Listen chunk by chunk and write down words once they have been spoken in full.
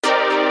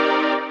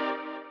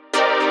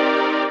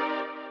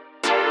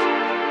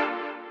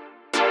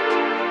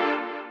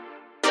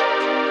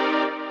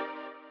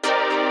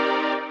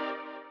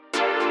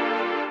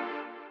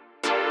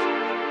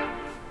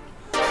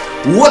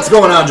What's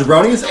going on,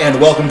 Jabronis, and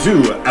welcome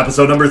to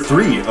episode number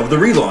 3 of the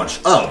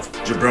relaunch of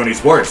Jabroni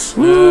Sports.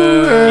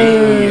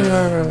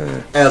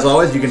 As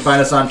always, you can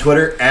find us on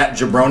Twitter at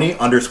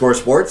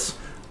Jabroni_sports.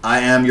 I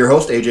am your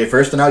host, AJ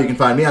Firstenau. You can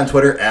find me on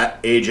Twitter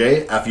at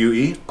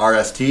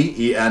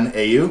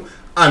AJFUERSTENAU.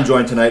 I'm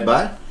joined tonight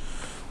by...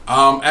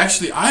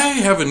 Actually, I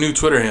have a new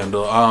Twitter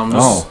handle.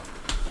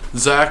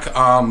 Zach,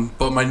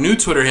 but my new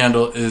Twitter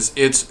handle is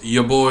It's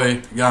Your Boy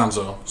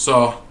Gonzo.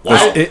 So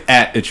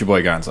It's Your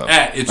Boy Gonzo.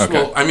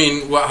 Well, I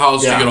mean, how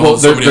else do you get a hold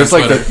of somebody on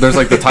Twitter? There's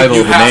like the title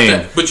of the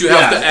name. But you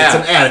have to add. It's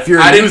an ad. If you're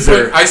a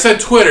user... I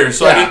said Twitter,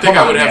 so I didn't think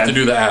I would have to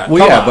do the ad.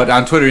 Well, but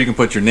on Twitter you can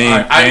put your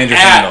name and your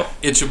handle.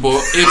 It's Your Boy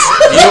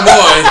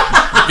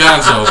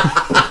Gonzo.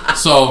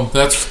 So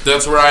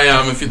that's where I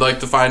am if you'd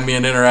like to find me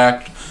and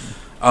interact.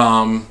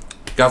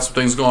 Got some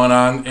things going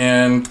on,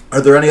 and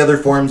are there any other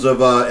forms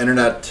of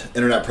internet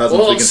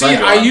presence we can find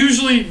you on? I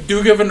usually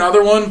do give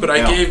another one, but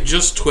I gave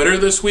just Twitter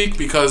this week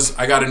because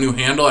I got a new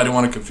handle. I didn't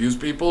want to confuse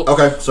people.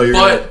 Okay, so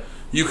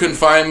you can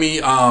find me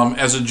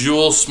as a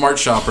Jewel Smart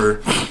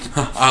Shopper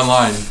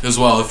online as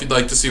well if you'd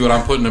like to see what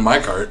I'm putting in my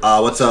cart.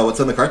 What's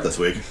in the cart this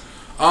week? He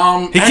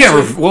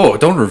can't.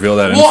 Don't reveal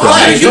that. Well,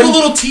 I give a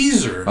little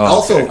teaser.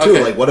 Also, too,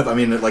 like what if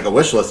like a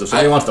wish list if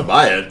somebody wants to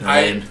buy it?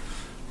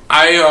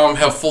 I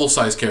have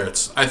full-size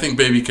carrots. I think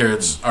baby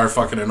carrots are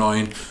fucking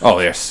annoying. Oh,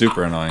 they're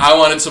super annoying. I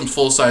wanted some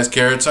full-size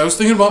carrots. I was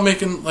thinking about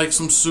making like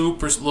some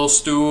soup or a little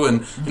stew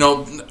and,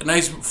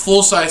 nice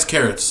full-size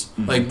carrots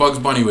like Bugs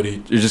Bunny would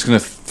eat. You're just going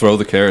to throw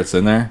the carrots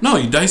in there? No,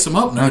 you dice them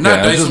up. No, okay, not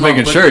I was dice just them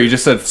making up, sure. You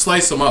just said...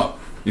 Slice them up.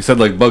 You said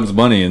like Bugs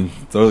Bunny and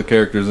throw the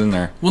characters in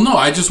there. Well, no,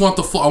 I just want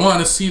I want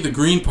to see the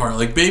green part.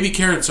 Like, baby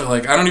carrots are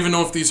like... I don't even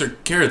know if these are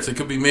carrots. They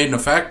could be made in a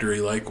factory.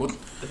 Like, what?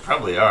 They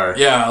probably are.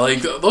 Yeah,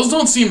 like, those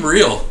don't seem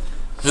real.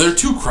 They're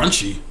too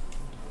crunchy.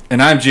 And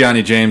I'm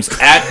Gianni James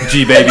at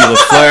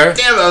GBabyLaFleur.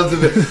 Damn, I was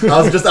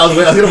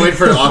gonna wait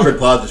for an awkward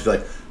pause, just be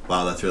like,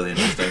 "Wow, that's really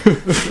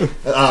interesting."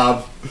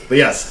 But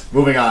yes,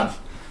 moving on,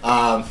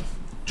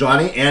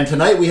 Johnny. And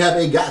tonight we have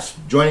a guest.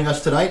 Joining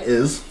us tonight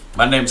is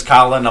my name's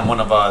Colin. I'm one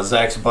of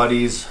Zach's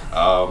buddies.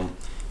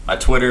 My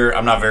Twitter,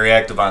 I'm not very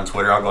active on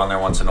Twitter. I'll go on there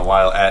once in a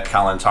while at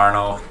Colin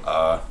Tarno.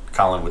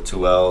 Colin with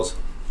 2 L's.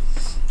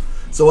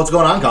 So what's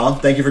going on, Colin?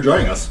 Thank you for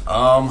joining us.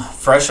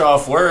 Fresh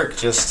off work,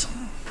 just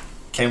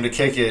came to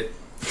kick it.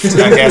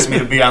 Zach asked me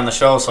to be on the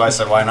show, so I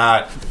said, why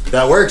not?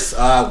 That works.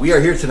 We are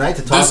here tonight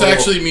to talk This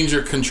actually means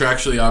you're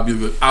contractually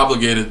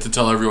obligated to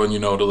tell everyone you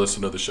know to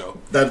listen to the show.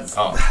 That's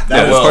part of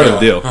the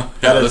deal.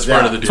 That's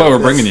part of the deal. That's why we're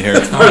bringing you here.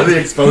 That's part of the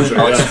exposure.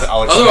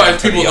 Otherwise,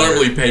 people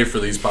normally pay for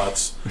these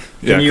pots.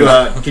 Can you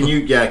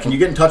get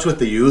in touch with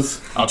the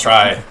youth? I'll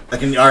try. All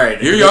right.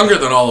 You're younger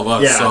than all of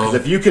us. Yeah. So.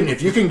 If you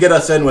can get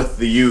us in with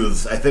the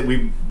youths, I think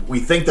we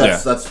think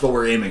that's what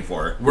we're aiming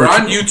for. We're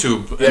on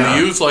YouTube, and the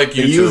youths like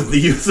YouTube. The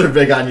youths are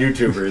big on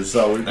YouTubers,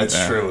 so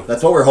that's true.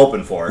 That's what we're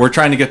hoping for. We're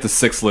trying to get to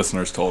 6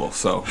 listeners total,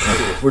 so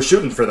we're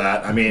shooting for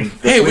that. I mean,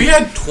 we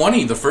had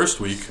 20 the first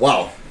week.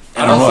 Wow.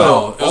 I don't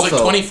know. It was like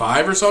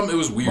 25 or something. It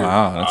was weird.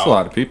 Wow, that's a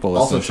lot of people.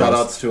 Also, shout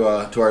outs to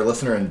our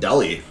listener in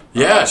Delhi.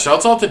 Yeah,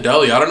 shouts out to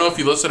Delhi. I don't know if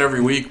you listen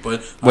every week,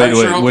 but I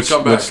sure hope you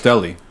come back. Which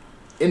Delhi?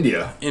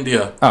 India.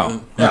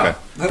 Oh, okay.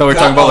 I thought we were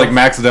talking about like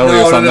Max Deli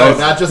or something. No,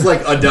 not just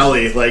like a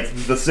Delhi, like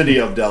the city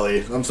of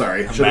Delhi. I'm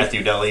sorry.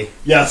 Matthew Delhi.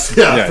 Yes,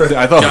 yeah.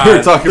 I thought we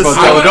were talking about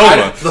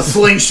Deladova. The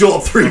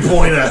slingshot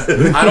 3-pointer.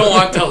 I don't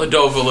want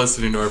Deladova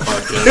listening to our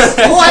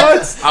podcast.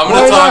 What? I'm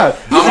going to talk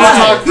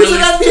He's an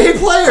NBA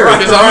player.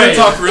 Because I'm going to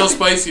talk real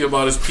spicy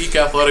about his peak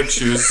athletic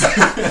shoes.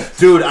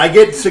 Dude, I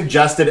get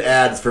suggested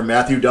ads for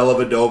Matthew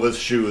Dellavedova's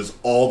shoes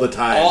all the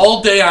time.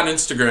 All day on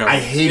Instagram. I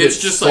hate it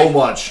just so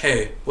much.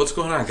 Hey, what's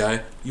going on,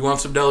 guy? You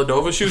want some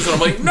Deladova shoes? And I'm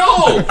like, no!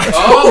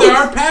 Oh, they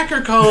are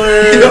Packer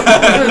colors.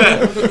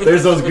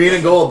 There's those green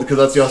and gold because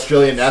that's the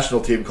Australian national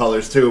team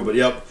colors too. But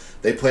yep,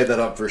 they played that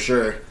up for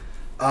sure.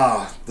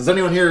 Does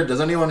anyone here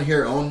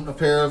own a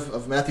pair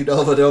of Matthew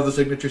Dellavedova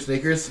signature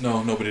sneakers?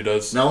 No, nobody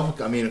does. No,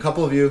 I mean a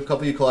couple of you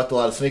collect a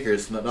lot of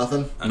sneakers.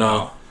 Nothing.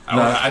 No.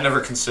 I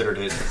never considered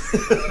it.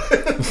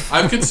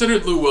 I've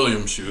considered Lou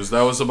Williams shoes.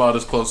 That was about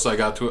as close as I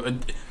got to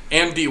it.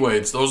 And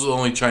D-Wade's. Those are the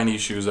only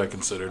Chinese shoes I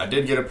considered. I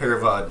did get a pair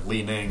of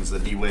Li Ning's, the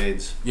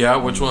D-Wade's. Yeah,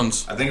 which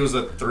ones? I think it was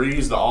the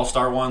 3s, the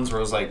All-Star ones, where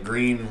it was like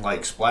green,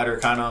 like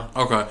splatter kind of.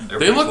 Okay.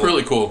 They look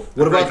really cool.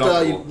 What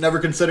about you never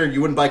considered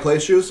you wouldn't buy Clay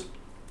shoes?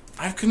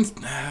 I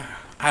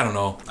don't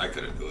know. I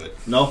couldn't do it.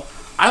 No?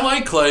 I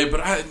like Clay, but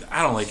I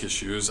don't like his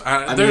shoes.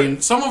 I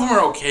mean, some of them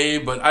are okay,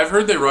 but I've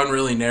heard they run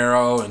really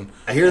narrow and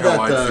I hear that.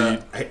 wide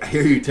feet. I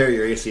hear you tear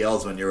your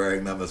ACLs when you're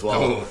wearing them as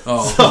well.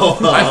 Oh, so,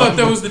 I thought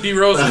that was the D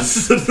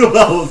Roses.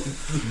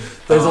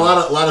 There's a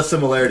lot of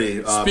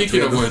similarity.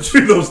 Speaking of which,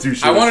 between those two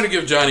shoes. I wanted to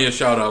give Johnny a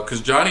shout out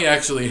because Johnny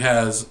actually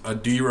has a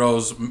D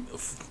Rose,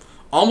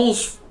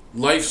 almost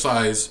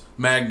life-size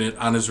magnet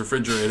on his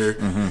refrigerator.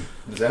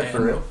 Mm-hmm. Is that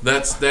for real?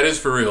 That is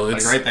for real.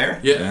 It's like right there.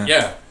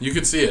 Yeah, you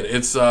can see it.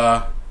 It's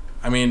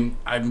I mean,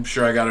 I'm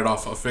sure I got it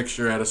off a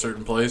fixture at a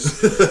certain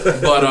place.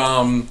 But,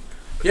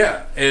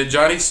 yeah, and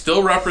Johnny's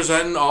still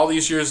representing all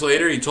these years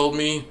later. He told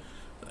me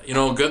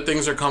good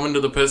things are coming to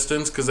the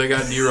Pistons because they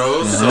got D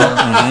Rose. So.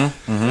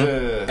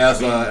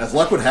 As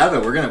luck would have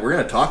it, we're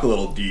gonna talk a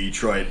little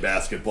Detroit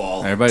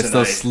basketball. Everybody's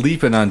tonight. still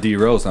sleeping on D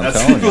Rose. I'm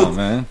telling you,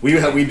 man.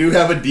 We do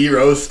have a D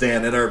Rose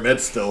stand in our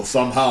midst still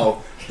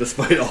somehow,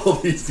 despite all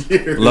these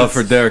years. Love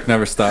for Derek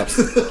never stops.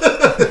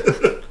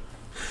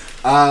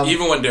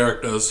 Even when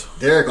Derek does.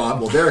 Derek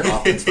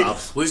often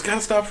stops. Well, he's got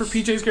to stop for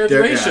PJ's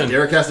graduation.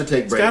 Derek has to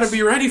take breaks. He's got to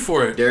be ready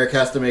for it. Derek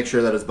has to make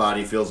sure that his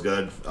body feels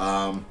good.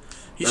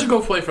 He should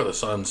go play for the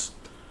Suns.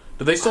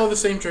 Do they still have the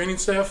same training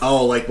staff?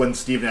 Oh, like when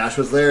Steve Nash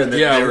was there and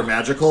they were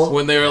magical?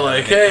 When they were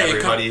like, hey,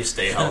 everybody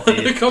stay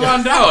healthy. Come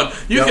on down.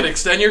 You can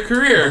extend your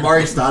career.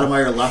 Amari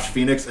Stoudemire left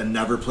Phoenix and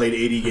never played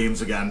 80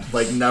 games again.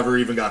 Like, never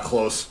even got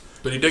close.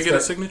 But he did get a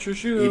signature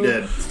shoe. He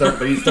did.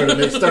 But he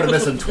started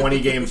missing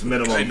 20 games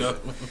minimum. I know.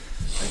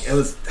 It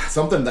was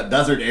something that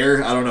desert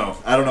air. I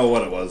don't know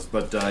what it was,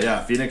 but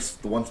Phoenix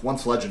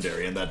once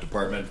legendary in that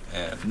department.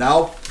 Yeah.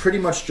 Now pretty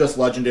much just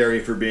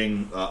legendary for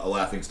being a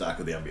laughingstock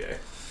of the NBA.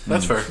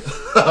 That's fair.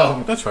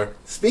 That's fair.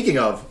 Speaking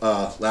of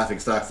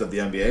laughingstocks of the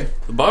NBA,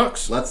 the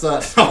Bucks. Let's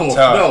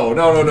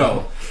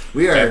no.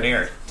 We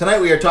are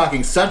tonight. We are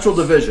talking Central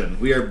Division.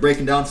 We are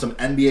breaking down some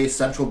NBA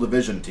Central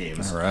Division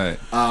teams. All right.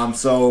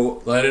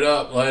 So light it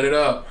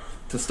up.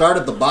 To start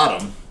at the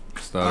bottom.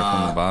 Start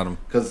from the bottom.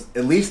 Because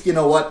at least you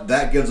know what,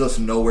 that gives us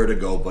nowhere to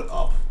go but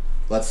up.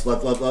 Let's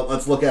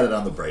look at it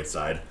on the bright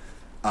side.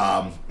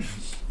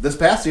 This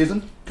past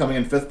season, coming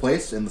in 5th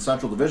place in the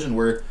Central Division,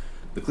 were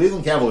the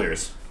Cleveland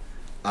Cavaliers.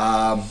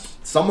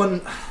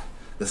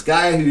 This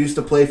guy who used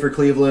to play for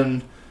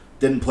Cleveland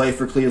didn't play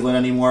for Cleveland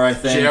anymore, I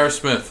think. J.R.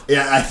 Smith.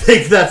 Yeah, I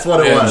think that's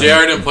what it was.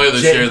 J.R. didn't play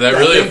this year. That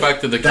really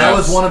affected the Cavs. That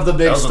was one of the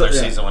big stories.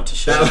 Season went to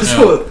shit.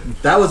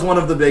 That was one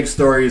of the big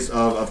stories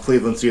of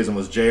Cleveland's season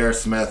was J.R.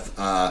 Smith.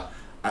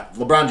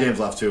 LeBron James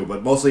left too,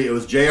 but mostly it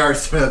was J.R.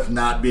 Smith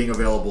not being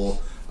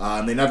available,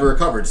 and they never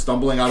recovered,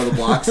 stumbling out of the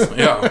blocks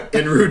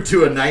en route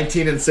to a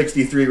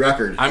 19-63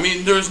 record. I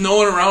mean, there's no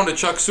one around to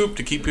chuck soup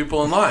to keep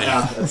people in line.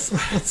 Yeah,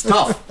 it's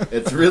tough.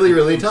 It's really,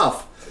 really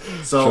tough.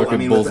 So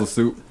Chucking bowls of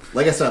soup.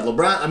 Like I said,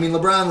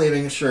 LeBron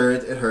leaving, sure,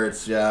 it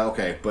hurts. Yeah,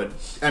 okay. But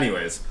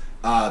anyways,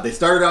 they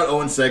started out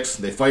 0-6.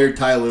 They fired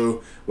Ty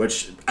Lue,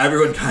 which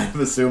everyone kind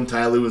of assumed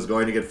Ty Lue was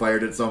going to get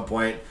fired at some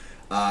point.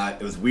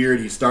 It was weird.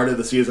 He started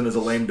the season as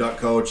a lame duck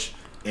coach,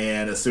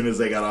 and as soon as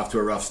they got off to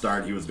a rough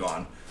start, he was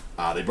gone.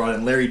 They brought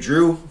in Larry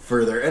Drew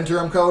for their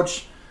interim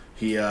coach.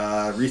 He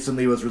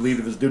recently was relieved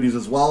of his duties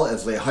as well,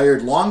 as they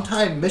hired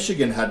longtime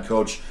Michigan head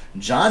coach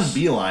John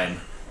Beilein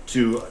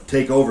to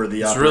take over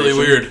the operation. It's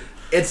really weird.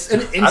 It's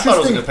an interesting. I thought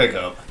it was a good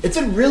pickup. It's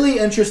a really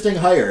interesting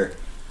hire.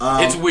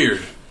 It's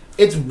weird.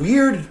 It's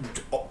weird.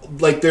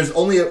 Like there's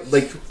only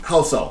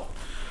how so?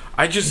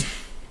 I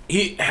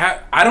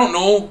don't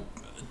know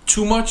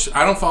too much.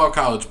 I don't follow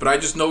college, but I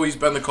just know he's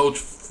been the coach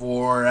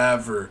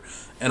forever,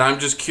 and I'm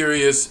just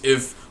curious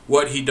if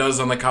what he does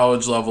on the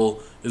college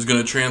level is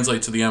going to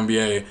translate to the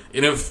NBA.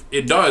 And if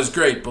it does,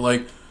 great.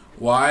 But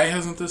why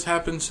hasn't this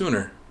happened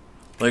sooner?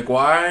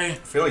 Why? I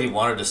feel like he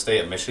wanted to stay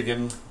at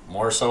Michigan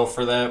more so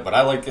for that, but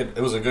I like it.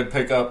 It was a good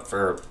pickup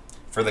for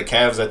the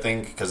Cavs, I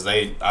think, because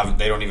they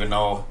don't even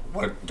know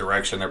what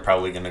direction they're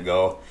probably going to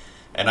go.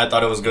 And I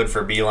thought it was good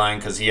for Beilein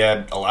because he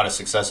had a lot of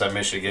success at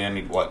Michigan.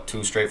 He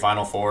 2 straight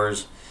Final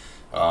Fours.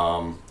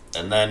 And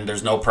then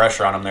there's no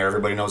pressure on him there.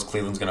 Everybody knows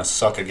Cleveland's going to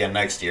suck again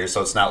next year,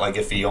 so it's not like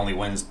if he only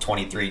wins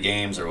 23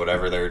 games or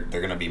whatever, they're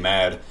going to be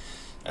mad.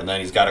 And then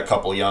he's got a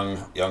couple young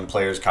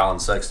players. Colin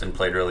Sexton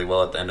played really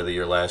well at the end of the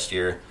year last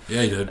year.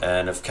 Yeah, he did.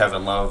 And if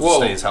Kevin Love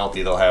stays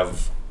healthy, they'll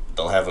have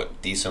a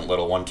decent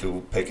little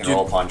 1-2 pick and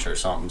roll punch or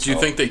something. Do you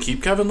think they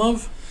keep Kevin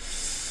Love?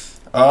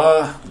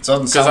 It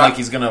doesn't sound like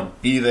he's going to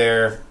be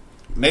there.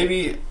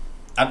 Maybe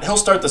he'll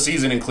start the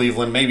season in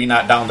Cleveland. Maybe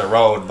not down the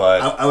road,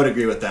 but I would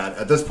agree with that.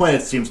 At this point,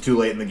 it seems too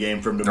late in the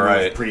game for him to move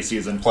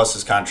preseason. Plus,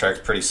 his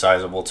contract's pretty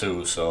sizable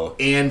too. So,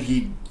 and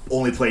he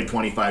only played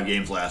 25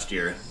 games last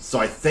year. So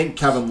I think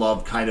Kevin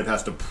Love kind of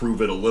has to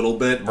prove it a little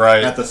bit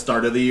at the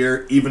start of the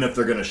year, even if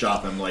they're going to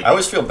shop him. I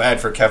always feel bad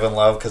for Kevin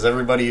Love because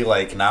everybody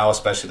now,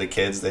 especially the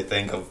kids, they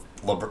think of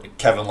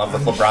Kevin Love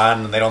with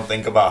LeBron, and they don't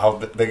think about how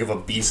big of a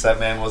beast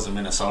that man was in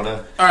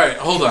Minnesota. All right,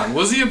 hold on.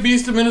 Was he a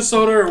beast in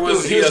Minnesota, or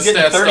was he a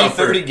stat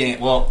stuffer? 30 game.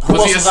 Well, who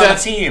else was on the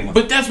team?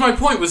 But that's my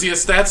point. Was he a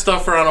stat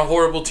stuffer on a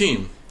horrible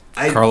team?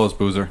 Carlos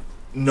Boozer.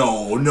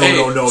 No.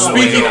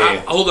 Speaking,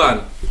 hold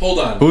on.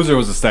 Boozer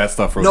was a stat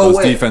stuffer with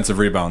those defensive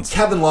rebounds.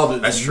 Kevin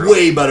Love is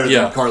way better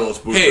than Carlos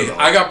Boozer. Hey, though.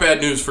 I got bad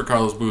news for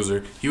Carlos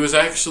Boozer. He was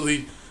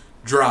actually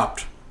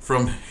dropped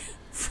from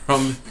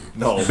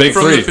the Big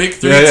Three.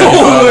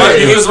 Yeah.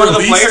 He was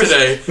released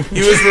today.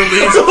 He was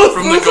released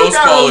from the Ghost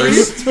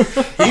Ballers.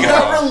 He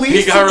got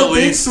released from the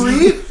Big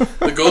Three?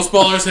 The Ghost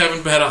Ballers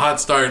haven't had a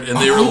hot start, and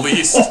they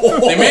released.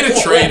 They made a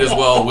trade as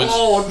well, which,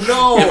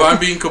 if I'm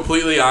being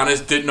completely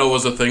honest, didn't know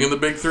was a thing in the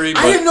Big Three.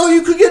 But I didn't know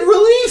you could get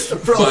released.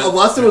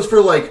 Unless it was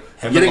for,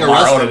 getting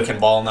arrested. Odom can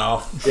ball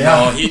now.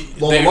 Yeah.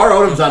 Lamar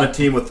Odom's on a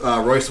team with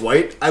Royce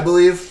White, I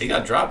believe. He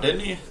got dropped,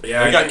 didn't he?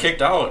 Yeah. He got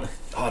kicked out.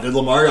 Oh, did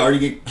Lamar already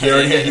get?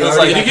 It was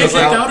like- Did he get kicked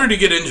out or did he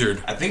get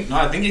injured? I think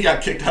he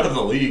got kicked out of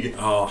the league.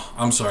 Oh,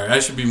 I'm sorry. I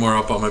should be more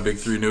up on my Big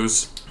 3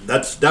 news.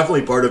 That's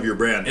definitely part of your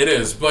brand. It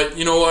is, but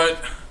you know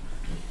what?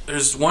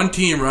 There's one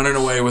team running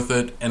away with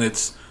it, and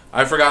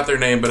I forgot their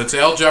name, but it's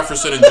Al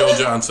Jefferson and Joe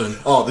Johnson.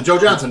 Oh, the Joe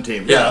Johnson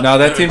team. Yeah. No,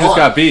 that team just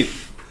got beat.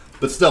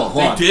 But still,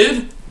 hold They on.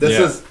 did?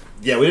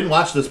 We didn't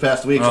watch this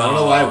past week, so I don't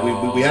know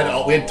why. We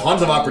had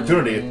tons of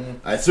opportunity.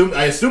 I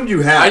assumed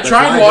you had. I That's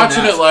tried why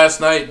watching didn't it last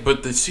night,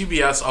 but the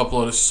CBS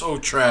upload is so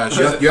trash.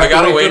 ask. You I have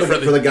gotta to wait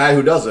for the guy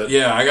who does it.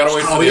 Yeah, I gotta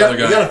wait for We the other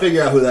guy. gotta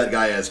figure out who that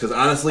guy is, because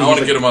honestly, I want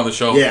to he's get him on the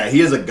show. Yeah,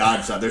 he is a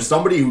godsend. There's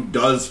somebody who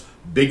does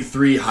Big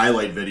 3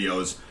 highlight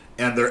videos,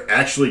 and they're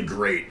actually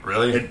great.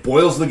 Really? It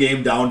boils the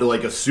game down to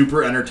like a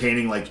super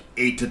entertaining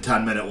 8 to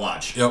 10 minute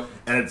watch. Yep.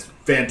 And it's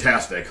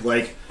fantastic.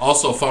 Like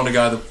Also found a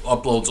guy that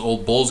uploads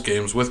old Bulls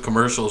games with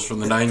commercials from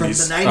the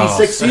 90s. from the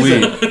 '96 Oh,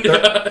 season.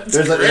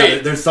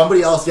 sweet. There's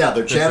somebody else. Yeah,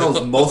 their channel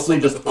is mostly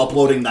just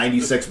uploading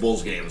 '96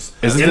 Bulls games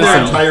Isn't in this their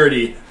a-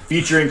 entirety,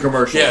 featuring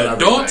commercials. and Yeah,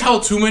 everything. don't tell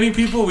too many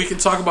people. We can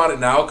talk about it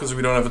now because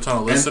we don't have a ton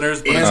of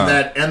listeners. But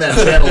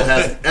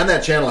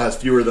that channel has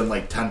fewer than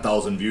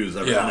 10,000 views.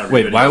 On Yeah. every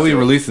Wait, video, why are we so-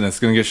 releasing this? It's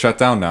going to get shut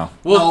down now.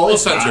 we'll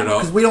censor it out.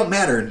 because we don't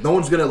matter. No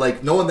one's gonna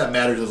no one that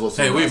matters is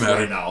listening. Hey, we to us matter.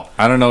 right now.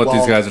 I don't know what Well,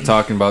 these guys are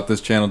talking about.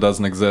 This channel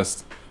doesn't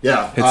exist.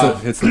 Yeah,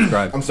 Hit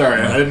subscribe. I'm sorry.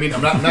 I didn't mean.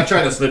 I'm not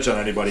trying to snitch on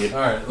anybody. All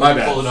right, my let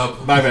me bad. pull it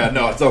up. My bad.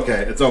 No, it's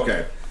okay. It's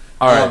okay.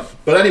 All right.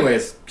 But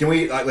anyways, can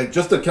we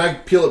can I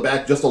peel it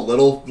back just a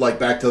little,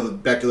 back to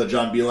the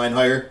John Beeline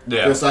hire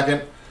Yeah. for a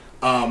second?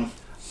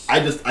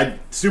 I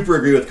super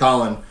agree with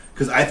Colin,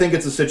 because I think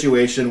it's a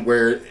situation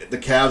where the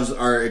Cavs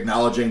are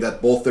acknowledging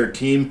that both their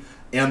team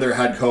and their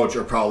head coach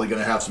are probably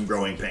going to have some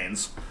growing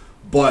pains,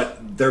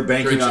 but they're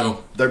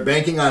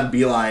banking on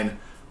Beeline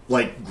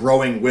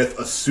growing with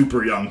a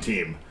super young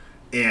team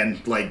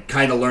and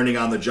kind of learning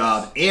on the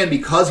job, and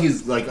because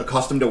he's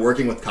accustomed to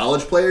working with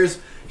college players,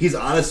 he's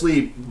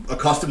honestly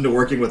accustomed to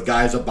working with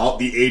guys about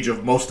the age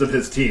of most of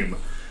his team.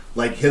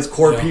 His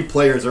core P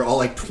players are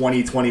all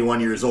 20, 21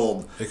 years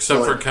old.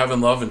 Except for Kevin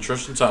Love and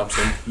Tristan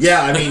Thompson.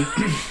 Yeah, I mean,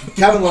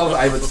 Kevin Love,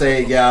 I would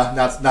say,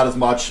 not as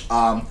much.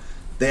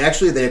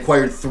 They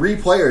acquired 3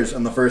 players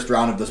in the first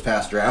round of this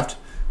past draft.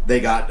 They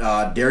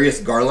got Darius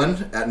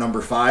Garland at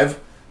number 5,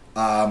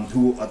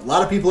 who a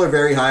lot of people are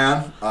very high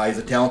on. He's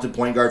a talented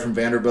point guard from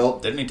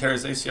Vanderbilt. Didn't he tear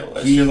his ACL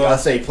last year, He,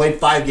 though? played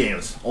 5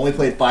 games. Only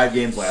played 5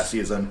 games last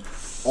season.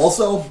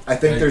 Also, I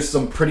think there's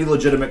some pretty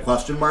legitimate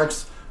question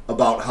marks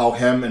about how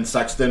him and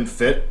Sexton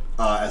fit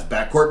as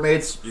backcourt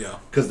mates. Yeah.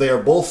 Because they are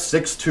both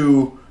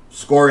 6'2"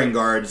 scoring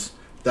guards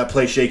that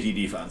play shaky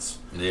defense.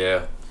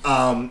 Yeah.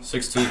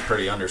 6'2"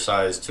 pretty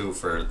undersized, too,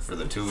 for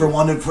the two. For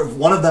one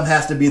of them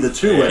has to be the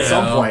 2 at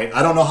some Yeah. point.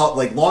 I don't know how,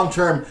 long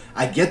term,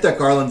 I get that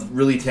Garland's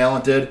really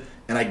talented,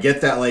 and I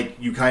get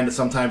that, you kind of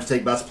sometimes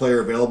take best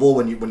player available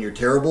when you're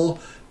terrible,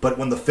 but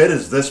when the fit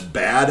is this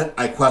bad,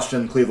 I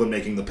question Cleveland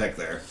making the pick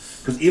there.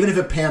 Because even if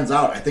it pans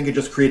out, I think it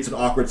just creates an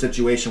awkward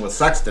situation with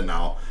Sexton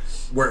now.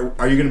 Where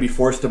are you going to be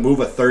forced to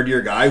move a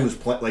third-year guy who's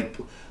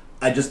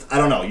I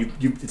don't know.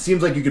 It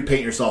seems like you could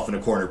paint yourself in a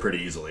corner pretty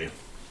easily.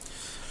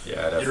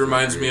 Yeah, It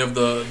reminds me of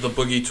the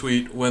Boogie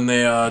tweet when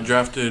they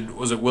drafted,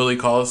 was it Willie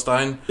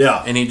Cauley-Stein?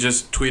 Yeah. And he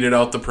just tweeted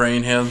out the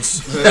praying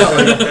hands.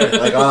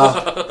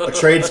 A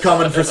trade's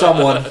coming for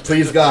someone.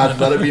 Please God,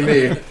 let it be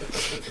me.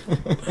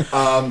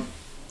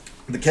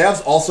 The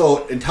Cavs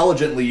also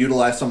intelligently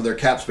utilized some of their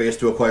cap space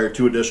to acquire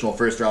 2 additional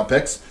first-round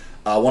picks,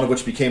 one of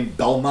which became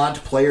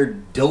Belmont player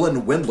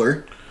Dylan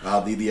Windler,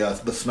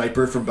 the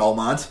sniper from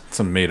Belmont. It's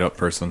a made-up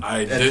person.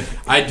 I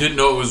didn't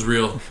know it was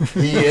real.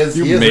 He is.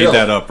 You he is made real.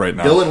 that up right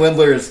now. Dylan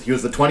Windler he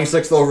was the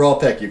 26th overall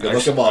pick. You can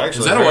look him up.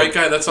 Is that a white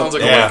guy? That sounds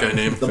like a white guy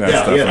name. The-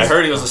 Yeah, he is. I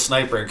heard he was a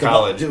sniper in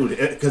college. Dude,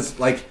 because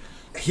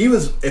he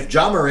was, if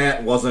John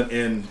Morant wasn't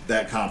in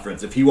that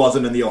conference, if he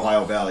wasn't in the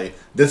Ohio Valley,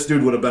 this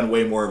dude would have been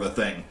way more of a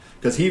thing.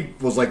 Because he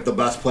was the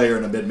best player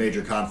in a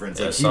mid-major conference.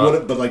 He would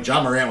have, but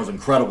John Morant was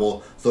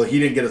incredible, so he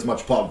didn't get as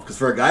much pub. Because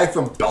for a guy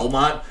from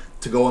Belmont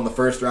to go in the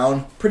first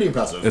round, pretty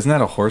impressive. Isn't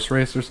that a horse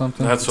race or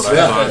something? That's what I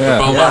Yeah. thought. Yeah.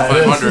 The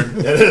Belmont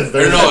 500. It is.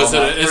 Or no, is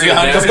it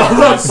 300. NASCAR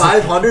Belmont race?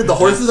 500. The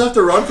horses have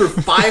to run for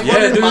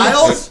 500 dude.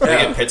 miles. They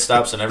get pit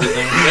stops and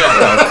everything.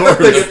 Yeah, of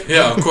course.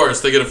 Yeah, of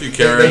course. They get a few They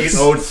carrots. eat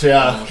oats.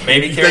 Yeah,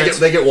 Baby carrots.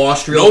 They get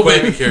washed real No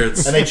quick. baby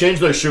carrots. And they change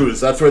their shoes.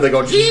 That's where they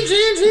go. Gene,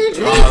 Gene, Gene,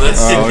 Gene.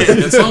 Oh,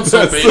 it sounds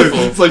so painful.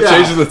 It's like Yeah.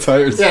 changing the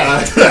tires.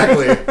 Yeah,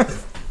 exactly.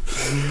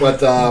 But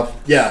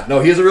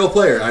he's a real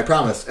player, I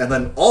promise. And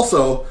then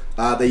also,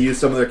 they used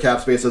some of their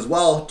cap space as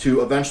well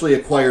to eventually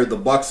acquire the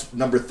Bucks'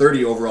 number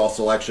 30 overall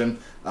selection,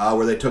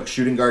 where they took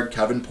shooting guard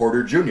Kevin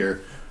Porter Jr.,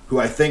 who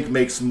I think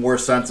makes more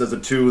sense as a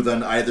 2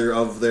 than either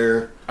of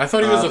their. I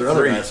thought he was a their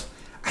other 3. guys.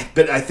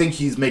 But I think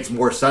he makes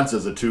more sense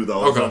as a 2, though.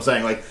 That's Okay. what I'm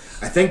saying.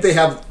 I think they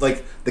have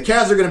the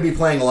Cavs are going to be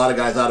playing a lot of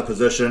guys out of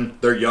position.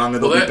 They're young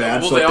and they'll be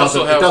bad, so they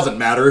it doesn't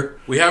matter.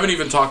 We haven't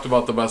even talked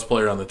about the best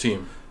player on the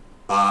team.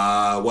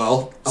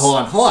 Hold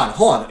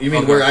on. You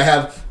mean Okay. where I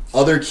have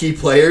other key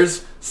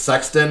players,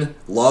 Sexton,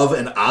 Love,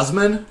 and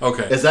Osman.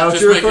 Okay. Is that what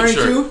Just you're making referring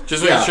sure. to?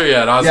 Just making sure you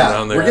had Osman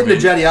on there. We're getting to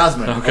Jetty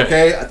Osman.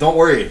 Okay. Don't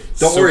worry.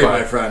 Don't worry,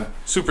 my friend.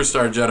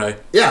 Superstar Jedi.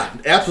 Yeah,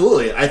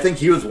 absolutely. I think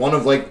he was one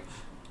of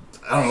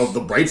the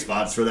bright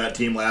spots for that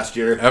team last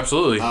year.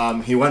 Absolutely.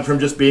 He went from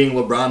just being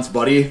LeBron's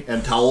buddy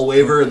and towel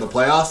waver in the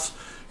playoffs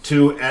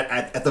to,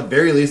 at the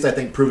very least, I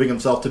think, proving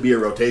himself to be a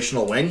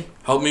rotational wing.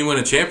 Helped me win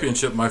a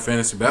championship in my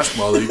fantasy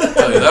basketball league. I'll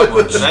tell you that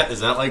much.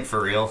 Is that like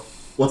for real?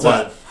 What's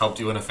that? Helped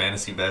you win a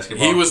fantasy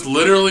basketball? He was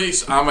literally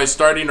on my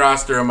starting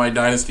roster on my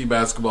dynasty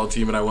basketball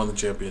team, and I won the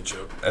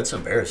championship. That's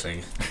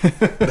embarrassing.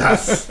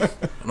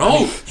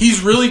 No,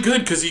 he's really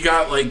good because he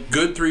got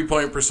good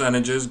 3-point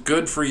percentages,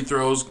 good free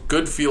throws,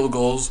 good field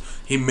goals.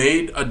 He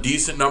made a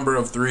decent number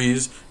of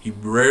threes. He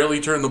rarely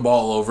turned the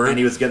ball over, And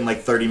he was getting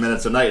 30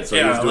 minutes a night, so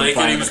he was doing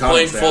fine. And he was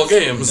playing full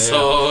games. Yeah.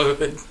 So,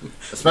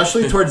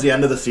 especially towards the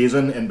end of the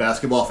season in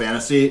basketball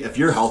fantasy, if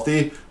you're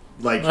healthy,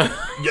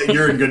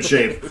 you're in good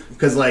shape.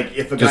 Because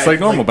if a guy, Just like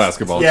normal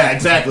basketball. Yeah,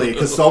 exactly.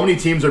 Because so many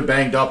teams are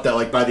banged up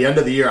that by the end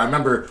of the year, I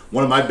remember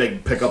one of my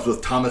big pickups was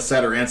Thomas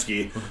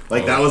Sadaransky.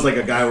 That was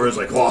a guy where it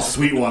was oh,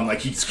 sweet one.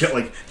 He's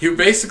you're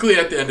basically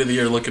at the end of the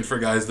year looking for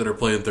guys that are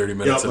playing 30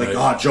 minutes a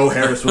night. Joe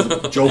Harris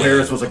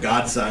was a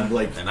godsend.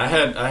 And I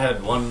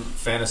had one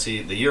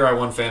fantasy. The year I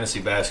won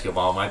fantasy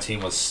basketball, my team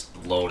was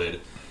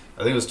loaded. I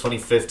think it was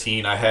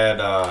 2015. I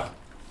had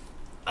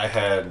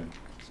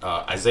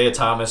Isaiah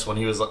Thomas when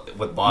he was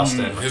with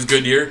Boston. His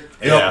good year?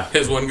 Yeah.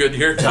 His one good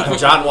year?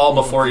 John Wall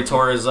before he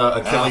tore his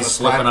Achilles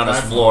slipping on his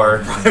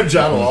floor.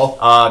 John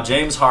Wall.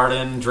 James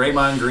Harden,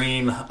 Draymond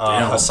Green,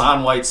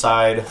 Hassan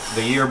Whiteside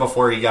the year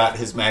before he got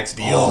his max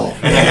deal.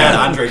 And I had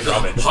Andre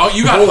Drummond. Oh,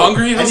 you got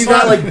hungry,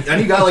 Hassan?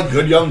 And you got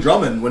good young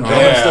Drummond when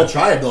Drummond still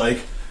tried.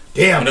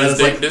 Damn, that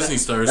is Disney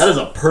stars. That is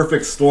a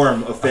perfect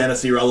storm of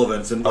fantasy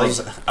relevance. And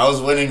I was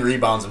winning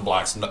rebounds and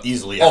blocks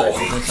easily every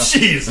week.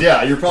 Jeez,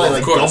 yeah, you're probably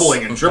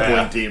doubling and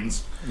tripling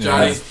teams.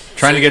 Johnny,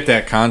 trying to get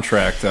that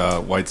contract.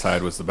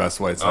 Whiteside was the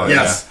best Whiteside.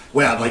 Yes,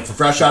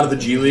 fresh out of the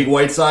G League,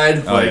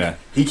 Whiteside.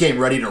 He came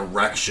ready to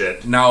wreck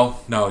shit. No,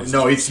 he's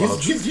got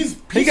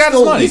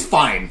his money. He's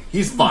fine.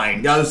 He's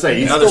fine. Gotta say,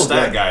 he's another still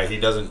stat good. guy. He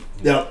doesn't.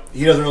 Yeah,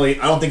 he doesn't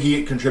really. I don't think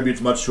he contributes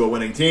much to a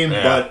winning team,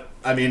 but.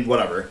 I mean,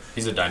 whatever.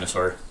 He's a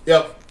dinosaur.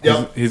 Yep.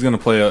 He's going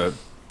to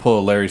pull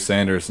a Larry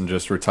Sanders and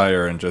just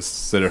retire and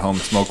just sit at home,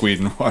 smoke weed,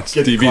 and watch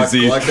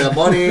DBZ. Collect that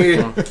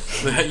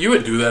money. You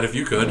would do that if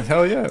you could.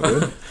 Hell yeah, I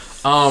would.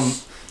 All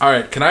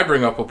right, can I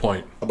bring up a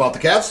point? About the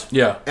Cavs?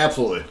 Yeah.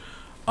 Absolutely.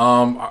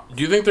 Do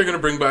you think they're going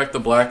to bring back the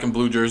black and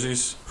blue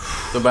jerseys?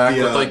 The back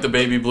with the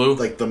baby blue?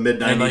 The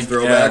mid-90s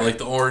throwback? Yeah,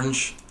 the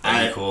orange.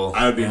 That'd be cool.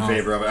 I would be in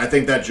favor of it. I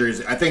think that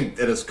jersey, it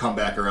has come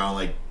back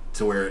around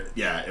to where,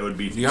 it would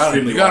be You got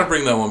to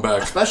bring that one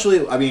back. Especially,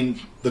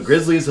 the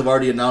Grizzlies have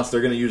already announced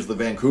they're going to use the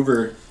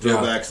Vancouver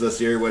throwbacks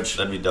this year, which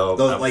that'd be dope.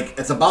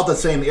 It's about the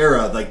same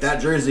era.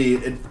 That jersey,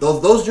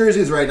 those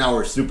jerseys right now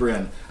are super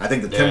in. I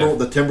think the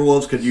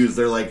Timberwolves could use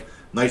their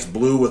nice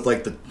blue with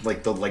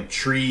the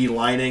tree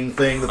lining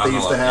thing that they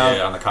used to have.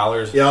 Yeah, on the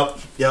collars. Yep.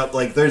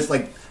 There's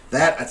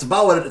that. It's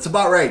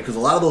about right because a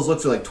lot of those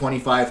looks are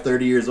 25,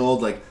 30 years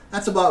old.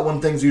 That's about when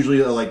things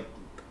usually are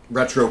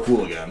retro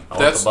cool again. I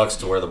want the Bucks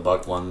to wear the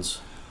Buck ones.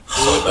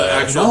 The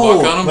actual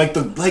Buck on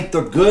them?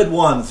 The good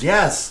ones,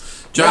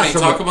 yes. Johnny,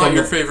 talk about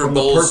your favorite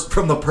Bulls.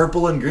 From the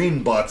purple and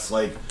green Bucks.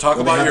 Talk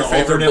about your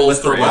favorite Bulls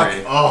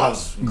throwback.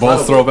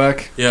 Bulls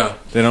throwback? Yeah.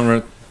 They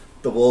don't...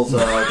 The Bulls. The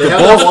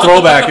Bulls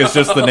throwback is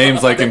just the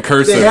names in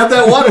cursive. They have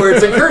that one where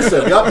it's in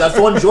cursive. Yep, that's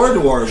the one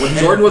Jordan wore. When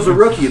Jordan was a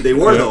rookie, they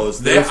wore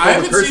those. I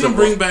haven't seen them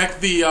bring back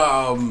the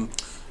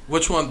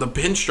which one? The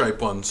pinstripe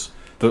ones.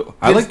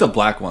 I like the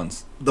black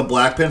ones. The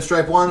black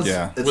pinstripe ones?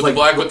 Yeah. It's with the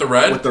black with the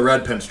red? With the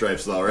red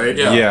pinstripes, though, right?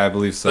 Yeah, I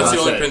believe so. That's the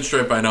only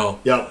pinstripe I know.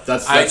 Yep,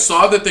 I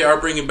saw that they are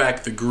bringing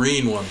back the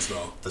green ones,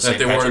 though. The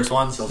St. Patrick's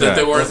ones? That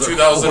they wore in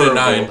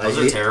 2009. Those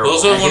are terrible.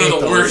 Those are one of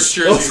the worst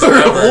jerseys those are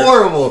ever.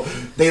 horrible.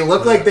 They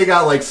look like they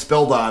got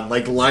spilled on,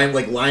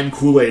 lime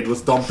Kool-Aid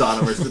was dumped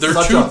on them.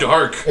 They're too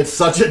dark. It's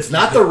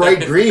not the right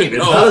green. It's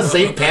not a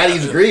St.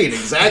 Patty's green,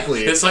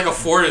 exactly. It's like a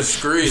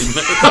Fortis green.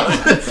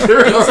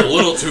 It's a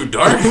little too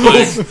dark.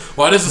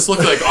 Why does this look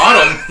like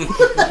autumn?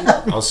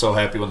 I was so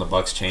happy when the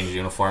Bucks changed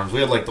uniforms.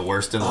 We had the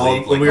worst in the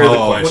league. When we were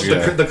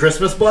the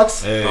Christmas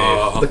Bucks? Hey.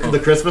 The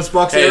Christmas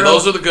Bucks Hey, era?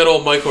 those are the good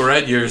old Michael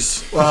Red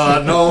years.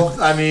 No,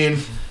 I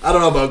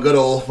don't know about good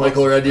old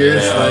Michael Red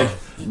years. Yeah.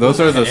 Those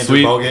are the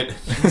sweet...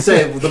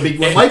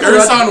 When Michael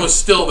Gerson was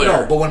still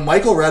there. No, but when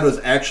Michael Red was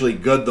actually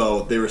good,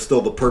 though, they were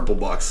still the purple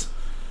Bucks.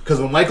 Because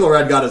when Michael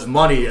Red got his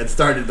money, it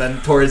started then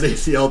tore his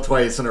ACL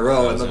twice in a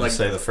row, and then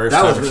the first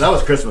that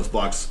was Christmas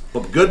Bucks.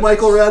 But good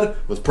Michael Red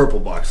was purple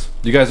Bucks.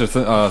 You guys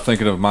are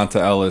thinking of Monta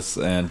Ellis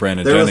and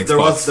Brandon Jennings.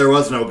 There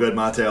was no good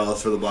Monta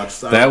Ellis for the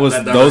Bucks.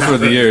 Those were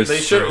the years. They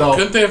should.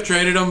 Couldn't they have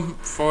traded him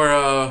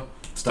for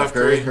Steph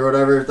Curry or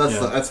whatever?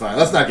 That's fine.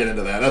 Let's not get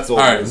into that. That's old.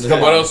 All right.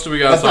 What else do we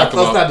got to talk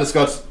about? Let's not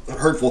discuss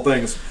hurtful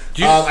things.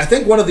 I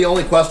think one of the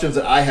only questions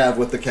that I have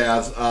with the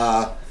Cavs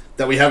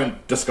that we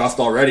haven't discussed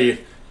already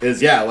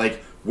is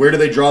where do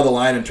they draw the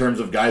line in terms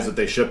of guys that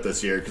they ship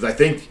this year? Because I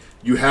think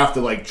you have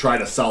to like try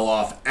to sell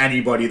off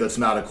anybody that's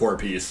not a core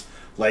piece.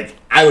 Like,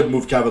 I would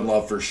move Kevin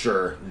Love for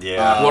sure.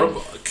 Yeah. What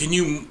about, can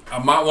you?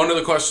 One of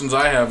the questions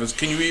I have is,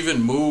 can you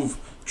even move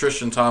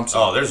Tristan Thompson?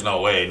 Oh, there's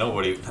no way.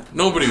 Nobody wants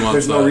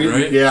There's that, no reason.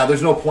 right? Yeah,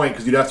 there's no point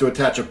because you'd have to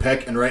attach a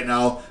pick, and right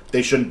now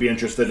they shouldn't be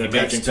interested in He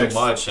attaching makes too picks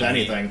much, to and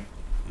anything.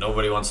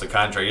 Nobody wants the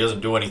contract. He doesn't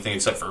do anything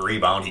except for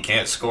rebound. He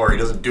can't score. He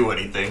doesn't do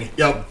anything.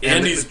 Yep,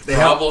 And he's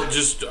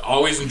just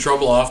always in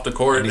trouble off the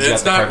court. And And he's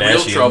it's got not the real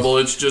Kardashians. trouble.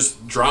 It's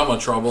just drama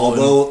trouble.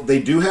 Although they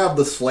do have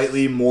the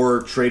slightly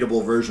more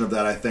tradable version of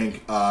that, I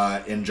think,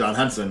 in John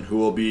Henson, who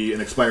will be an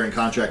expiring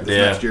contract this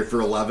next year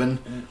for 11.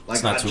 Like,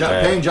 It's not too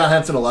bad. paying John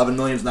Henson $11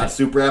 million is not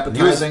super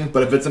appetizing,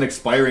 but if it's an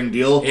expiring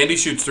deal, And he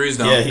shoots threes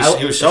now. Yeah,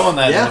 he was showing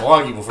that in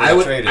Milwaukee before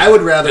he traded. I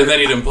would rather. And then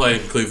he didn't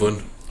play in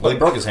Cleveland. Well, he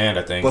broke his hand,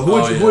 I think. But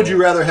who would you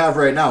rather have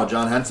right now,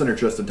 John Henson or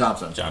Tristan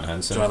Thompson? John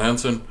Henson. John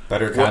Henson.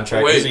 Better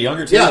contract. Wait. He's a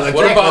younger team. Yeah,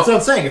 What that's about- what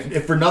I'm saying.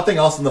 If for nothing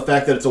else than the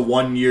fact that it's a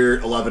 1 year,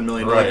 $11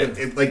 million,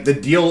 Right. like the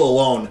deal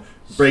alone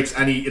breaks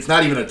any. It's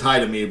not even a tie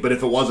to me. But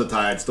if it was a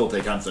tie, I'd still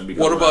take Henson. Because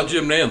What of about that.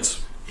 Jim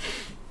Nance?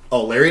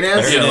 Oh, Larry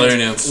Nance? Yeah, Larry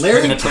Nance. They're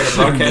Larry. going to trade a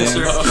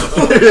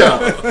broadcaster.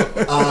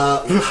 Yeah.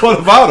 What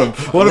about him?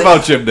 What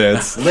about Jim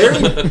Nance?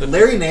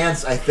 Larry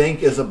Nance, I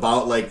think, is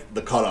about like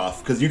the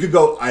cutoff because you could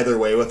go either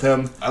way with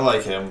him. I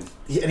like him.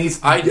 And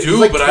he's I he's do,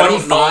 like but I don't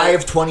 25,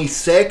 know.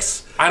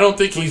 26. I don't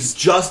think He's he's.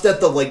 just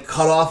at the like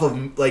cutoff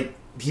of like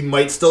he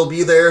might still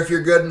be there if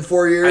you're good in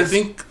 4 years. I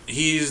think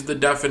he's the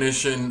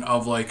definition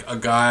of like a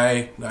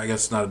guy. I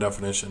guess it's not a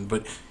definition,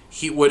 but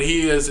what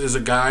he is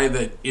a guy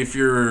that if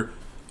you're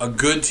a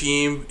good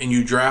team and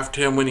you draft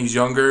him when he's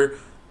younger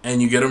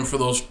and you get him for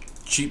those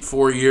cheap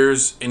 4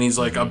 years and he's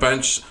like a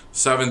bench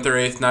 7th or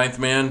 8th, 9th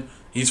man,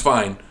 he's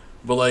fine.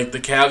 But like the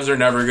Cavs are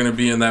never going to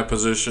be in that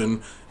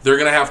position. They're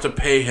going to have to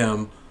pay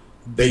him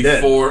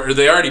or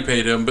they already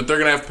paid him, but they're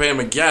going to have to pay him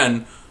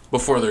again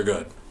before they're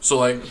good. So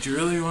like, do you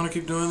really want to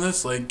keep doing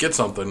this? Like, get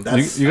something.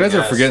 You guys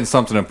are forgetting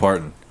something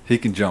important. He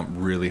can jump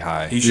really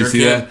high. He Do you sure see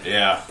can. that?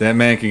 Yeah. That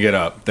man can get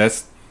up.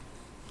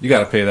 You got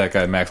to pay that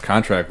guy max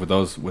contract with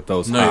those No,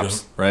 you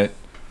hops, right?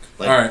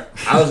 Like, All right.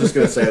 I was just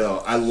gonna say though,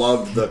 I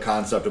loved the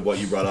concept of what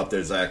you brought up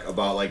there, Zach,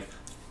 about like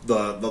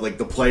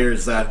the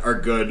players that are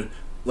good,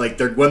 like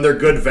when they're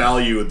good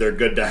value, they're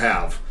good to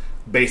have.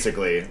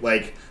 Basically,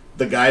 like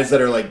the guys that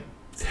are like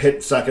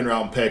hit second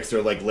round picks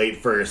or like late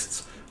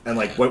firsts, and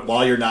like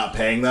while you're not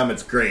paying them,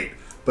 it's great.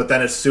 But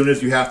then as soon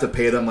as you have to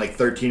pay them like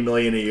 $13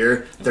 million a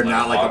year, they're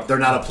not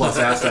a plus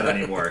asset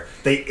anymore.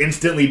 They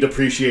instantly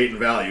depreciate in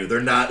value. They're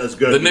not as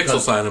good. The Knicks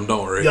will sign him.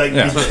 Don't worry. Like,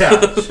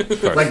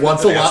 like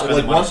once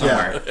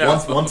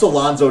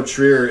Alonzo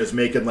Trier is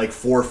making like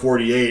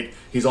 $448,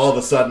 he's all of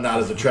a sudden not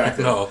as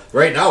attractive. No.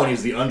 Right now, when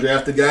he's the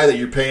undrafted guy that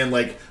you're paying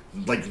like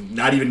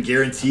not even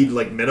guaranteed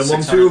like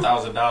minimum to,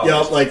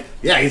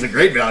 $600,000. he's a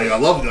great value. I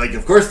love like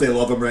of course they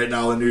love him right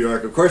now in New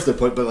York. Of course they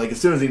but like as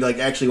soon as he like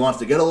actually wants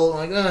to get a little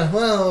like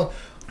well,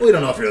 we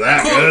don't know if you're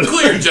that good.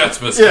 Clear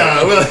Jetsmith.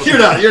 Yeah, well,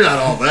 you're not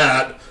all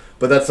that.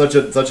 But that's such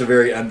a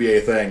very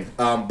NBA thing.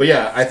 But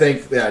yeah,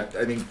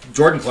 I mean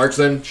Jordan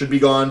Clarkson should be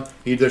gone.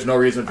 There's no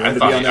reason for him to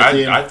be on that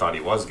team. I thought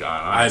he was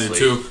gone, honestly. I did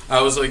too.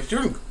 I was like,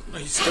 Jordan,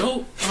 he's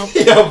still.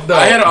 Yeah, no.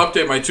 I had to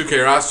update my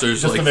 2K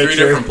rosters Just like to make 3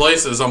 sure. different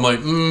places. I'm like,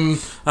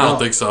 I don't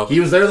think so. He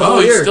was there the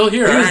whole year. He's still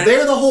here. He was All right.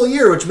 there the whole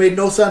year, which made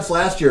no sense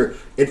last year.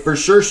 It for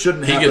sure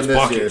shouldn't He happen gets this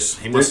buckets.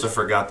 He must have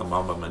forgot the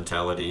Mamba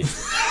mentality.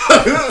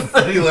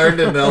 year. He learned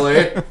in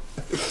LA.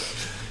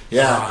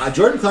 Yeah,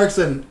 Jordan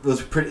Clarkson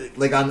was pretty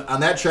like on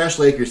that trash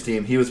Lakers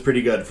team. He was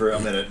pretty good for a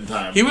minute in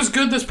time. He was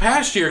good this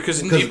past year because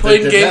he Because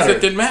played in it games matter.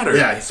 that didn't matter.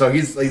 Yeah, so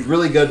he's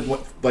really good.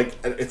 Like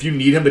if you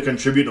need him to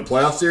contribute in a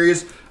playoff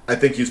series, I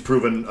think he's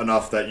proven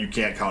enough that you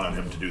can't count on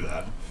him to do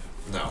that.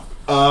 No.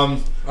 All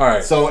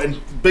right. So,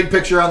 in big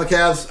picture on the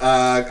Cavs,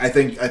 I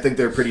think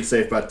they're pretty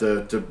safe bet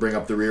to bring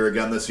up the rear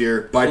again this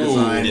year by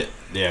design.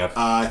 Yeah.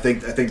 I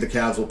think the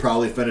Cavs will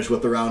probably finish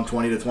with around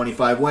 20 to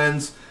 25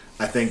 wins.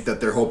 I think that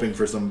they're hoping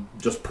for some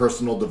just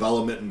personal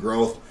development and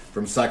growth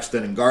from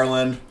Sexton and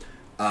Garland.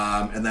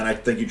 And then I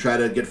think you try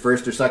to get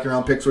first or second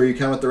round picks where you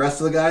can with the rest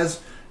of the guys.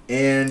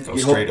 And Go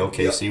straight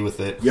OKC with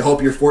it. You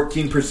hope your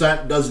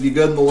 14% does you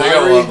good in the They got a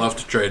lottery. lot left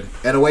to trade.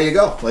 And away you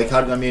go. Like,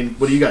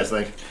 what do you guys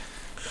think?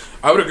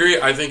 I would agree.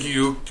 I think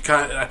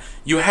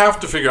you have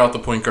to figure out the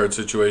point guard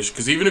situation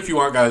because even if you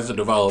want guys to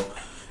develop,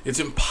 it's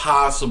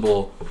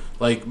impossible,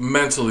 like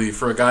mentally,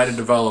 for a guy to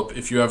develop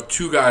if you have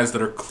two guys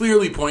that are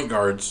clearly point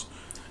guards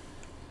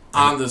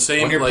on the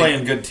same. When you're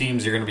playing good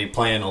teams, you're going to be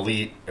playing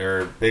elite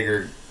or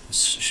bigger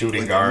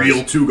shooting Like guards.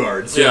 real two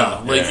guards.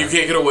 Yeah, you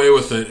can't get away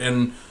with it,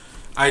 and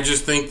I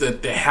just think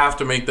that they have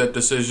to make that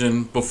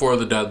decision before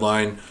the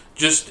deadline.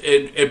 Just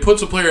it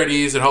puts a player at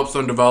ease. It helps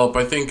them develop.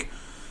 I think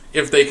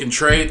if they can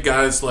trade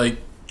guys like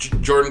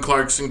Jordan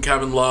Clarkson,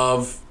 Kevin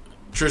Love,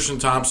 Tristan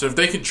Thompson, if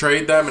they can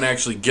trade them and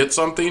actually get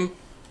something,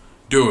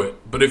 do it.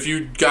 But if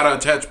you gotta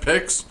attach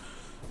picks,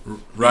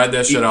 ride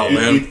that shit out,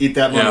 man. Eat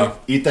that money. Yeah.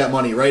 Eat that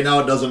money. Right now,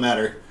 it doesn't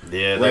matter.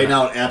 Yeah, right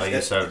now, like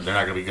you said, they're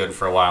not going to be good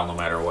for a while, no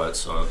matter what.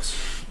 So it's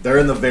They're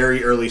in the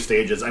very early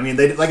stages. I mean,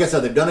 like I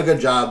said, they've done a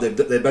good job.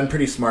 They've been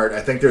pretty smart.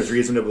 I think there's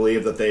reason to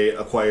believe that they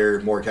acquire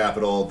more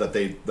capital. That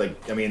they're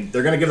going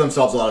to give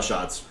themselves a lot of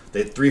shots.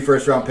 They 3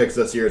 first-round picks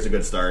this year is a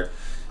good start.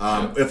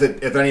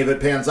 If any of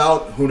it pans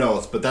out, who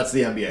knows? But that's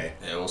the NBA.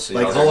 Yeah, we'll see.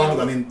 Like how long?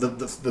 I mean,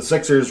 the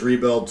Sixers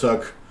rebuild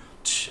took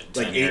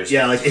 10 years.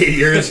 8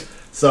 years.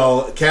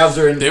 So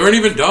Cavs are in. They weren't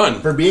even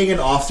done For being in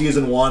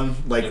off-season one,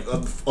 like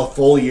a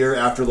full year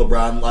after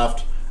LeBron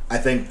left. I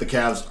think the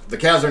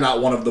Cavs are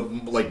not one of the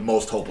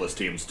most hopeless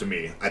teams to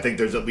me. I think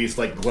there's at least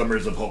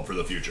glimmers of hope for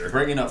the future.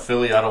 Bringing up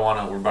Philly,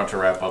 we're about to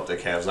wrap up the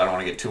Cavs. I don't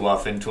want to get too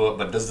off into it,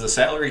 but does the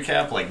salary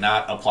cap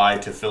not apply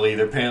to Philly?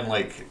 They're paying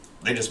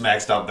they just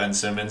maxed out Ben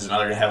Simmons, and now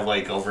they're gonna have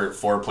over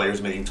 4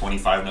 players making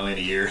 $25 million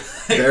a year.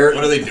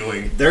 What are they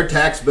doing? Their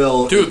tax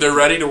bill, dude. They're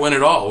ready to win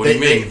it all. What do you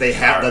mean? They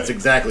have. All that's right.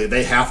 exactly.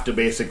 They have to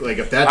basically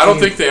if that. I don't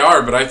think they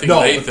are, but I think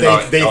they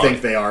think. They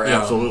think they are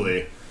Yeah.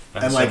 absolutely.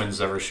 Ben Simmons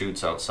never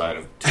shoots outside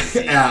of 2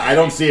 feet. Yeah, I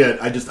don't see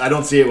it. I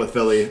don't see it with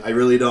Philly. I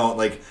really don't.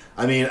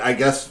 I mean, I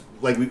guess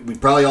we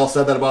probably all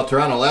said that about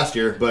Toronto last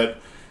year,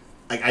 but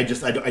I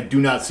do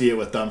not see it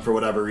with them for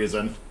whatever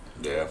reason.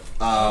 Yeah.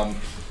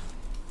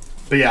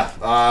 But yeah,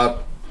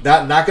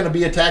 not going to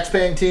be a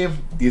tax-paying team.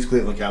 These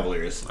Cleveland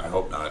Cavaliers. I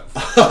hope not.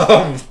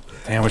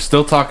 Damn, we're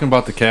still talking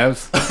about the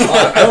Cavs.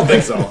 I don't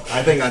think so.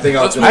 I think I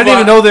was. Let's I didn't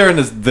even know they were in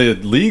the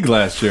league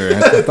last year.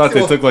 I thought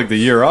they took the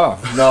year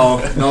off. No.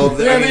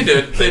 Yeah, they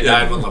did. They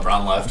died when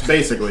LeBron left.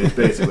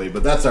 Basically,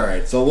 but that's all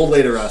right. So we'll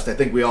lay to rest. I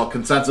think we all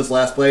consensus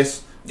last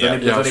place. Yeah.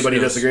 Does anybody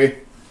disagree?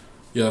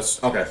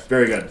 Yes, Okay,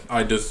 very good.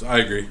 I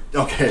agree.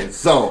 Okay,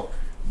 so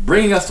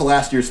bringing us to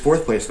last year's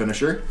 4th place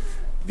finisher,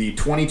 the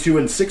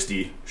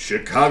 22-60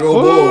 Chicago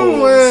Bulls.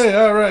 Oh, hey,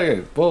 all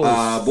right,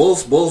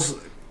 Bulls. Bulls,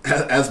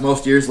 as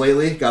most years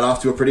lately, got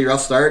off to a pretty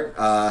rough start.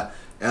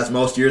 As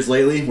most years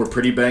lately, were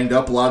pretty banged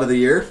up a lot of the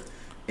year.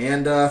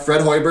 And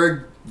Fred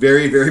Hoiberg,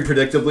 very, very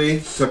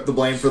predictably, took the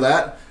blame for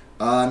that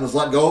and was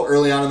let go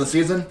early on in the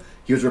season.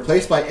 He was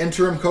replaced by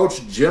interim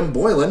coach Jim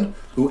Boylan,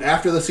 who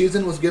after the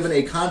season was given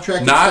a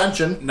contract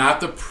extension.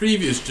 Not the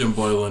previous Jim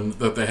Boylan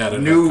that they had a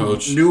new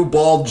coach. New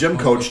bald gym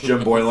coach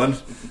Jim Boylan.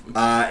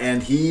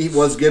 And he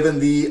was given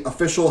the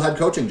official head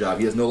coaching job.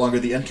 He is no longer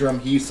the interim.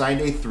 He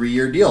signed a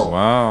 3-year deal.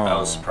 Wow. That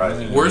was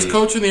surprising. Worst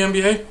coach in the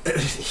NBA?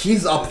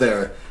 He's up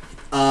there.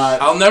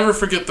 I'll never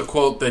forget the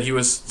quote that he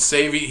was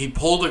saving. He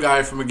pulled a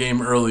guy from a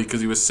game early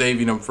because he was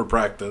saving him for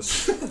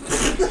practice.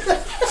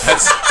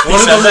 That's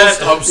one of the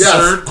most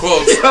absurd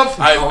quotes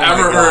I've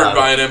ever heard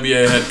by an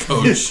NBA head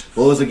coach.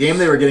 Well, it was a game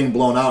they were getting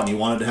blown out, and he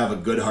wanted to have a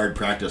good, hard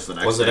practice the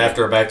next day. Was it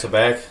after a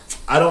back-to-back?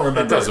 I don't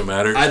remember. It doesn't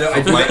matter.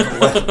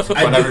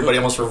 When everybody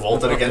almost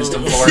revolted against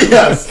him for it?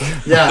 Yes.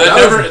 Yeah.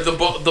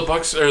 The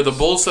Bucks or the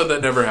Bulls said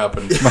that never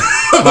happened.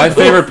 My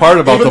favorite part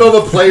about even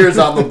though the players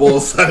on the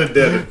Bulls said it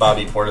did.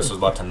 Bobby Portis was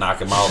about to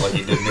knock him out like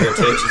he did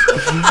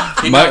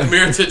Mirotic. He knocked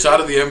Mirotic out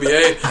of the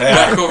NBA,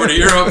 back over to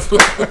Europe.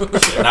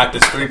 Knocked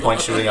his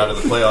 3-point shooting out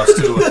of the playoffs,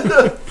 too.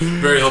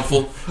 Very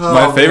helpful.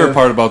 My favorite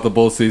part about the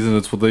Bulls season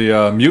is with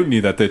the mutiny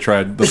that they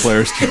tried the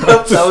players to.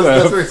 That's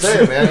what we're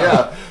saying, man.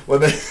 Yeah. When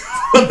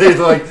they're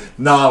like,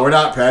 nah, we're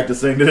not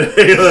practicing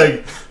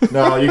today.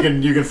 No, you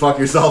can fuck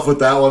yourself with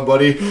that one,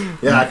 buddy.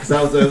 Yeah,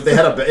 because they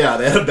had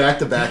a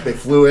back-to-back. They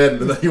flew in,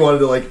 and then he wanted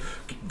to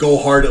go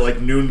hard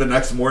at noon the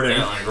next morning.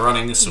 Yeah,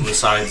 running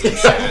suicides and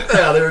shit.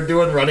 Yeah, they were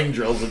doing running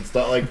drills and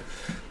stuff.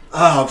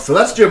 So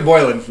that's Jim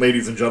Boylan,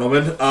 ladies and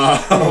gentlemen.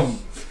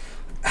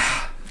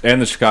 And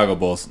the Chicago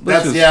Bulls.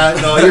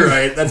 You're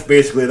right. That's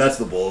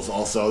the Bulls.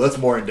 Also, that's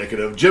more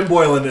indicative. Jim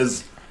Boylan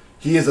is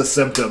a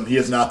symptom. He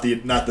is not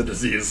the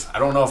disease. I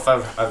don't know if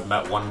I've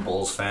met one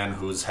Bulls fan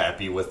who's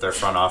happy with their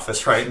front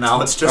office right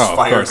now. It's just of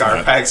fire course car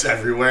not. packs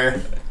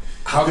everywhere.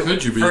 How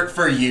could you be?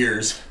 For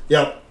years.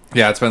 Yep.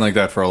 Yeah, it's been like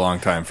that for a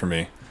long time for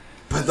me.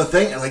 But the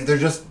thing, they're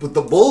just with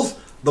the Bulls.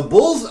 The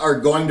Bulls are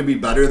going to be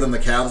better than the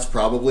Cavs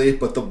probably,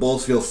 but the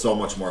Bulls feel so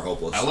much more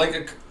hopeless.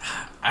 I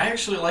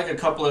actually like a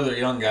couple of their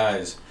young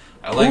guys.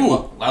 I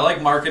like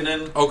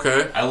Markkanen.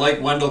 Okay. I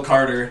like Wendell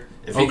Carter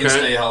if he can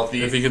stay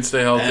healthy.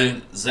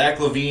 And Zach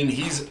LaVine,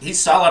 he's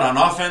solid on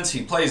offense.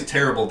 He plays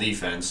terrible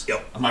defense.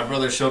 Yep. My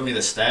brother showed me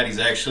the stat. He's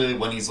actually,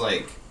 when he's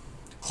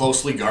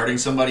closely guarding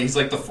somebody, he's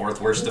the 4th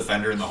worst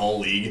defender in the whole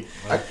league.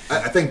 I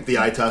think the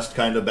eye test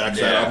kind of backs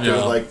that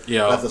up.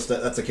 Yeah.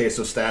 That's a case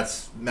of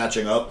stats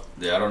matching up.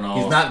 Yeah, I don't know.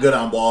 He's not good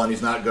on ball and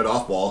he's not good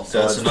off ball,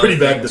 so That's it's pretty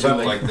bad thing,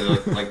 defending.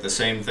 Too, like the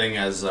same thing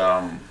as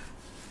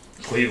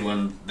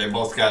Cleveland. They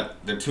both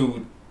got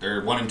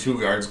they're 1 and 2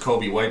 guards.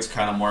 Kobe White's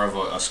kind of more of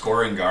a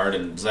scoring guard,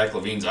 and Zach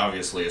LaVine's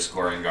obviously a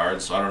scoring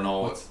guard. So I don't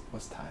know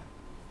What's time?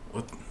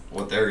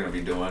 what they're going to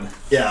be doing.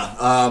 Yeah,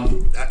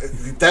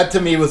 that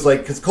to me was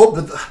because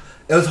Kobe.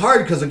 It was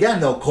hard because again,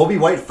 though, Kobe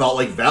White felt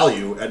like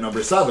value at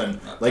number 7.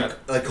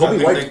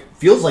 Kobe White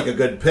feels like a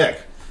good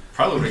pick.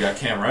 Probably would have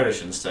got Cam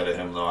Reddish instead of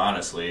him, though.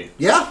 Honestly.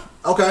 Yeah.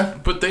 Okay.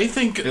 But they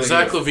think Feel like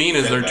Zach he'll LaVine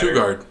is fit their better.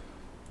 2-guard.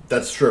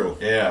 That's true.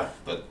 Yeah,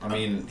 but I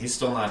mean, he's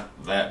still not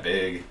that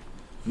big.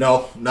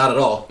 No, not at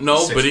all. No,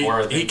 6'4", but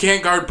I he think.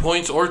 can't guard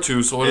points or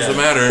 2, so what does it Yeah.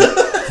 matter?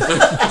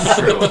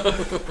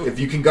 True. If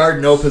you can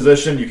guard no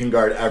position, you can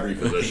guard every He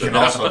position. can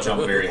also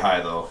jump very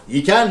high, though.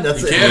 He can.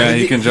 That's He it. can. Yeah,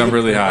 he can jump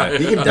really high.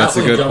 He can That's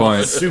a definitely good jump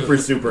point. super,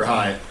 super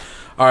high.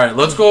 All right,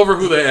 let's go over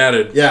who they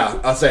added. Yeah,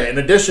 I'll say. In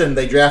addition,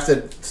 they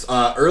drafted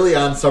early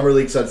on Summer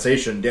League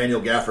sensation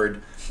Daniel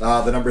Gafford,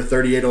 the number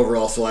 38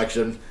 overall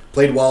selection.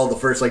 Played well the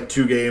first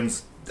 2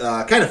 games.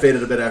 Kind of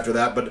faded a bit after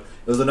that, but it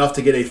was enough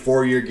to get a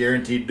 4-year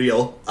guaranteed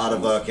deal out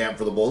of camp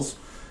for the Bulls.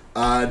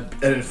 And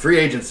in free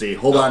agency,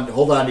 hold on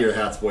to your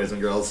hats, boys and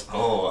girls.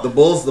 Oh. The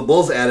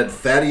Bulls added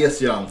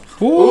Thaddeus Young.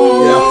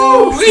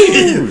 Ooh.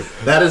 Yeah.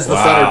 That is the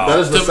Wow. center. That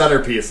is the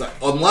centerpiece.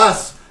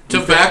 Unless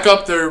To back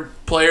up their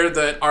player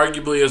that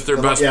arguably is their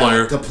best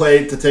player.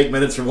 to take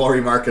minutes from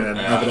Lauri Markkanen.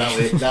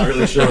 Evidently, not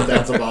really sure what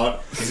that's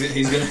about.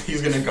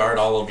 He's gonna guard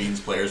all of Bean's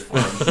players for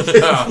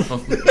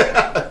him.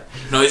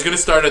 No, he's going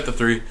to start at the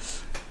 3.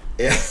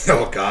 Yeah.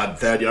 Oh God,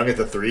 Thad Young at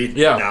the 3.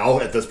 Yeah. Now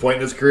at this point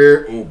in his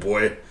career, oh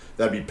boy,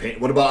 that'd be pain.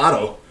 What about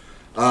Otto?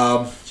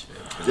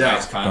 Yeah.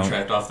 Nice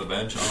contract off the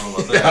bench. I don't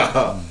know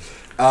about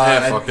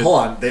that. And fuck it. hold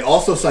on, they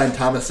also signed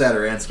Thomas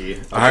Sadaransky.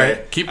 Okay. All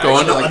right, keep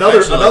going. Actually,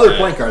 Another like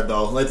point guard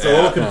though. It's a Yeah.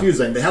 little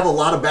confusing. They have a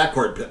lot of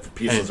backcourt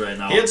pieces Hey. right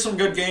now. He had some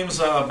good games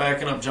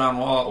backing up John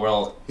Wall.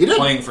 Well, He did.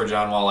 playing for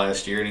John Wall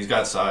last year, and he's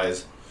got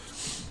size.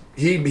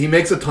 He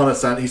makes a ton of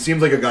sense. He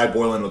seems like a guy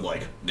Boylan would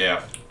like.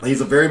 Yeah.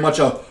 He's very much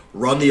a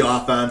run the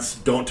offense,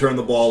 don't turn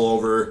the ball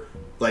over,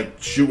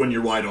 shoot when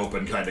you're wide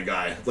open kind of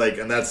guy.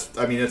 And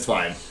it's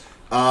fine.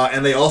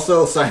 And they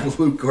also signed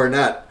Luke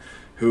Cornett,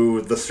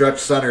 who the stretch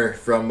center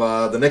from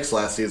the Knicks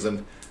last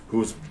season,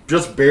 who's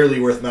just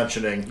barely worth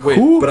mentioning. Wait.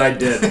 But I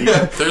did.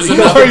 There's What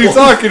another are you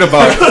talking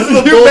about?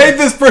 You made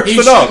this person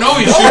up.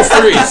 he shoots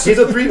threes. He's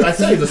a 3. I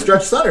said he's a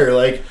stretch center.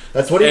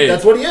 That's what he. Hey,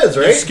 That's what he is,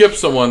 You right? skipped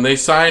someone. They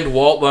signed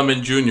Walt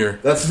Lemon Jr.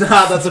 That's a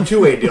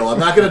 2-way deal.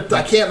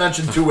 I can't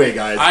mention 2-way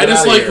guys. I Get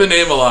just outta like here. the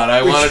name a lot.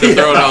 I wanted to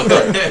throw it out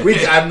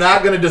there. I'm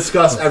not going to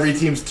discuss every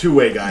team's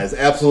 2-way guys.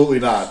 Absolutely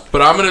not.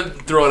 But I'm going to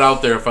throw it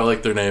out there if I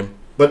like their name.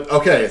 But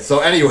okay, so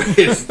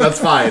anyways, that's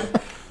fine.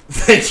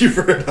 Thank you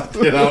for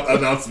the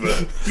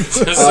announcement.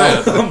 Just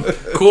saying.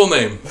 Cool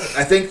name.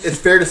 I think it's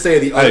fair to say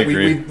the I other,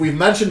 agree. we've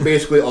mentioned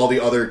basically all the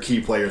other key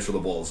players for the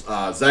Bulls.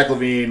 Zach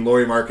LaVine,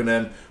 Lauri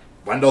Markkanen,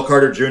 Wendell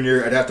Carter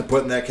Jr. I'd have to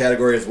put in that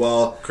category as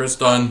well. Chris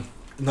Dunn.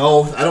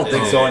 No, I don't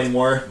think so Yeah.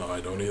 anymore. No,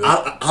 I don't either.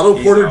 Otto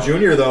He's Porter out.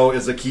 Jr. though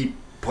is a key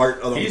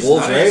part of the He's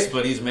Bulls, nice, right?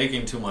 but he's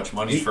making too much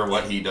money for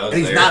what he does. And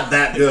he's there. not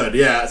that good,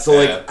 yeah.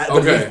 So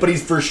Yeah. but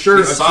he's for sure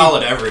He's a key-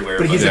 solid everywhere.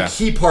 But he's Yeah. a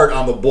key part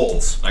on the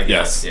Bulls. I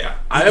guess. Yes. Yeah.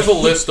 I have a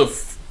list of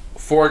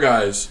 4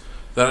 guys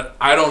that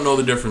I don't know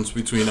the difference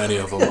between any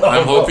of them.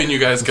 I'm hoping you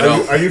guys can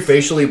help. Are you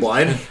facially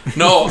blind?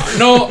 No,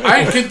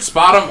 I could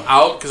spot them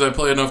out because I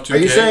play enough 2K. Are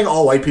you saying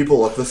all white people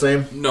look the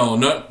same? No,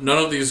 none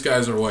of these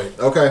guys are white.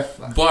 Okay.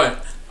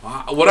 But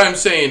what I'm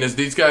saying is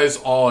these guys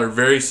all are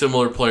very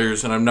similar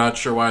players, and I'm not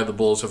sure why the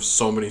Bulls have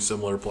so many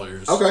similar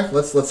players. Okay,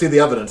 let's see the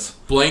evidence.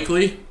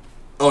 Blankley.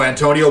 Oh,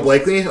 Antonio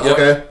Blakely? Yep.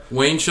 Okay.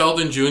 Wayne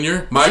Sheldon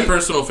Jr. My See-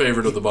 personal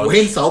favorite of the bunch.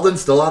 Wayne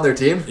Selden's still on their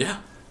team? Yeah.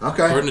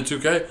 Okay. According to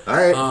 2K. All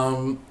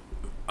right.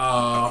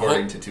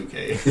 According to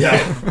 2K. Yeah.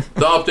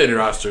 The updated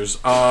rosters.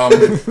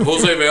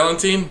 Jose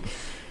Valentin.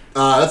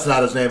 That's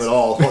not his name at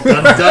all.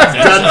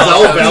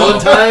 Denzel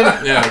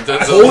Valentine? Yeah.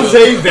 That's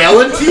Jose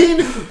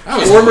Valentine? That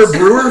was Former close.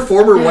 Brewer,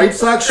 former White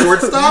Sox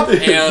shortstop? For a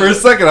And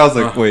second, I was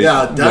like, wait.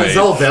 Yeah,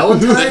 Denzel wait.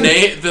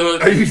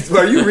 Valentine?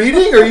 Are you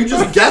reading or are you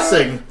just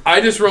guessing?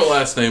 I just wrote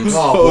last names.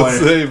 Oh boy.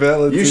 Jose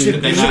Valentine. You should-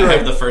 Did they You not write-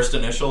 have the first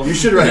initial? You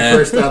should write Nah.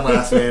 first and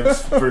last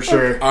names for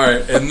sure. All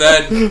right, and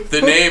then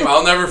the name,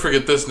 I'll never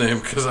forget this name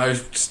because I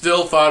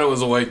still thought it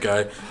was a white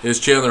guy, is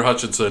Chandler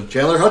Hutchinson.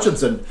 Chandler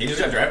Hutchinson. He just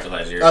got drafted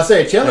last year. I'll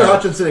say Chandler Yeah.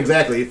 Hutchinson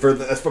exactly.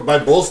 By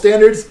Bull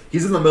standards,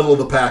 he's in the middle of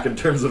the pack in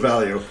terms of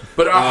value.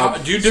 But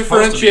do you he's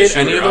supposed to be a differentiate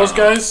any of shooter, those I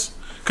don't know. guys?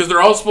 Because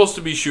they're all supposed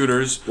to be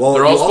shooters. Well,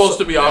 they're all you supposed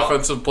also- to be yeah.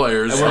 offensive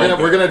players. And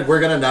we're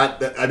gonna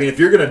not. I mean, if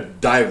you're gonna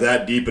dive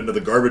that deep into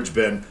the garbage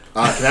bin,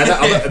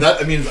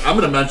 that means I'm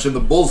gonna mention the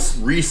Bulls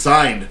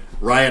re-signed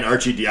Ryan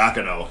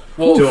Arcidiacono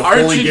to a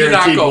fully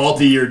guaranteed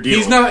multi-year deal.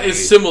 He's not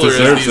as similar as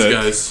Deserves these it.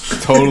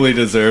 guys. Totally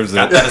deserves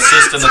Got it. that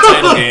assist in the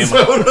title game.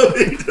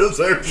 Totally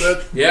deserves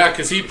it. Yeah,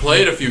 because he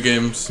played a few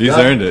games. He's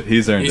earned it.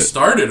 He's earned He it.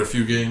 started a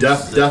few games.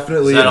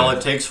 Definitely. Is that all it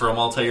takes for a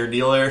multi-year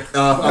deal there?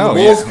 On Oh, the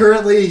Bulls yeah.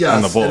 currently, yes.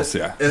 On the Bulls,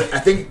 yeah. And I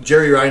think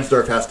Jerry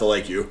Reinsdorf has to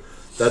like you.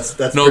 That's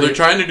No, pretty- they're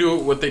trying to do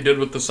what they did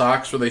with the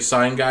Sox, where they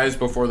sign guys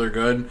before they're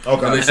good.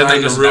 Okay. And they And sign they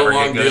the just real never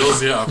long get good.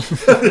 deals. Yeah.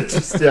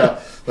 just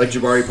like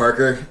Jabari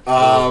Parker.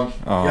 Oh.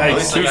 At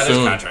least Too they got soon.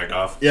 his contract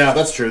off. Yeah,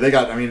 that's true. It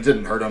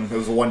didn't hurt him. It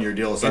was a 1-year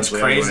deal It's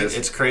essentially. crazy. anyways.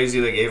 It's crazy.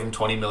 They gave him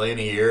 $20 million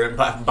a year, and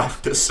by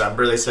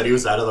December they said he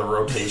was out of the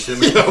rotation.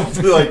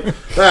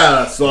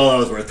 That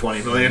was worth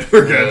 $20 million.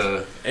 We're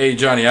good. Hey,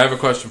 Johnny, I have a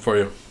question for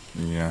you.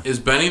 Yeah. Is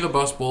Benny the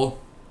best bull?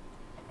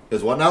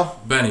 Is what now?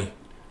 Benny.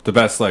 The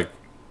best, yeah.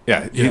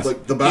 Yeah. He's,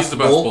 Like the best He's the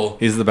best bull? bull.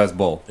 he's the best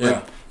bull.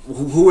 Yeah.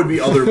 who would be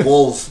other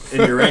Bulls in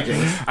your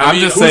rankings? I'm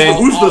just saying,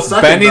 who's the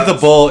second Benny best? the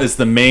Bull is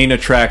the main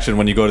attraction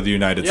when you go to the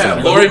United Yeah,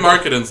 Center. Lauri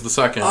Markkanen's the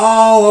second.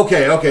 Oh,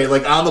 okay.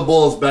 Like on the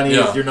Bulls, Benny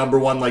Yeah. is your number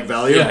one like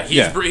value. Yeah,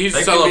 he's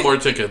They selling could be- more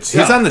tickets.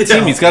 He's on the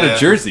team. He's got a Yeah.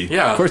 jersey.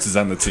 Yeah. Of course he's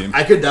on the team.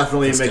 I could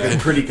definitely make guy. a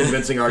pretty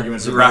convincing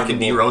argument. Is for it Benny rocking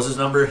the D Bull. Rose's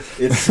number?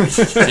 It's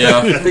Yeah.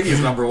 I think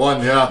he's number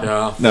one. Yeah.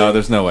 Yeah. No,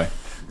 there's no way.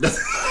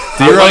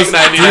 I'm like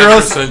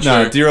 99% sure.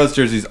 No, D-Rose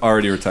jersey's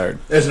already retired.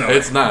 It's no.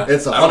 It's not.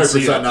 It's I don't see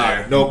 100% that not.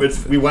 there. Nope.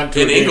 We went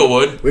to In a game-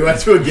 Inglewood. We went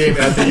to a game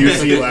at the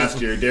UC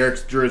last year.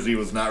 Derek's jersey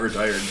was not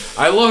retired.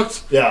 I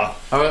looked. Yeah.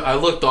 I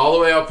looked all the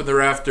way up in the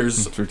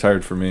rafters. It's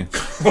retired for me.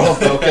 Well,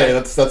 okay.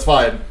 That's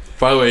fine.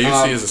 By the way,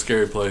 UC is a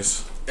scary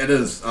place. It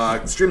is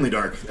extremely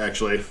dark,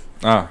 actually.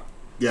 Ah.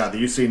 Yeah, the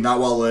UC not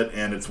well lit,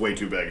 and it's way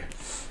too big.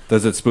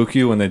 Does it spook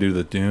you when they do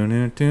the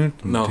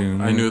No,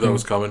 I knew that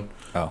was coming.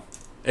 Oh.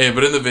 Hey,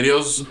 but in the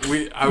videos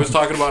I was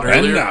talking about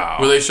earlier, now.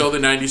 where they show the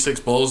 '96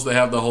 Bulls, they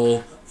have the whole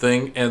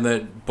thing, and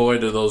that boy,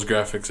 do those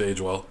graphics age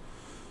well.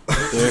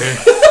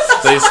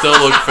 They still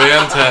look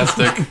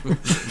fantastic.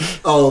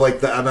 Oh,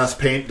 like the MS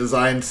Paint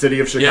designed city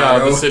of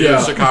Chicago. Yeah, the city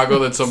of Chicago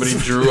that somebody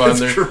drew on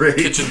their great.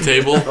 kitchen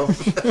table.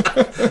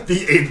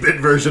 The 8-bit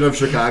version of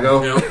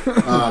Chicago. Yep.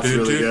 It's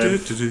really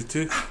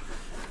good.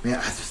 Man,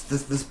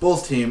 this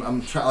Bulls team.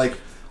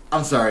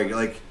 I'm sorry.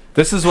 Like,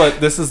 This is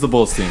the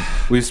Bulls team.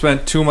 We've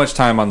spent too much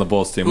time on the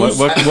Bulls team.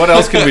 What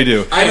else can we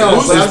do? I know.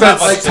 who's but We I'm spent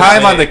not, like,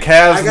 time on the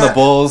Cavs I and got- the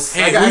Bulls.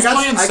 Hey, I got- who's I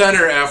got- playing I-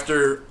 center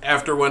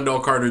after Wendell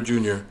Carter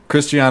Jr.?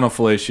 Cristiano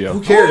Fellatio.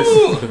 Who cares?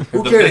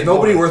 Who The cares? big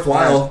Nobody boy.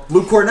 worthwhile.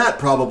 Luke Cornett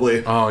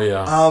probably. Oh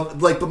yeah.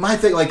 But my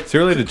thing, like, Is he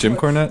related to Jim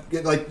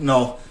Cornette?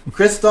 no,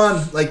 Chris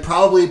Dunn, like,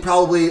 probably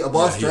a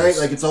bust, he right? is.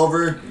 Like, it's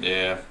over.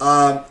 Yeah.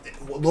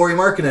 Lauri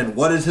Markkanen,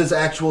 what is his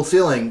actual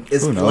ceiling?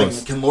 Who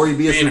knows? Can Lauri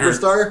be a Being hurt.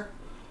 superstar?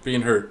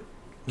 Being hurt.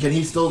 Can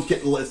he still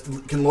can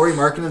Lauri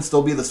Markkanen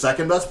still be the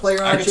second best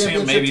player I on a could see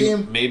him championship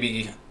team?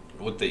 maybe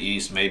with the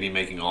East, maybe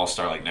making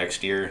All-Star like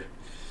next year.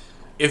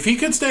 If he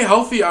could stay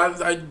healthy,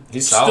 I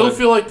He's still solid.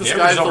 feel like the He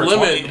sky's averages the over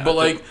limit. 20, but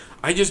I think.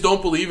 I just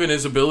don't believe in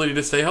his ability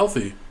to stay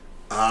healthy.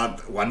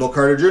 Wendell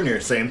Carter Jr.,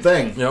 same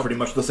thing. Yep. Pretty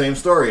much the same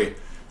story.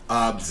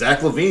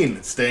 Zach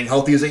LaVine, staying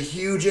healthy is a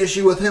huge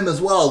issue with him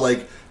as well.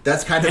 Like,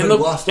 that's kind of And been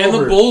glossed the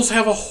over. Bulls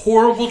have a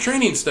horrible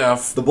training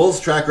staff. The Bulls'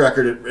 track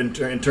record in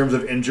terms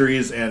of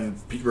injuries and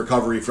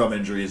recovery from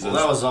injuries Well,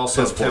 is that was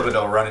also piss poor.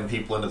 pivotal, running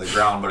people into the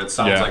ground, but it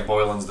sounds Yeah. like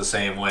Boylan's the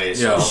same way.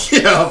 So. Yeah.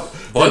 Yeah,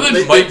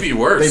 Boylan might be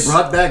worse. They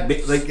brought back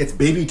it's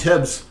Baby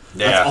Tibbs.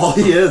 Yeah. That's all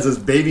he is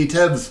Baby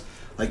Tibbs.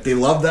 Like, they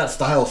love that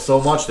style so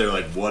much. They're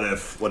like, what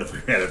if we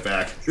ran it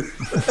back?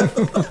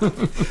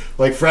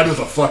 Like, Fred was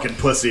a fucking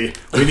pussy.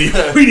 We need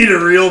a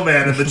real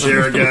man in the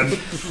chair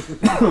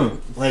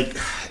again. Like,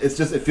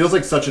 it feels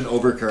like such an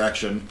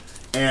overcorrection,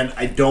 and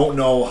I don't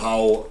know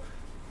how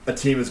a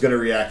team is going to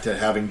react to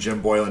having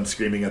Jim Boylan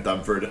screaming at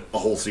them for a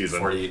whole season.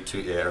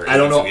 42, yeah. Or I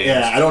don't know. 82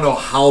 games. Yeah, I don't know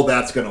how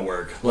that's going to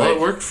work. Well, Like,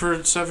 it worked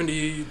for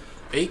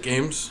 78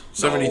 games.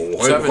 no,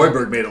 77.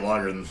 Hoiberg made it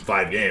longer than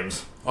 5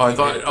 games. Oh, I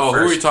thought. Oh, who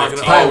are we First talking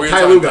 15. about? Oh, we were Ty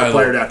talking Lue got Ty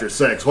fired Lue. after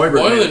 6. Hoiberg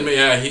Boylan,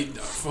 made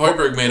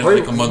Hoiberg made it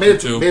like a month made or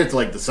it, two. made it to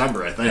like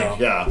December, I think.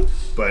 Yeah. Yeah,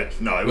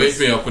 but no, it Wake was.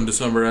 me up when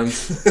December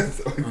ends.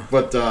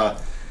 But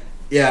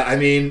yeah, I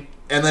mean,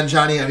 and then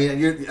Johnny, I mean,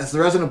 you're, as the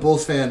resident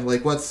Bulls fan,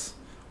 like, what's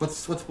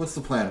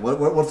the plan?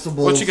 What's the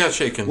Bulls? What you got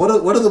shaking? What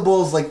are the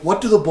Bulls like?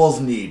 What do the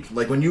Bulls need?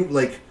 Like, when you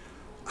like,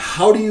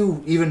 how do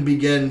you even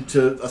begin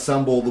to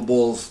assemble the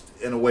Bulls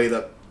in a way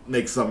that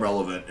makes them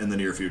relevant in the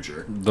near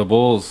future? The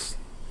Bulls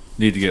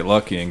need to get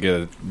lucky and get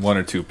a 1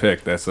 or 2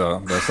 pick. That's all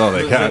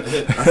they got. All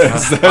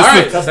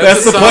right,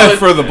 That's a the plan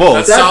for the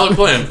Bulls. That's a solid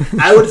plan.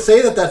 I would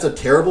say that that's a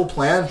terrible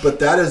plan, but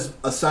that is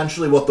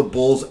essentially what the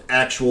Bulls'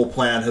 actual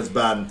plan has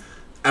been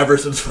ever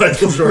since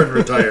Michael Jordan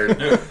retired.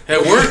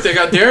 It worked. They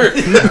got Derek.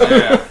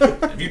 Yeah.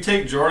 If you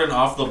take Jordan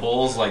off the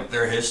Bulls, like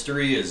their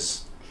history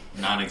is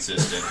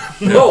non-existent.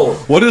 No,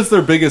 What is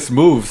their biggest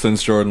move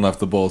since Jordan left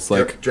the Bulls?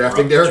 Like,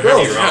 drafting Derrick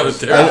Derrick Rose.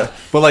 Rose. Yeah, Derek.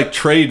 but like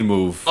trade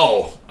move.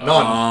 Oh,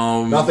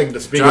 none. Nothing to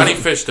speak Johnny of.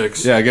 Fish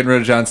Sticks. Yeah, getting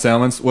rid of John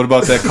Salmons. What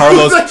about that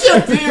Carlos? That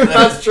can't be your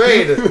best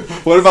trade.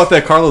 What about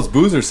that Carlos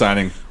Boozer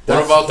signing? What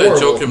That's about that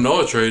horrible. Joakim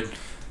Noah trade?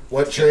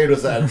 What trade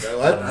was that?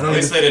 What? I At don't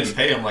least even. they didn't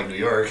pay him like New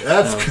York.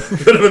 That's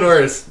could have been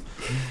worse.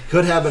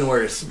 Could have been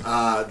worse.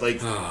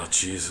 Oh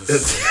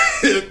Jesus!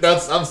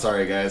 I'm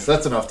sorry, guys.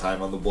 That's enough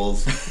time on the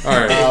Bulls. All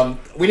right.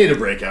 We need a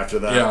break after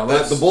that. Yeah,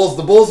 let's- the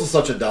Bulls is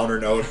such a downer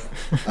note.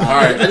 All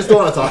right. I just don't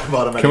want to talk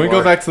about them Can we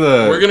anymore. go back to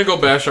the? We're gonna go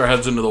bash our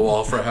heads into the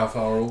wall for a half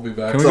hour. We'll be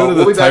back. Can we So go to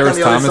we'll the be back on Tyrese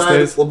the other Thomas side.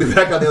 days? We'll be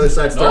back on the other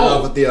side, starting No.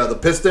 off with the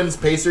Pistons,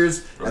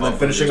 Pacers, and then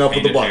finishing up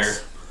with the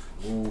Bucks.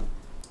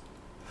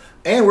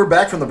 And we're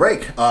back from the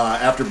break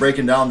after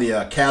breaking down the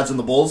Cavs and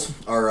the Bulls,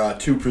 our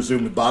 2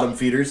 presumed bottom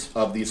feeders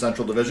of the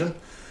Central Division.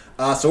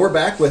 So we're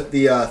back with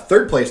the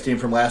third place team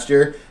from last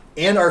year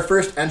and our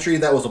first entry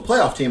that was a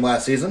playoff team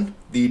last season,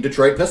 the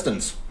Detroit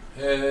Pistons.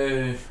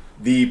 Hey.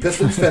 The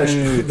Pistons finished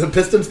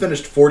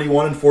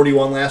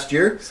 41-41 last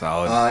year.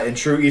 Solid. In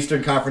true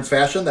Eastern Conference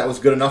fashion. That was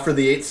good enough for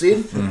the 8th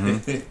seed.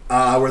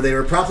 Where they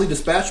were promptly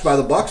dispatched by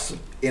the Bucks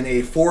in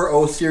a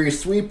 4-0 series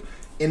sweep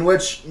in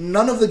which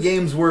none of the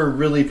games were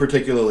really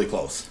particularly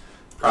close.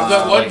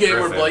 That one game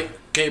where Blake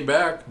came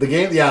back. The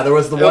game, there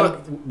was the one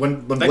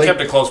when they Blake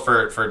kept it close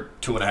for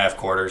 2.5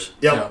 quarters.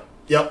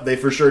 Yep, they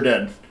for sure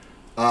did.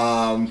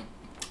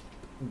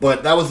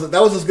 But that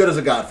was as good as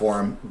it got for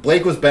him.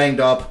 Blake was banged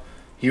up.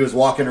 He was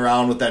walking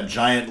around with that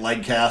giant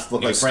leg cast,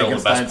 looked like Frankenstein.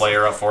 Still the best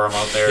player up for him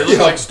out there. He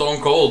looked like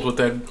Stone Cold with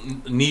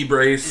that knee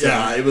brace.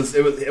 Yeah, it was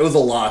a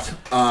lot.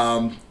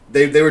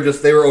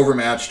 They were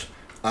overmatched.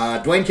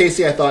 Dwayne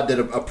Casey, I thought, did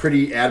a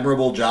pretty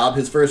admirable job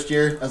his first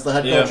year as the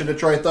head coach in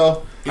Detroit,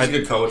 though. He's a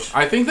good coach.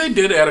 I think they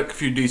did add a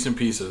few decent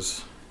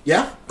pieces.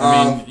 Yeah,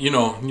 I mean, you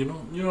know,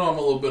 I'm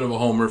a little bit of a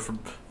homer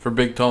for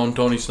Big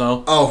Tony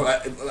Snell. Oh,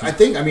 I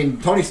think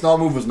Tony Snell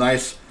move was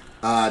nice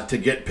to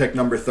get pick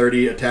number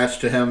 30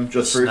 attached to him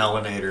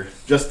Snellinator.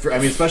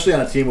 Especially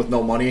on a team with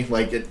no money,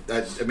 like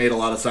it made a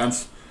lot of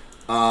sense.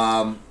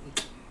 Not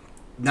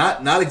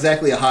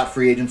exactly a hot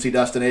free agency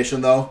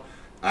destination though.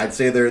 I'd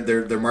say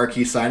their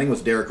marquee signing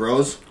was Derrick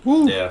Rose.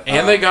 Woo. Yeah,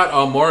 and they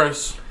got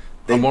Morris.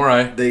 They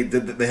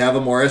have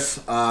a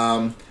Morris.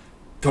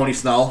 Tony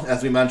Snell,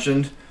 as we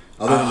mentioned.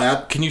 Other than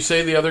that, can you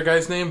say the other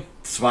guy's name?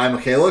 Svi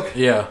Mikhailiuk?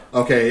 Yeah.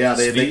 Okay, yeah,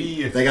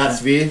 they got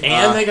Svi.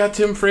 And they got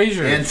Tim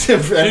Frazier. And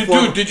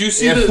did you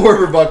see the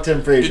former Buck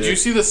Tim Frazier? Did you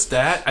see the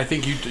stat? I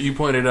think you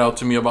pointed out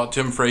to me about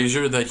Tim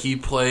Frazier that he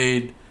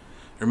played,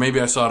 or maybe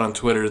I saw it on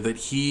Twitter, that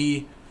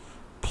he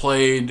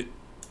played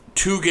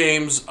 2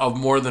 games of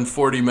more than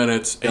 40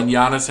 minutes, and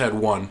Giannis had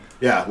 1.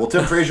 Yeah, well,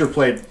 Tim Frazier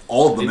played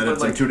all of the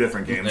minutes in 2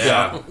 different games.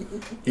 Yeah,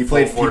 he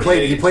played a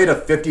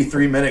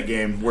 53-minute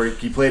game where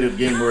he played a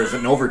game where it was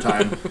in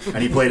overtime, and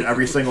he played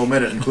every single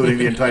minute, including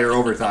the entire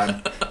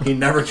overtime. He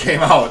never came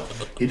out.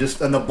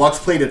 And the Bucks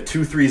played a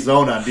 2-3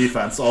 zone on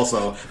defense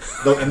also,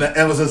 and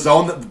it was a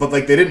zone, but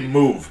they didn't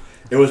move.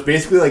 It was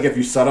basically like if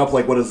you set up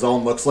like what a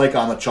zone looks like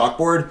on the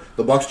chalkboard,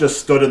 the Bucks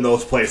just stood in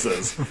those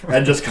places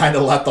and just kind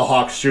of let the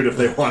Hawks shoot if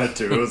they wanted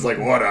to. It was like,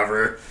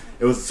 whatever.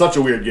 It was such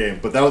a weird game.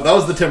 But that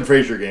was the Tim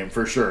Frazier game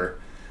for sure.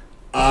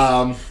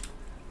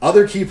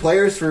 Other key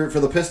players for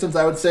the Pistons,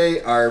 I would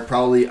say, are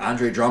probably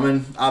Andre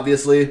Drummond,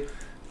 obviously.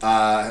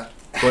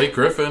 Blake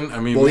Griffin.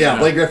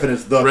 Blake Griffin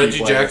is the Reggie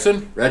key player.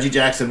 Jackson? Reggie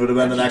Jackson would have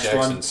been the next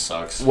Jackson one.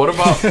 Sucks. What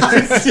about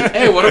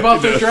what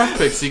about their draft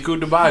pick, Sekou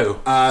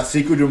Doumbouya?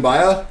 Sekou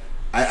Doumbouya,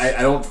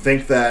 I don't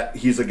think that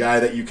he's a guy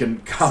that you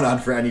can count on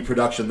for any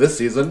production this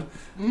season.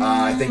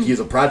 I think he's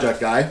a project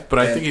guy. But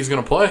I think he's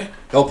going to play.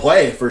 He'll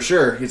play, for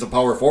sure. He's a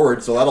power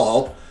forward, so that'll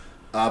help.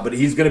 But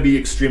he's going to be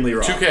extremely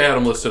raw. 2K had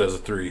him listed as a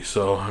 3,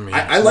 so,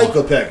 I like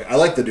the pick. I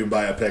like the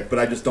Doumbouya pick, but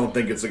I just don't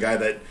think it's a guy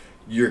that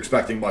you're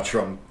expecting much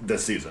from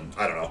this season.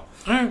 I don't know.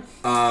 All right.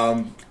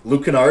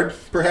 Luke Kennard,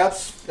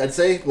 perhaps, I'd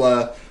say.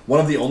 One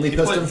of the only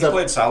Pistons that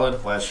played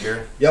solid last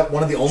year. Yep,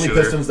 one of the only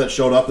Pistons that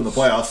showed up in the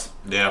playoffs.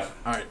 Yeah.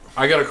 All right.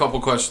 I got a couple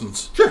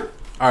questions. Sure.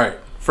 All right.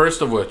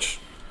 First of which,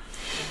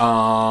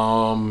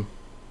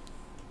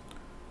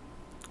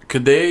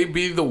 could they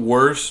be the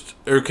worst,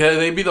 or could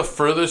they be the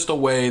furthest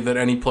away that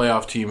any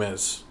playoff team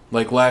is?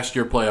 Like last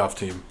year playoff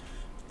team.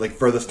 Like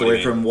furthest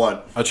away from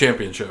what? A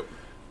championship.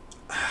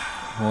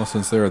 Well,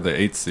 since they were the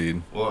 8th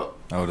seed, Well,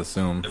 I would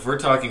assume. if we're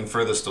talking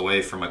furthest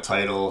away from a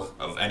title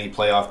of any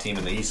playoff team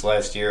in the East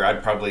last year,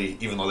 I'd probably,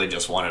 even though they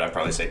just won it, I'd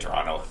probably say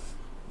Toronto.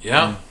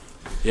 Yeah.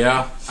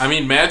 Yeah.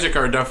 Magic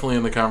are definitely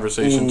in the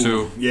conversation,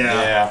 too.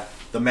 Yeah.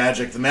 The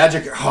Magic.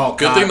 Oh,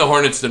 Good God. thing the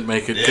Hornets didn't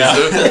make it. Yeah.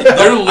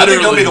 They're literally I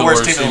think they'll be the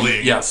worst team in the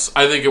league. Yes.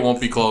 I think it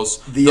won't be close.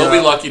 They'll be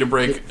lucky to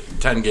break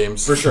 10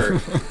 games. For sure.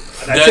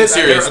 Dead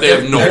serious. They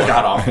have no They're one.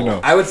 god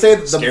awful. I would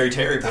say Scary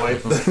Terry boy.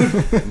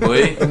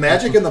 the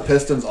Magic and the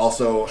Pistons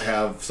also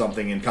have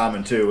something in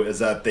common, too, is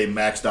that they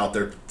maxed out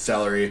their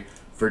salary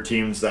for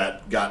teams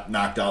that got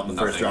knocked out in the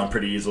first round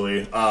pretty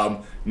easily.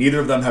 Neither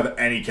of them have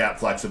any cap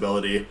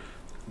flexibility.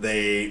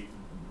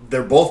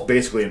 They're both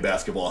basically in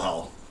basketball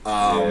hell.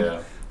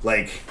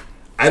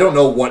 I don't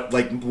know what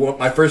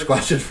my first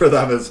question for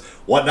them is,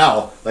 what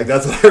now?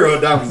 That's what I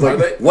wrote down.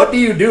 What do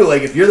you do?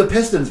 If you're the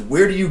Pistons,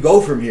 where do you go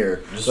from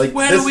here?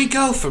 Where do we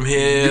go from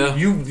here?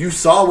 You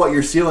saw what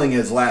your ceiling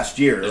is last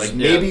year.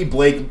 Maybe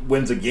Blake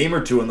wins a game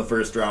or 2 in the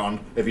first round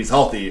if he's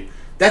healthy.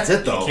 That's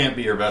it, though. You can't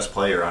be your best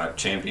player on a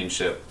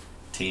championship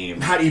team.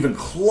 Not even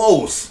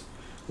close.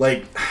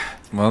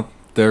 Well,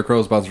 Derrick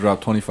Rose about to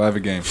drop 25 a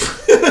game.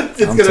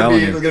 It's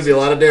gonna be a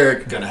lot of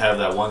Derrick. Gonna have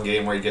that one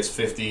game where he gets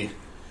 50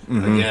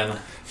 again.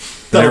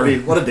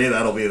 What a day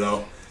that'll be,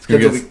 though.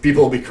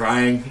 People will be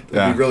crying.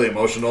 It'll be really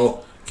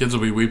emotional. Kids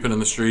will be weeping in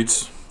the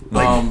streets.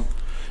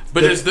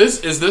 But is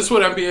this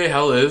what NBA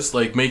hell is?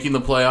 Making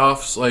the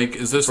playoffs?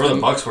 Is this where the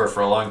Bucks were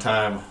for a long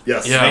time?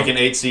 Yes. Yeah. Making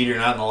 8 seed, you're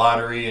not in the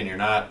lottery, and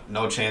you're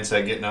no chance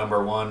at getting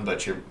number 1,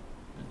 but you're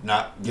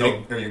not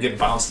getting, or you're getting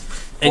bounced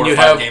 4 or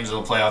 5 games in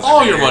the playoffs.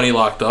 All your money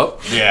locked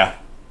up. Yeah.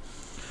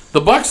 The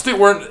Bucks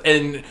weren't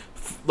in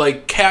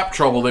cap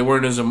trouble. They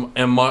weren't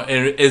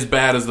as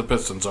bad as the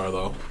Pistons are,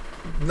 though.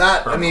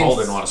 not. Herb I mean, Cole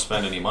didn't want to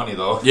spend any money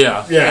though.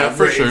 Yeah,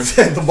 for right. sure.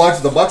 the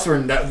Bucks were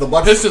the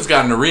Bucks. Pistons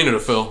got an arena to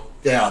fill.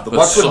 Yeah, the That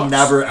Bucks would sucks.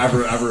 never,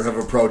 ever, ever have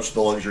approached the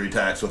luxury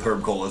tax with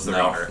Herb Cole as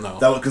their owner. No.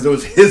 That because it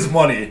was his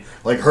money.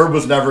 Like Herb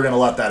was never going to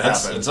let that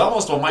happen. It's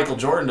almost what Michael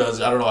Jordan does.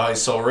 I don't know how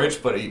he's so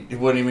rich, but he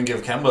wouldn't even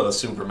give Kemba the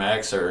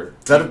Supermax or.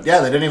 They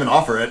didn't even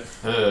offer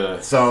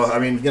it. So I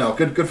mean,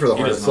 good for the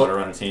He Hornets. doesn't know how to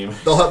run a team.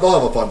 They'll have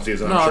a fun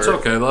season. No, I'm it's sure.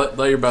 okay.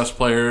 Let your best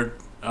player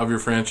of your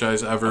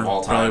franchise ever Of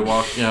all time. probably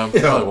walk. Yeah, Yeah.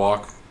 probably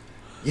walk.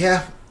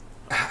 Yeah,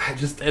 I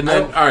just And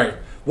then, all right,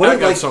 What I if,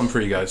 got like- something for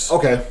you guys.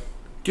 okay.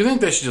 Do you think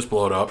they should just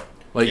blow it up?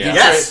 Like Yeah.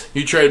 Yes.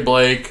 you trade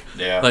Blake.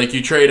 Yeah. Like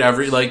you trade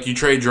you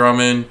trade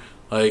Drummond.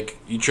 Like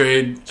you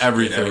trade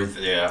everything.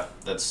 Yeah,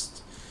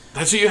 that's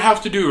That's what you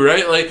have to do,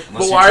 right? Like, Unless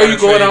but you why try are you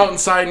to going trade- out and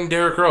signing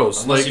Derrick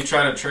Rose? unless Like, you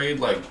try to trade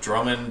like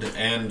Drummond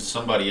and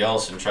somebody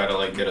else and try to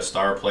like get a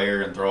star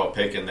player and throw a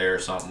pick in there or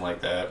something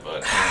like that.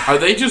 But are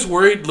they just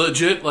worried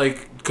legit,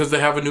 like, because they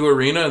have a new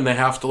arena and they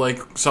have to like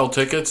sell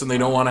tickets and they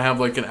don't want to have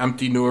like an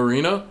empty new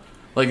arena?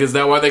 Like, is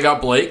that why they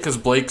got Blake? Because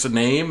Blake's a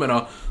name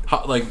and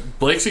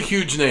Blake's a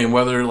huge name,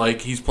 whether like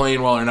he's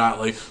playing well or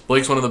not. Like,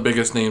 Blake's one of the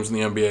biggest names in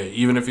the NBA,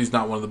 even if he's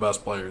not one of the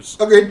best players.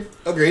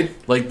 Agreed.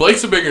 Like,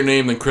 Blake's a bigger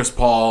name than Chris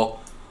Paul.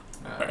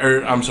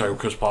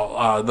 Chris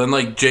Paul. Then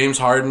like James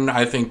Harden,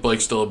 I think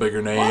Blake's still a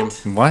bigger name.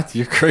 What?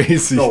 You're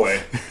crazy. No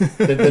way.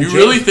 You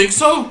really think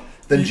so?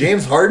 Then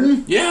James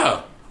Harden?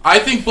 Yeah. I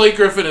think Blake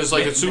Griffin is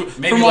like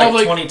maybe like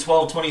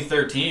 2012,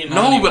 2013.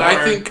 No, but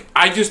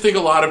I just think a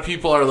lot of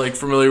people are like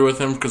familiar with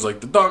him because like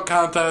the dunk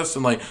contest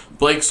and like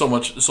Blake's so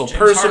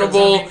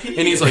personable Harden's MVP.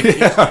 and he's like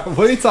Yeah,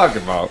 what are you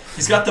talking about?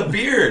 He's got the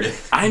beard.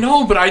 I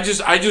know, but I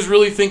just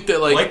really think that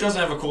like Blake doesn't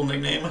have a cool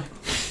nickname.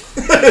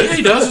 yeah,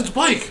 he does. It's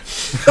Blake.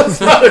 That's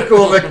not a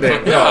cool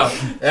nickname. No,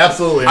 Yeah.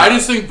 absolutely not.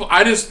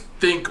 I just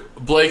think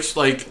Blake's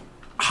like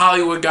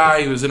Hollywood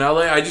guy who's in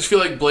LA. I just feel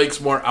like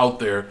Blake's more out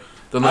there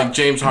than like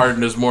James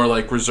Harden is more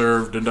like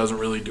reserved and doesn't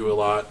really do a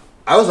lot.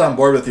 I was on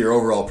board with your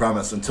overall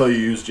premise until you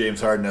used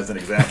James Harden as an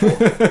example.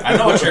 I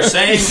know what you're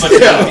saying, but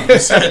Yeah. you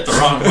said it the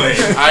wrong way.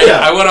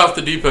 I went off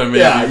the deep end, maybe.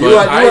 Yeah,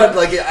 but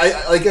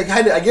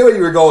I get what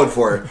you were going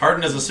for.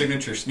 Harden is a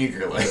signature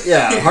sneaker. Like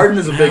Yeah, Harden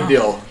is a big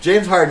deal.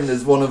 James Harden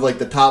is one of like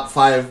the top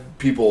 5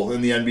 people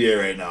in the NBA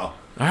right now.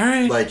 all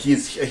right, Like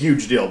he's a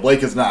huge deal.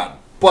 Blake is not,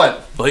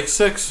 but Blake's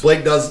 6.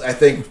 Blake does. I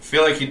think I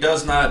feel like he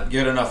does not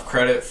get enough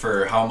credit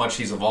for how much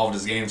he's evolved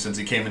his game since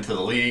he came into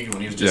the league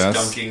when he was just Yes.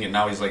 dunking, and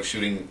now he's like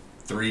shooting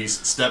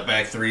step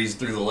back threes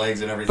through the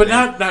legs and everything.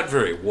 But not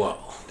very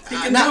well. he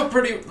can not- do it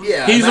pretty.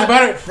 yeah, He's not- a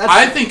better. that's-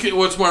 I think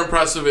what's more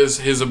impressive is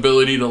his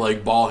ability to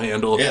like ball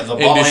handle Yeah, the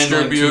and ball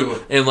handling, distribute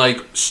too. and like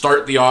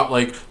start the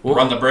like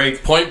Run the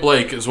break. Point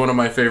Blake is one of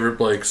my favorite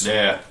Blakes.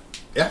 Yeah,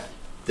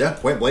 yeah.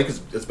 Point Blake is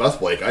best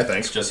Blake. I think.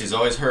 it's just he's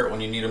always hurt when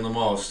you need him the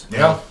most.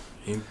 Yeah.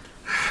 He-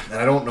 And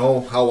I don't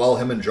know how well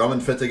him and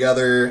Drummond fit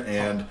together,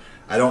 and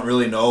I don't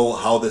really know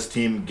how this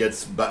team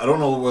gets. I don't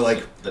know where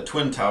like The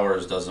Twin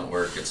Towers doesn't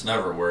work. It's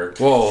never worked.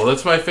 Whoa,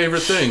 that's my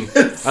favorite thing.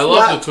 I love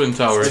not- the Twin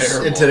Towers.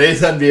 terrible. in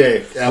today's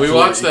NBA. We absolutely,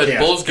 watched that you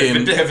can't. Bulls game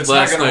If it's not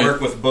last going to night.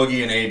 work with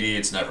Boogie and AD,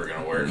 it's never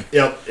going to work.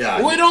 Yep.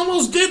 Yeah. Well, it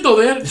almost did though.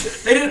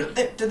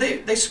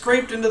 They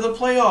scraped into the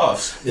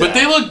playoffs. Yeah. But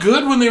they looked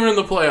good when they were in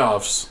the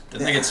playoffs.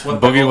 Didn't they get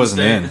swept by Boogie Golden wasn't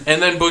State? in.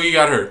 And then Boogie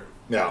got hurt.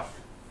 Yeah.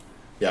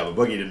 Yeah, but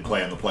Boogie didn't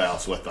play in the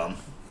playoffs with them.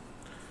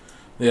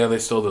 Yeah, they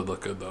still did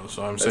look good though.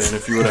 So I'm saying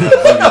if you would have had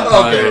Boogie, it'd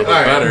probably Okay, would all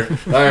right. have been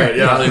better. All right.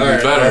 Yeah. Probably all be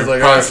right. better. I was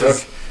like, all right,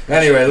 Process. okay.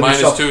 Anyway, let me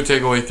Minus 2,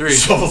 take away 3.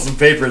 shuffle some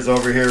papers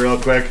over here real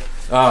quick.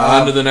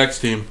 On to the next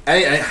team.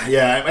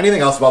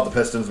 Anything else about the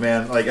Pistons,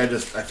 man? Like I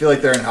feel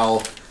like they're in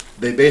hell.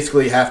 They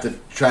basically have to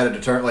try to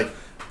determine like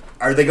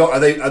are they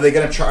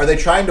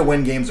trying to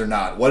win games or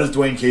not? What is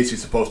Dwayne Casey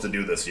supposed to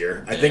do this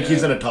year? I think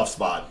he's in a tough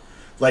spot.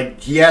 Like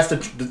he has to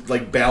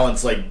like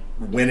balance like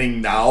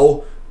winning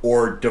now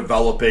or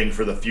developing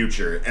for the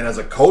future. And as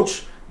a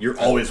coach, you're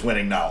always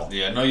winning now.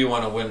 Yeah, I know you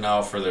want to win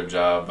now for their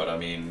job, but I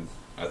mean,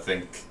 I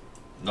think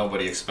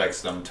nobody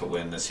expects them to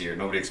win this year.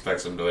 Nobody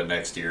expects them to win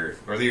next year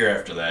or the year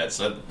after that.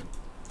 So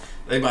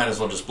they might as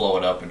well just blow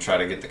it up and try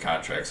to get the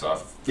contracts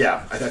off.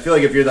 Yeah, I feel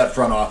like if you're that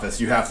front office,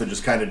 you have to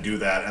just kind of do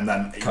that and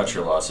then Cut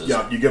your losses.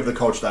 Yeah, you give the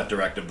coach that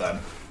directive then.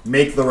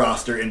 Make the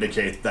roster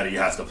indicate that he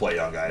has to play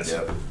young guys.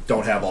 Yep.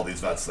 Don't have all these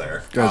vets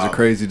there. Guys are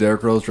crazy.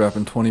 Derrick Rose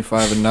dropping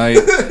 25 a night,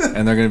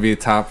 and they're going to be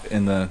top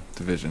in the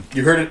division.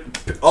 You heard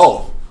it.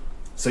 Oh,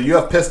 so you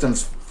have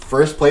Pistons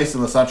first place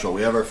in the Central.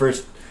 We have our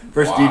first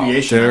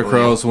deviation. Derrick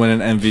Rose winning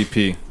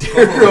MVP.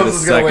 Derrick Rose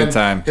is going to second win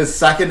time. his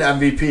second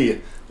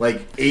MVP, like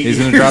 8 He's years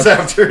gonna drop-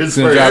 after his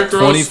He's going to first.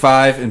 drop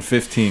 25 and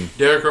 15.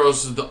 Derrick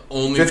Rose is the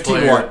only 15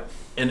 player what?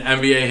 in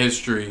NBA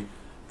history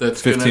that's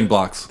 15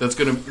 blocks. That's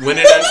gonna win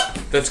an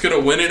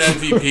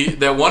MVP.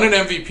 That won an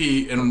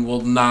MVP and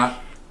will not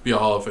be a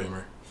Hall of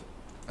Famer.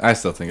 I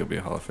still think it'll be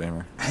a Hall of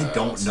Famer. I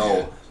don't let's know. see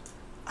it.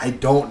 I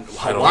don't.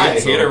 I don't Why?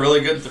 think He had a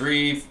really good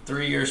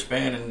three-year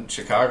span in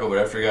Chicago, but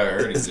after he got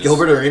hurt, Is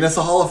Gilbert Arenas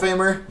a Hall of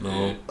Famer?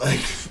 No, Like,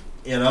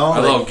 you know, I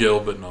like, love Gil,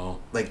 but no.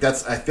 like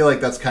that's. I feel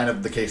like that's kind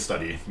of the case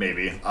study,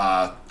 maybe,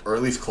 or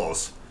at least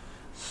close.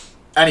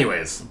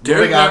 Anyways,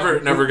 Derek moving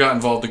on. never got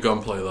involved in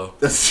gunplay though.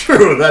 That's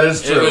true. That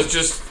is true. It was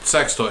just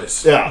sex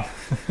toys. Yeah.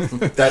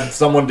 That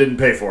someone didn't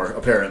pay for,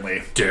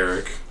 apparently.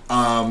 Derek.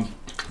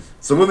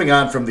 So moving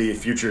on from the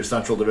future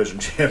Central Division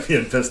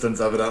champion Pistons,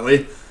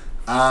 evidently.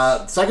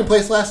 Second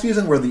place last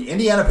season were the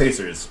Indiana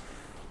Pacers.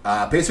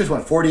 Pacers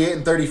went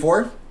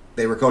 48-34.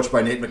 They were coached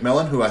by Nate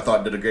McMillan, who I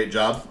thought did a great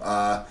job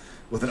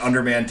with an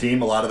undermanned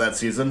team a lot of that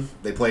season.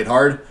 They played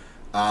hard.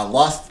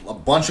 Lost a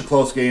bunch of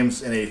close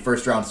games in a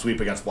first-round sweep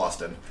against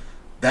Boston.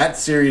 That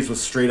series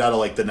was straight out of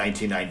like the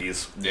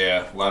 1990s.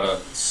 Yeah, a lot of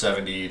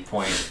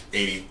 70-point,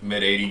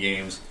 mid-80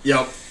 games.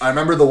 Yep. I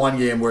remember the one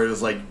game where it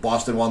was like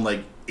Boston won like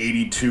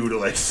 82 to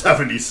like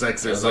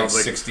 76 or It was something.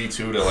 like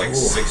 62 to like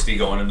 60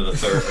 going into the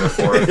third or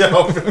fourth. Yep.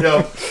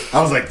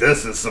 I was like,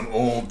 this is some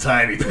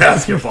old-timey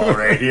basketball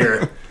right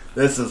here.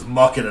 This is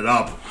mucking it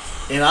up.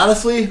 And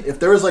honestly, if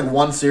there was like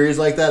one series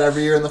like that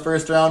every year in the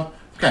first round,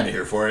 I'm kind of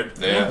here for it.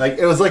 Yeah. Like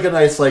it was like a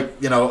nice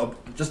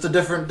just a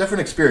different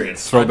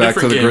experience. Throwback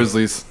to different the game.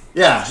 Grizzlies.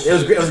 Yeah, it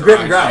was grit and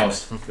grind.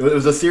 Grindhouse. It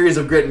was a series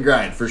of grit and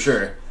grind for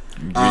sure.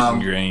 Grit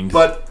and grind.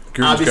 But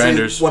Grit obviously,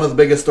 grinders. one of the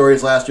biggest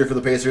stories last year for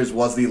the Pacers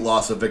was the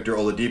loss of Victor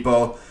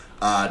Oladipo.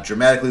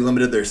 Dramatically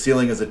limited their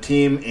ceiling as a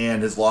team,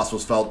 and his loss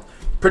was felt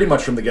pretty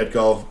much from the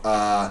get-go.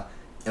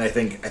 And I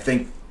think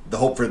the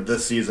hope for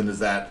this season is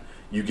that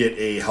you get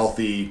a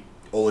healthy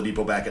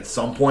Oladipo back at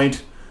some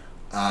point.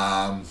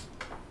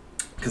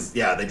 Because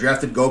they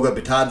drafted Goga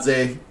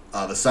Bitadze,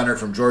 the center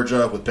from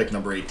Georgia, with pick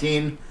number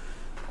 18.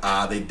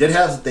 They did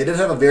have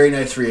a very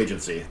nice free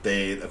agency.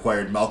 They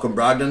acquired Malcolm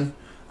Brogdon,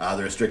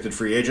 the restricted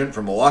free agent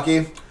from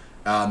Milwaukee.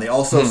 They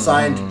also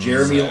signed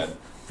Jeremy. Sad.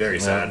 Very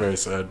sad. Very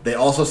sad. They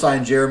also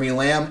signed Jeremy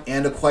Lamb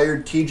and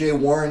acquired T.J.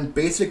 Warren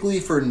basically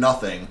for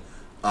nothing,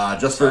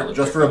 just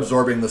for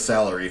absorbing the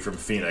salary from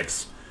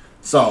Phoenix.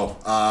 So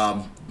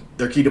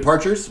their key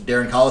departures: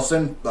 Darren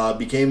Collison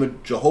became a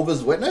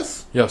Jehovah's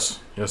Witness. Yes,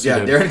 he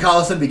did. Darren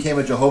Collison became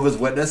a Jehovah's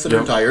Witness and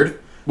retired.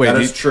 Wait,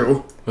 that is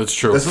true. That's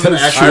true. This is an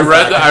I actual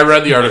read the I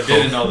article.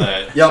 didn't know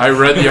that. Yep. I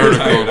read the I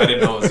article. didn't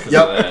know it was because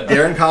of that.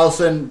 Darren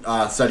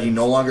Collison said he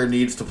no longer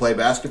needs to play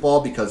basketball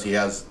because he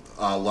has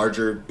a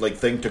larger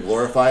thing to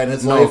glorify in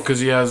his No, life. because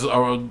he has.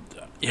 I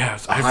Higher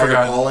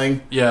forgot. calling,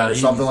 Yeah, or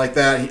something like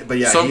that.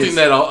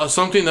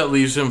 Something that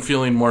leaves him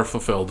feeling more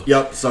fulfilled.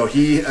 Yep. So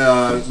he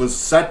was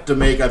set to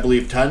make, I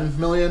believe, 10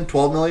 million,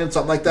 12 million,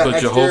 something like that. But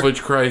next Jehovah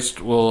year. Christ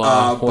will.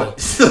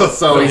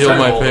 So heal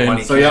my All the pain.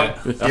 money So can't.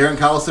 Darren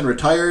Collison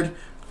retired,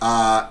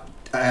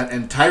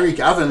 and Tyreek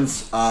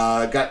Evans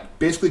got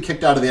basically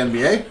kicked out of the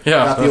NBA.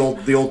 Yeah. Got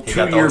the old He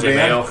got the 2-year O.J.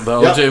 ban. Mayo. The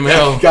O.J.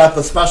 Mayo. Got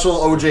the special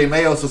OJ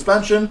Mayo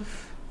suspension,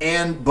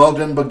 and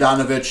Bogdan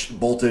Bogdanovic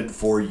bolted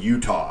for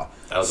Utah.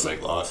 That was a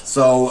big loss.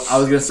 So I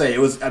was gonna say it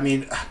was. I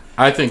mean,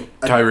 I think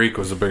Tyreek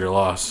was a bigger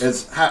loss.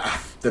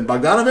 then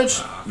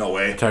Bogdanovic. No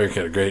way. Tyreek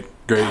had a great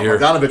year.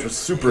 Bogdanovic was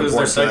super He was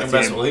their important for second that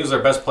best. team. Well, he was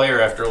their best player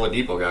after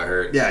Oladipo got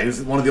hurt. Yeah, he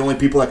was one of the only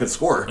people that could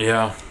score.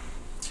 Yeah.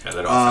 Yeah,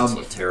 that offense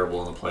looked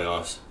terrible in the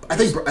playoffs. I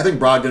think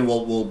Brogdon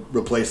will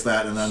replace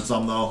that and then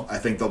some though. I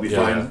think they'll be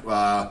fine.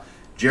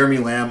 Jeremy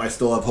Lamb, I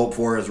still have hope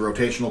for as a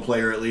rotational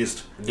player at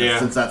least. Yeah.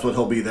 Since that's what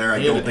he'll be there,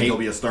 I don't think he'll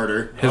be a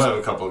starter. He'll have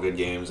a couple of good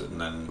games,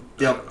 and then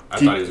Yep. I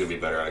thought he was going to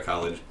be better out of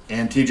college.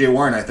 And T.J.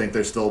 Warren, I think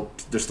there's still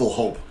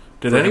hope.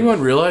 Did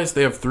anyone realize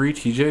they have 3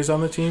 TJs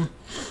on the team?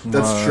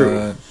 That's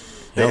true.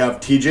 They Yep.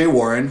 have T.J.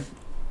 Warren,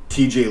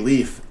 T.J.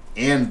 Leaf,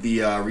 and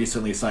the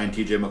recently signed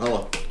T.J.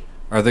 McCullough.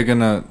 Are they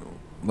gonna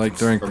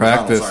during Or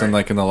practice McConnell,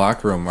 and in the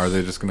locker room? Are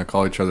they just gonna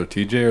call each other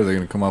TJ, or are they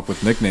gonna come up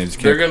with nicknames?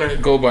 They're going to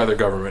go by their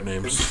government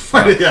names.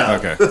 Yeah.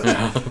 Okay.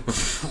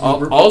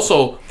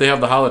 Also, they have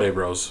the Holiday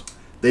Bros.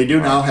 They do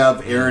now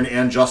have Aaron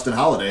and Justin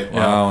Holiday.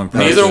 Wow. Neither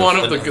impressive. one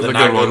of the good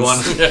not good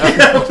ones. one.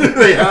 Yeah.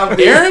 They have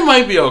Aaron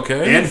might be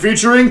okay. and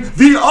featuring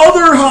the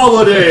other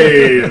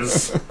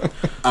holidays.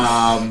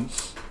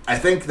 I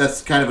think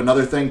that's kind of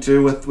another thing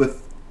too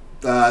with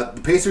the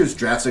Pacers'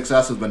 draft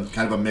success has been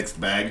kind of a mixed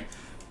bag.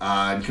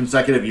 In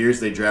consecutive years,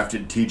 they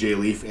drafted T.J.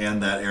 Leaf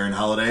and that Aaron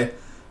Holiday.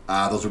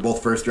 Those were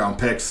both first-round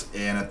picks,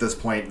 and at this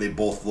point, they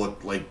both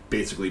look like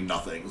basically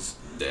nothings.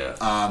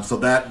 Yeah. So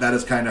that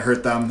has kind of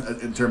hurt them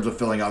in terms of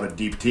filling out a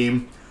deep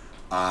team.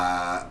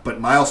 But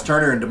Miles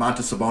Turner and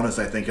Domantas Sabonis,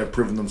 I think, have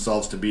proven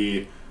themselves to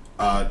be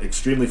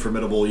extremely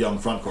formidable young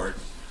front court.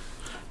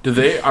 Does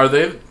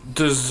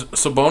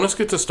Sabonis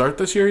get to start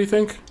this year, you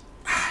think?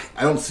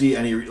 I don't see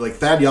any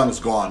Thad Young is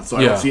gone, so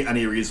I Yeah. don't see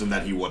any reason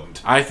that he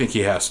wouldn't. I think he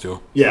has to.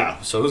 Yeah,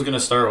 So who's going to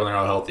start when they're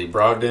all healthy?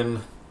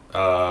 Brogdon,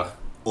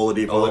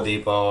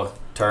 Oladipo,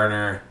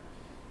 Turner.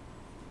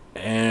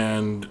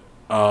 And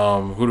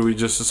who do we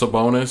just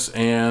Sabonis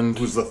and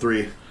who's the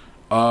 3?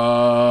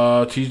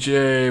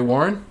 TJ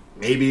Warren?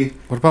 Maybe.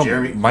 What about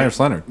Jeremy Myers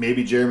Leonard?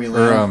 Maybe Jeremy Or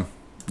Lamb.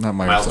 not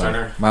Myers Miles Leonard.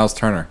 Turner? Miles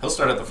Turner. He'll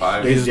start at the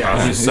 5. He's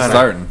center.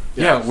 starting.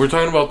 Yeah, we're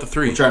talking about the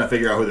 3. I'm trying to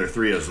figure out who their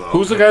 3 is though.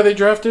 Who's the guy they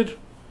drafted?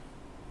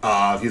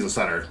 He's a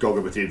center.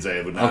 Goga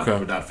Batidze would not Okay.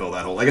 would not fill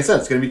that hole. Like I said,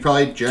 it's going to be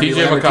probably Jeremy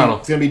T.J. Lamb. McConnell.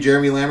 It's going to be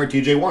Jeremy Lamb or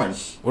T.J. Warren.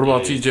 What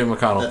about TJ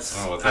McConnell?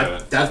 That's Oh, what's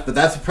that?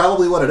 that's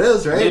probably what it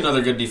is, We need right?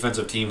 another good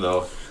defensive team,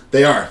 though.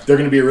 They are. They're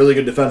going to be a really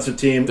good defensive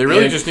team. They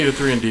really just need a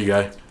 3-and-D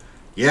guy.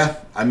 Yeah,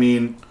 I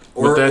mean,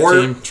 With that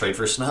team. Trade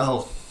for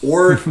Snell.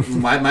 Or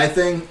my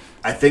thing,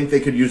 I think they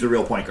could use a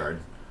real point guard.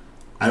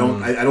 I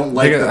don't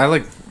like. I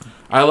like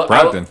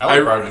Brogdon. I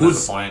like Brogdon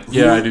as a point.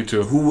 Yeah, I do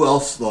too. Who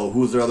else though?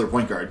 Who's their other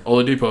point guard?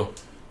 Oladipo.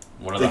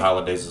 One of the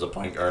Holidays is a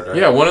point guard, right?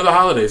 Yeah, one of the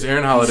Holidays.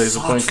 Aaron Holiday's a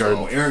point guard.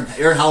 Though.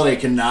 Aaron Holiday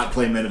cannot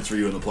play minutes for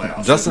you in the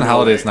playoffs. Justin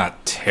Holiday's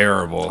not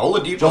terrible.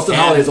 Oladipo Justin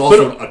Holiday's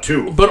also a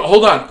 2. But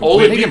hold on,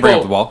 He can bring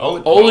up the ball.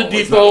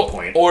 it's not a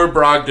point. Oladipo or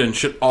Brogdon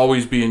should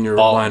always be in your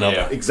lineup.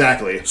 Yeah.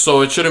 Exactly.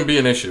 So it shouldn't be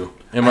an issue,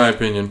 in my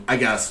opinion. I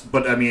guess,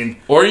 but I mean,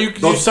 Or you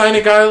sign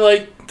a guy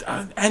like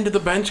end of the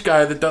bench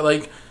guy that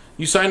like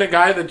you sign a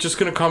guy that's just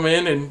going to come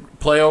in and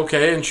play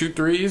okay and shoot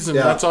threes, and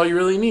that's all you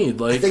really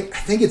need. Like I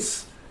think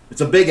it's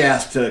a big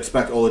ask to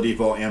expect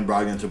Oladipo and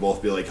Brogdon to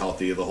both be like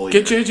healthy the whole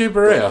year. Get JJ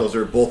Barea. Those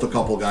are both a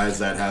couple guys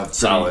that have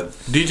Solid.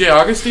 DJ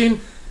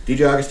Augustine.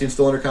 DJ Augustine's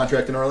still under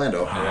contract in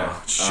Orlando. Yeah.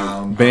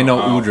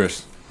 Beno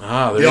Udrih.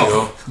 There you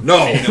go.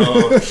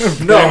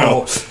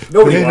 No.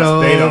 Nobody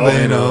wants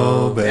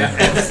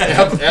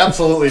Beno.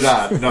 Absolutely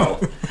not.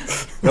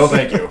 No,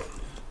 thank you.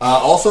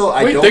 Also,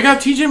 They got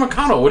TJ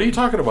McConnell. What are you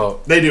talking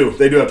about? They do have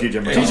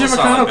TJ McConnell. TJ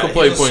McConnell can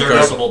play point guard.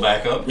 Serviceable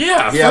backup.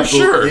 Yeah, He for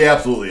sure. He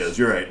absolutely is.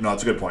 You're right. No,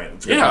 it's a good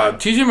point. Yeah,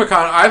 TJ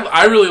McConnell.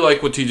 I really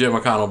like what TJ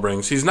McConnell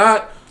brings. He's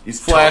not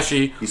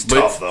flashy. Tough. He's but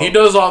tough though. He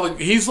does all the.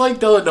 He's like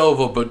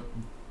Dellavedova, but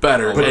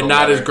better and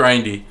not as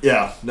grindy.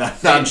 Yeah,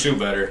 Not shoot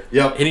better.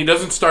 Yep. And he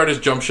doesn't start his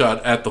jump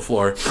shot at the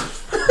floor.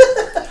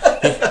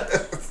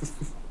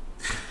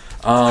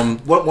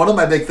 One of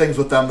my big things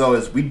with them, though,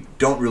 is we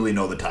don't really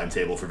know the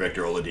timetable for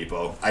Victor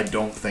Oladipo. I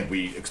don't think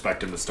we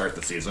expect him to start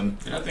the season.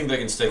 And I think they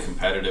can stay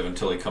competitive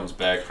until he comes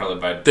back, probably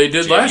by They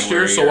did last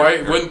year, so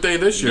why wouldn't they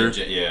this year?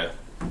 Yeah.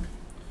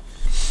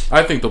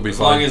 I think they'll be As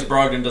fine. long as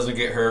Brogdon doesn't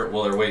get hurt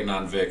while they're waiting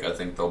on Vic, I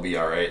think they'll be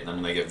all right. And then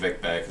when they get Vic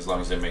back, as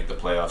long as they make the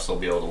playoffs, they'll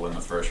be able to win the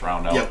first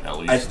round out at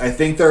least. I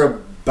think they're a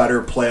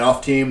better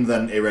playoff team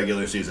than a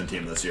regular season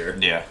team this year.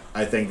 Yeah.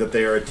 I think that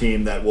they are a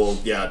team that will,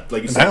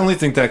 like you said. I only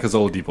think that because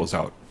Oladipo's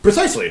out.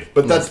 Precisely.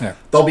 But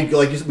they'll be,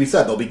 like we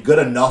said, they'll be good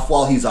enough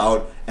while he's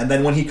out. And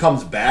then when he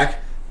comes back,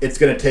 it's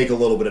going to take a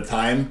little bit of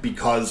time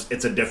because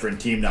it's a different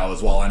team now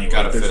as well anyway.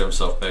 Got to fit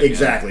himself back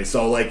Exactly. in.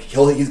 So, like,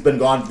 he's been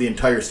gone the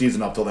entire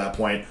season up till that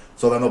point.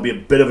 So then there'll be a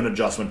bit of an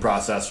adjustment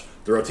process.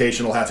 The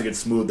rotation will have to get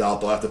smoothed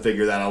out. They'll have to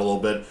figure that out a little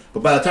bit.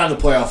 But by the time the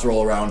playoffs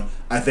roll around,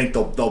 I think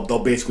they'll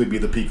basically be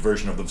the peak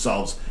version of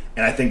themselves.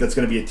 And I think that's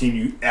going to be a team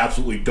you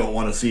absolutely don't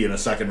want to see in a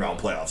second-round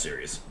playoff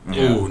series.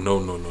 Yeah. Ooh, no.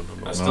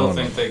 I still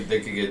think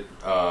they could get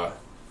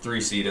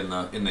 3 seed in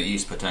the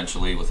East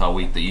potentially with how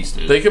weak the East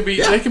is. They could be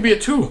a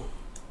 2.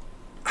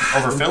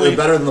 Over Philly. They're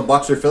better than the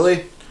Bucks or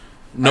Philly?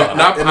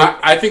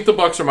 I think the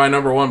Bucks are my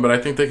number 1, but I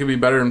think they could be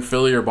better than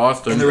Philly or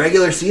Boston. In the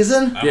regular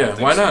season? Yeah,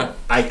 why not?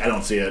 I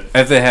don't see it.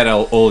 If they had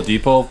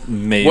Oladipo,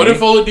 maybe. What if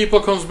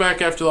Oladipo comes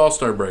back after the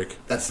All-Star break?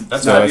 That's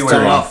February. not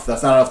enough.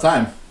 That's not enough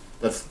time.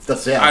 That's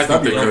I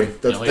think they February.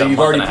 could. You've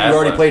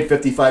already played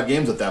 55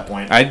 games at that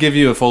point. I'd give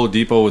you if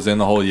Oladipo was in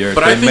the whole year.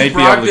 But they I think might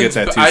be able to get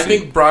that 2 I seed.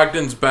 think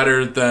Brogdon's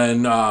better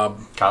than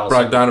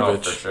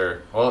Bogdanovich. For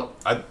sure. Well,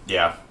 I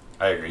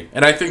agree.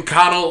 And I think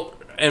Connell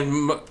and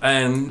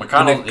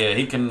McConnell,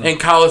 he can. and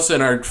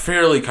Collison are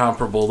fairly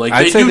comparable. Like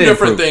I'd they say do they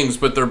different improved. things,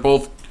 but they're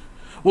both.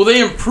 Well, they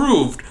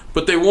improved,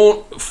 but they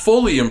won't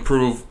fully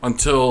improve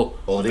until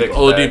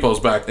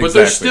Oladipo's back. But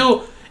they're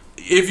still.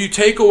 If you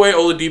take away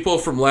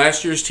Oladipo from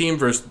last year's team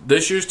versus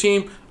this year's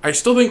team, I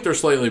still think they're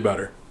slightly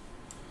better.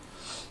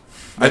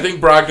 I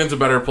think Brogdon's a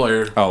better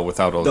player. Oh,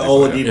 without Oladipo. The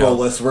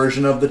Oladipo-less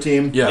version of the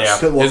team?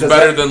 Yes. Well, It's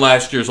better than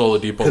last year's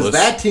Oladipo Because list.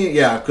 that team,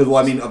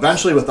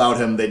 eventually without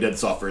him, they did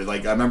suffer.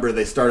 Like, I remember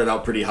they started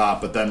out pretty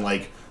hot, but then,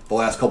 like, the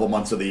last couple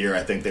months of the year,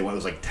 I think it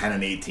was like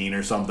 10-18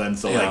 or something.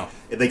 So,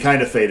 they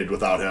kind of faded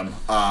without him.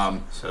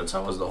 So that's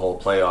how was the whole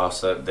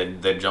playoffs. That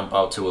they'd jump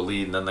out to a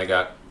lead, and then they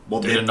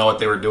didn't know what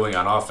they were doing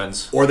on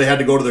offense. Or they had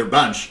to go to their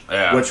bench,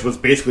 Yeah. which was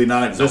basically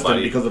non-existent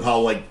Nobody. because of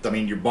how,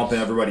 you're bumping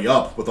everybody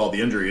up with all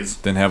the injuries.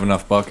 Didn't have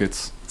enough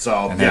buckets.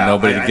 So, And had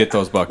nobody to get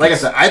those buckets. Like I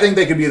said, I think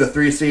they could be the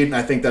 3 seed, and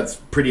I think that's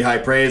pretty high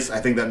praise. I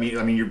think that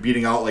you're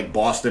beating out, like,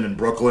 Boston and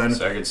Brooklyn.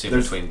 So I could see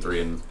between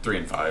 3 and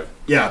 5.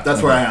 Yeah,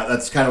 that's where I have.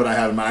 That's kind of what I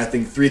have in mind. I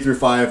think 3 through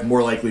 5,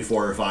 more likely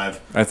 4 or 5.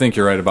 I think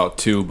you're right about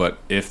 2, but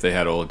if they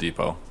had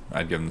Oladipo,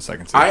 I'd give them the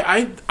second seed.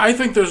 I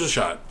think there's a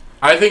shot.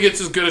 I think it's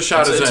as good a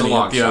shot as It's a any.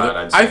 long at the shot, other.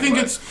 I'd say, I think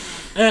but-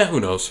 it's.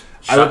 Who knows?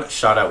 Shot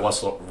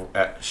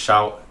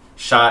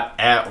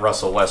at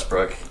Russell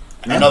Westbrook.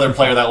 Another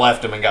player that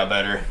left him and got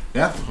better.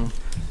 Yeah,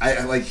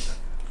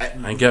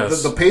 I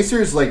guess the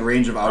Pacers'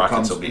 range of Rockets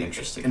outcomes will be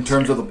interesting in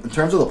terms of the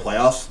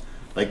playoffs.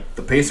 Like,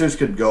 the Pacers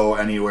could go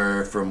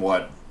anywhere from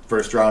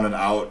first round and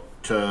out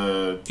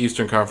to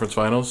Eastern Conference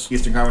Finals.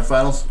 Eastern Conference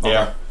Finals. Yeah.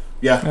 Okay.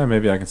 Yeah, Yeah,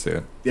 maybe I can see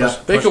it. yeah.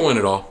 They could win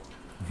it all.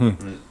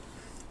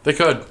 They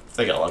could. if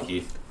they got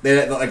lucky.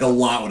 a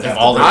lot would have to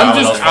all the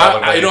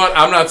break. You know what?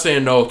 I'm not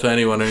saying no to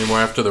anyone anymore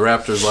after the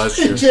Raptors last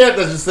year. You can't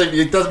just say,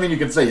 it doesn't mean you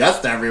can say yes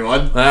to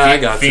everyone. I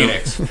got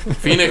Phoenix. you.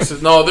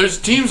 Phoenix. No, there's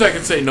teams I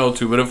can say no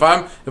to, but if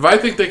I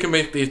think they can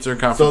make the Eastern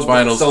Conference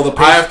Finals,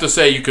 I have to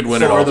say you could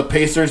win it all. So are the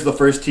Pacers the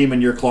first team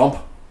in your clump?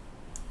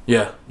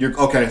 Yeah.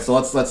 Okay.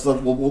 So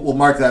we'll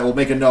mark that. We'll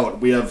make a note.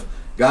 We have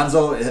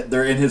Gonzo.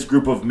 They're in his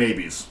group of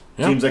maybes.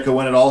 Yep. Teams that could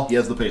win it all. He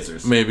has the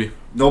Pacers. Maybe.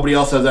 Nobody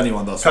else has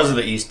anyone though. Because of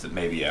the East,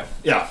 maybe. Yeah.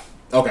 Yeah.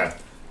 Okay.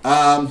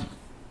 But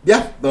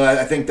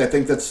I think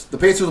that's the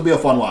Pacers will be a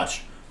fun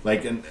watch.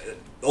 Like, and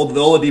the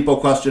Oladipo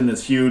question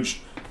is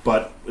huge,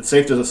 but it's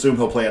safe to assume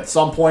he'll play at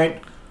some point.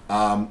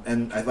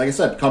 And like I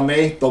said, come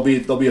May, they'll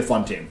be a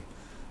fun team.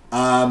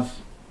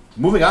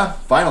 Moving on,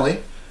 finally,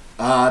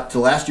 to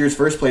last year's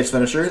first place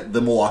finisher,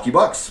 the Milwaukee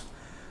Bucks.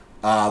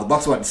 The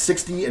Bucks went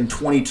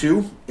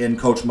 60-22 in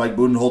Coach Mike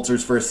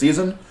Budenholzer's first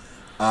season.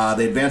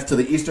 They advanced to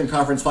the Eastern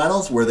Conference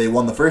Finals, where they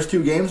won the first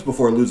 2 games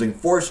before losing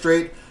 4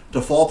 straight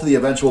to fall to the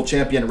eventual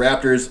champion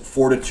Raptors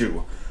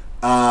 4-2.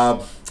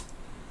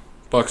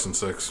 Bucks and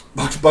 6.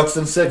 Bucks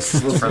and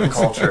 6 was For the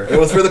culture. It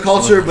was for the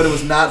culture, but it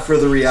was not for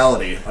the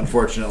reality,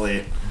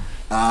 unfortunately.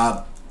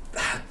 Not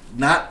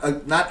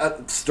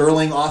a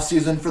sterling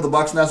offseason for the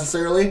Bucks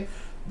necessarily.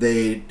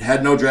 They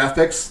had no draft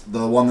picks.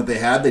 The one that they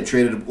had, they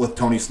traded with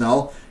Tony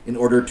Snell in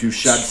order to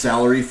shed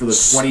salary for the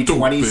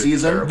 2020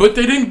 season. But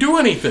they didn't do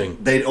anything.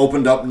 They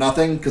opened up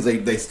nothing because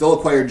they still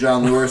acquired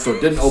John Lewis, so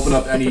it didn't open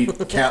up any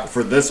cap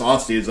for this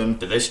offseason.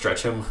 Did they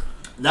stretch him?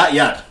 Not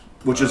yet,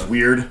 which is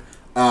weird.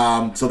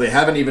 So they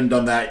haven't even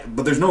done that.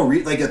 But there's no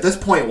at this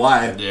point,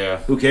 why? Yeah.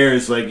 Who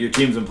cares? Like, your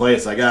team's in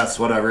place, I guess.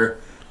 Whatever.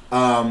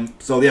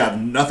 So yeah,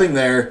 nothing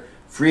there.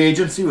 Free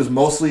agency was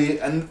mostly,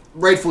 and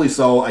rightfully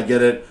so, I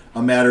get it,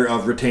 a matter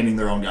of retaining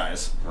their own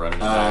guys. Running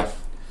back.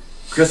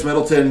 Chris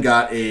Middleton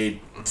got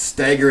a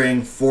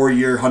staggering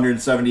 4-year,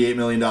 $178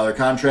 million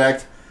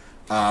contract.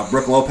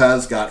 Brook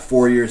Lopez got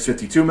 4 years,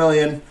 $52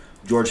 million.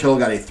 George Hill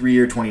got a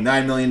 3-year,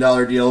 $29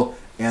 million deal.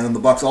 And then the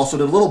Bucks also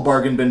did a little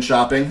bargain bin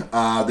shopping.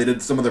 They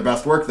did some of their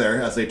best work there,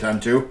 as they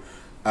tend to,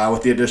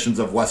 with the additions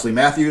of Wesley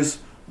Matthews,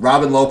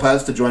 Robin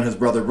Lopez to join his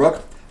brother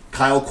Brook,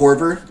 Kyle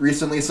Korver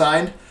recently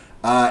signed,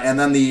 and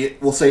then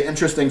we'll say,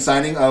 interesting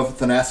signing of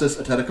Thanasis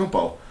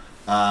Antetokounmpo.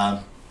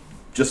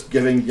 Just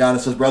giving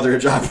Giannis's brother a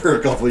job for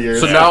a couple of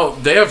years. So now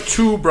they have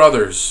 2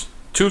 brothers,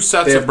 2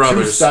 sets of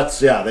brothers. 2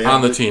 sets, yeah. They have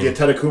on the team. The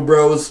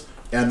Antetokounmpos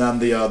and then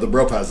the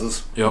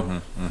Bropezes.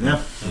 Yep.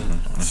 Yeah.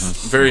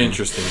 Very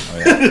interesting.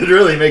 It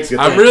really makes you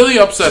think. I'm really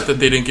upset that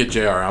they didn't get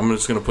JR. I'm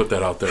just going to put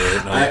that out there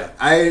right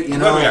now. You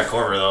know, we got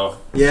Korver though.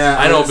 Yeah,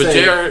 I know, but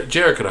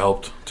JR could have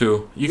helped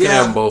too. You can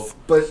have them both.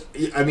 But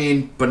I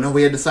mean, no,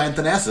 we had to sign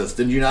Thanasis.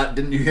 Didn't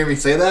you hear me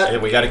say that? Hey,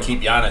 we got to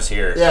keep Giannis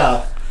here.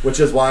 Yeah. Which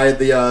is why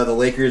the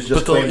Lakers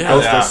just claimed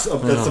Costas.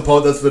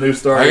 That's the new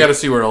story. I got to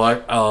see where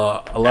Alex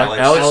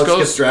goes.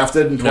 Gets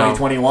drafted in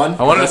 2021.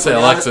 I wanted to say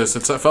Alexis.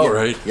 It felt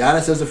right.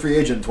 Giannis is a free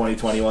agent in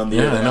 2021. The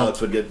year that Alex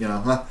would get,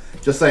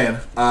 just saying.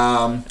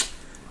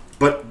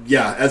 But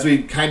yeah, as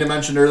we kind of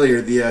mentioned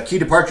earlier, the key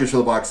departures for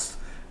the Bucks: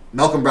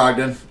 Malcolm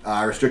Brogdon,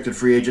 restricted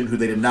free agent, who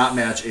they did not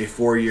match a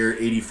 4-year,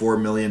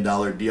 $84 million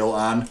deal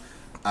on.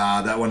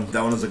 That one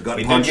is a gut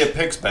punch. We did get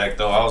picks back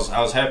though. I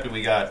was happy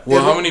we got.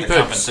 Well, how many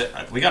picks?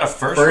 We got a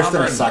first and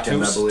rounder a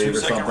second, I believe, or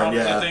second something.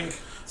 rounders, Yeah. I think.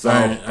 So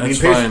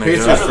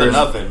Pacers better than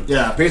nothing.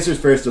 Yeah, Pacers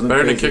first isn't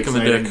better than crazy kicking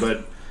the exciting, dick.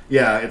 but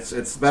yeah,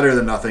 it's better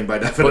than nothing by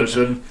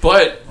definition.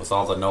 But with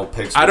all the no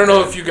picks. I don't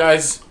know if you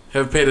guys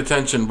have paid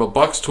attention, but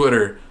Bucks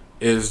Twitter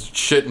is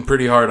shitting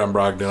pretty hard on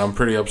Brogdon. I'm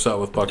pretty upset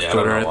with Bucks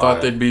Twitter. I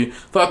thought they'd be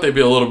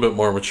a little bit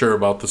more mature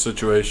about the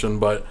situation,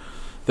 but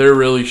they're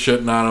really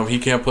shitting on him. He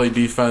can't play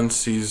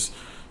defense. He's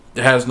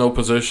has no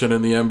position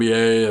in the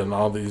NBA and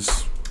all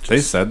these.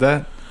 They said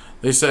that?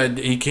 They said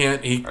he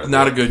can't. He's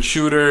not a good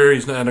shooter.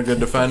 He's not a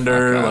good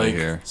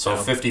defender. So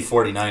 50,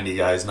 40, 90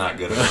 guys not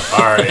good enough.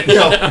 All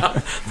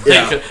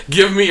right.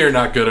 Give me you're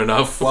not good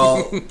enough.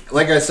 Well,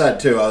 like I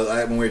said too,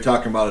 when we were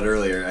talking about it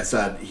earlier, I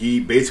said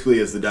he basically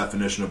is the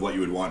definition of what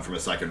you would want from a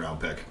second-round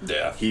pick.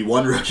 Yeah. He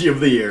won Rookie of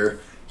the Year.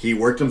 He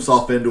worked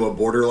himself into a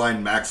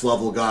borderline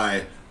max-level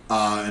guy,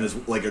 and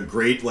is like a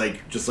great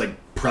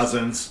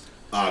presence.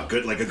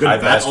 Good, a good high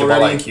vet basketball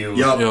already. IQ.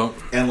 Yep.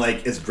 And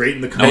it's great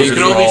in the No, you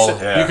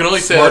coaching can only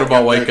say that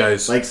about white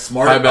guys. Like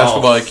smart, high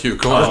basketball IQ.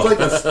 Come on.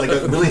 That's like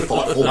a really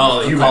thoughtful.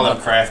 No, you call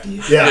them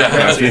crafty.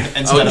 Yeah.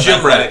 Instead of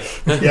gym rat.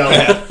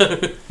 Yeah.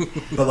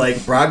 But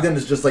Brogdon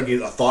is just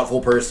a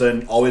thoughtful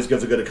person. Always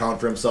gives a good account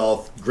for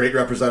himself. Great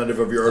representative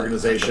of your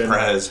organization.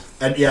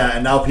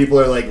 And now people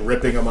are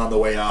ripping him on the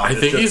way out. I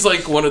think he's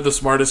one of the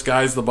smartest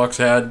guys the Bucks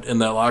had in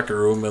that locker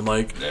room, and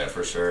yeah,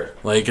 for sure.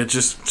 It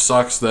just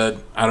sucks that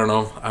I don't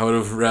know. I would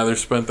have rather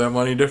spent that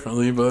money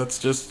differently, but it's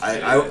just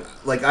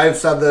I've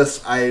said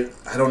this. I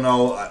don't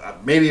know.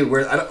 Maybe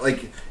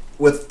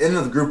within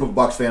the group of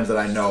Bucks fans that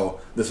I know,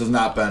 this has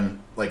not been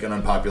an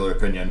unpopular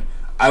opinion.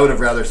 I would have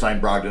rather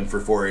signed Brogdon for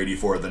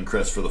 $484 than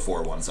Chris for the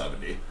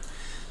 $4,170.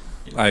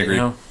 I agree.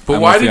 Yeah. But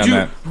I'm why with you did on you?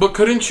 that. But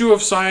couldn't you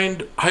have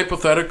signed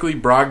hypothetically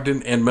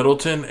Brogdon and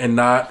Middleton and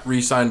not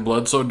re-signed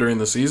Bledsoe during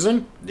the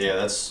season? Yeah,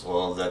 that's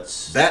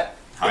That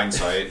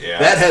hindsight. Yeah,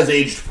 that has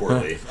aged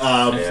poorly.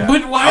 Yeah.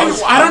 But why?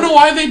 I don't know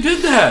why they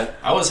did that.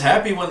 I was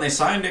happy when they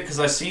signed it because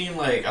I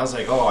was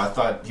like, oh, I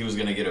thought he was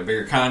going to get a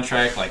bigger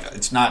contract. Like,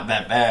 it's not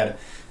that bad.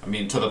 I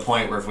mean, to the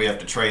point where if we have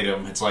to trade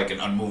him, it's like an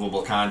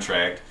unmovable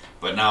contract.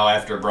 But now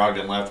after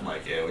Brogdon left, I'm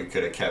like, yeah, we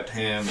could have kept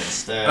him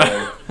instead.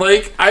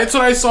 That's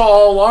what I saw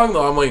all along,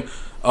 though. I'm like,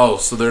 oh,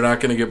 so they're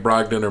not going to get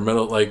Brogdon or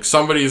Middle. Like,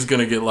 somebody's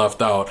going to get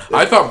left out.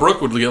 I thought Brooke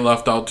would get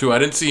left out too. I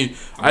didn't see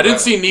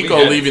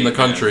Nico leaving the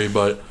country,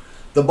 but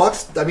the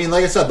Bucks. I mean,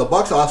 like I said, the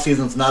Bucks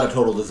offseason's not a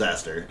total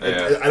disaster.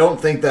 Yeah. I don't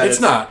think that it's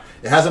not.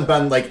 It hasn't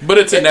been like. But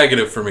it's a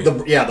negative for me. The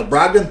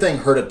Brogdon thing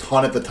hurt a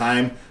ton at the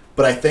time,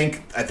 but I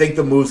think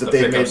the moves that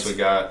they've made, we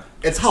got,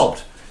 it's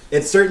helped.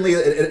 It's certainly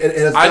it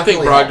has. I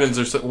think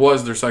Brogdon's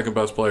was their second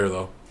best player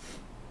though.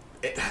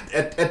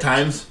 At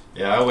times.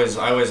 Yeah, I always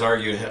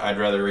argued I'd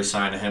rather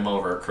re-sign him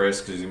over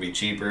Chris because he's gonna be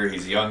cheaper.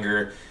 He's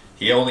younger.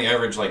 He only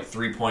averaged like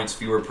 3 points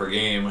fewer per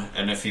game,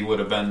 and if he would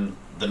have been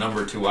the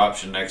number 2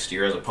 option next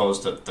year as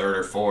opposed to third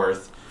or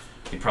fourth,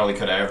 he probably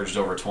could have averaged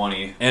over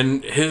 20.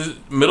 And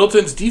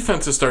Middleton's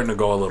defense is starting to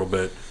go a little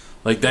bit.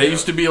 Like that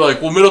used to be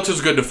like, well,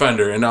 Middleton's a good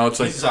defender, and now it's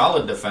like he's a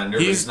solid defender.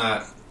 But he's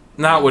not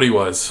what he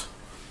was.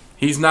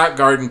 He's not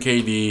guarding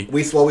KD.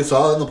 We saw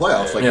it in the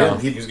playoffs.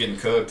 He was getting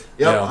cooked.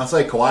 Yeah, I was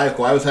like Kawhi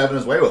was having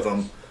his way with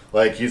him.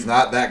 Like he's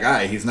not that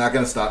guy. He's not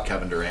going to stop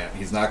Kevin Durant.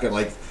 He's not going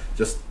to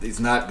he's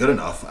not good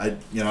enough.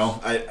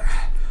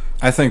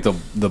 I think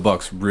the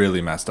Bucks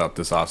really messed up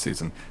this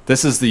offseason.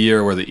 This is the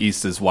year where the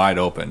East is wide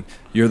open.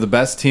 You're the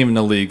best team in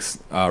the leagues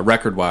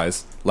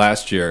record-wise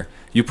last year.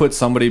 You put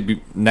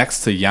somebody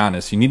next to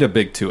Giannis. You need a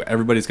big 2.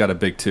 Everybody's got a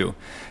big 2.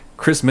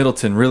 Chris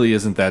Middleton really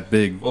isn't that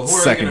big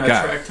second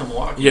guy. Attract to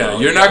Milwaukee, yeah,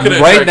 you're not going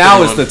to. Right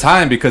now is the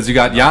time because you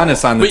got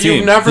Giannis on the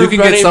team. You can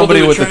get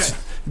somebody with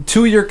a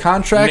 2-year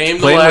contract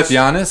playing with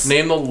Giannis.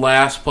 Name the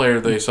last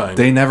player they signed.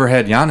 They never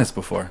had Giannis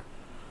before.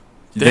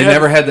 They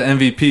never had the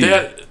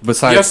MVP.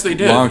 Besides, they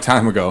did. A long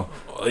time ago.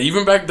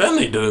 Even back then,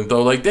 they didn't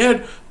though. Like they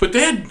had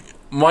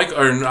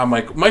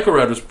Michael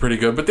Redd was pretty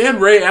good, but they had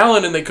Ray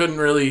Allen, and they couldn't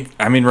really.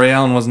 I mean, Ray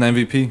Allen wasn't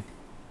MVP.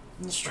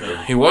 That's true.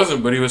 He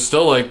wasn't, but he was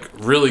still like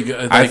really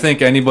good. Like, I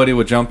think anybody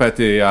would jump at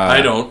the.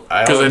 I don't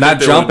because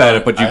not jump at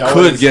it, but you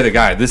could get a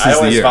guy. This is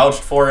the year. I always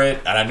vouched for it,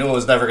 and I knew it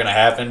was never going to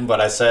happen.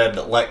 But I said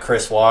let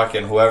Chris walk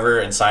and whoever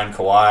and sign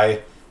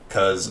Kawhi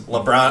because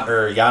LeBron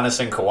or Giannis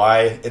and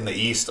Kawhi in the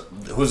East,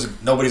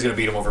 nobody's going to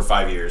beat him over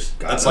 5 years.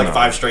 That's like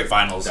 5 straight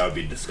finals. That would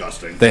be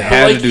disgusting. They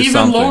had to do even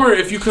something. Lower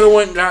if you could have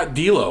went and got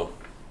D'Lo.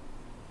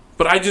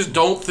 But I just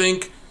don't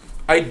think.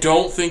 I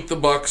don't think the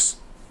Bucks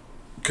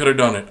could have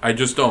done it. I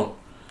just don't.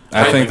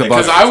 I think the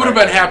Bucks. Because I would have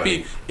been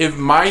happy if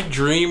my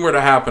dream were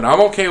to happen.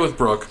 I'm okay with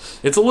Brook.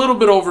 It's a little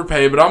bit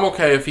overpaid, but I'm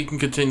okay if he can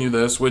continue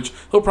this, which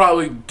he'll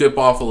probably dip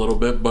off a little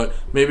bit, but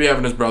maybe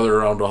having his brother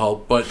around will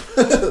help. But,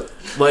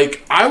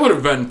 I would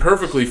have been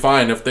perfectly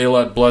fine if they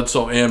let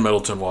Bledsoe and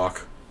Middleton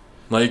walk.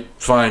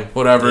 Fine,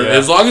 whatever. Yeah.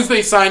 As long as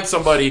they sign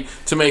somebody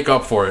to make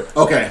up for it.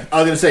 Okay,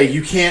 I was going to say,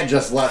 you can't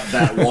just let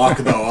that walk,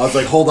 though. I was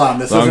like, hold on,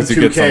 this isn't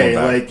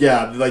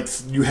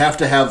 2K. You have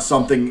to have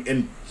something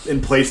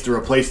in place to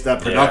replace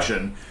that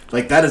production. Yeah.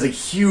 That is a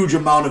huge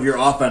amount of your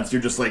offense.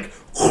 You're just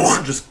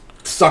just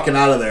sucking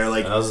out of there.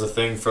 That was the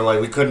thing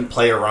for we couldn't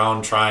play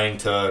around trying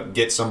to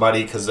get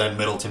somebody because then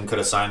Middleton could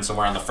have signed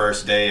somewhere on the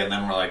first day, and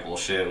then we're like, well,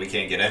 shit, we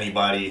can't get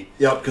anybody.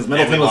 Yep, because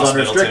Middleton was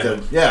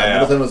unrestricted. Yeah,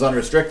 Middleton was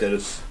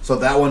unrestricted. So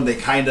that one they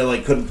kind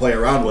of couldn't play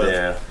around with.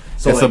 Yeah.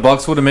 So if the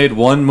Bucks would have made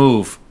one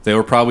move, they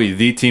were probably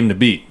the team to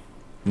beat.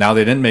 Now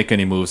they didn't make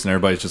any moves, and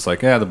everybody's just like,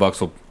 the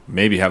Bucks will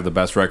maybe have the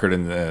best record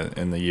in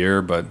the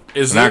year, but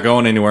they're not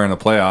going anywhere in the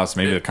playoffs.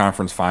 Maybe the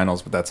conference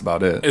finals, but that's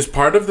about it. Is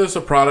part of this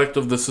a product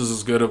of this is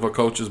as good of a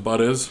coach as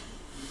Bud is?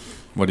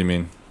 What do you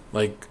mean?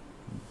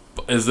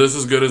 Is this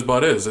as good as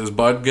Bud is? Is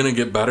Bud gonna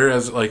get better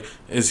as a coach?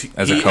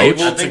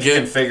 I think he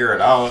can figure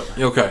it out.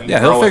 Okay,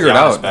 he'll figure it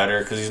out better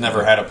because he's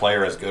never had a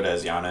player as good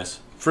as Giannis.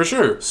 For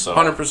sure,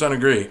 100%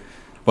 agree.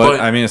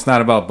 But I mean, it's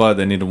not about Bud.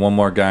 They needed one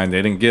more guy, and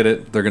they didn't get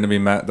it. They're gonna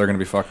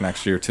be fucked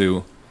next year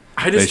too.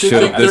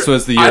 This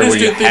was the year where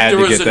you had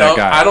to get that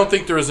guy. I don't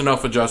think there was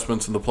enough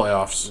adjustments in the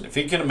playoffs. If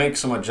he can make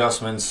some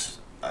adjustments,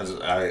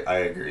 I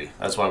agree.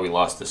 That's why we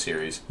lost the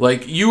series.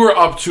 You were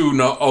up to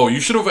you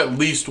should have at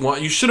least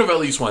won. You should have at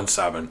least won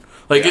 7.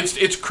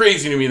 It's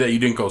crazy to me that you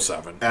didn't go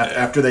 7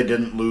 after they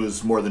didn't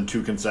lose more than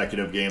 2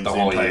 consecutive games the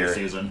entire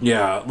season.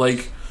 Yeah,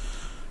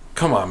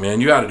 come on,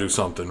 man, you got to do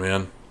something,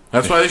 man.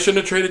 That's why they shouldn't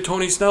have traded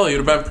Tony Snell. You'd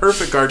have been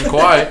perfect guarding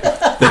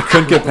Kawhi. They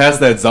couldn't get past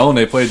that zone.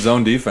 They played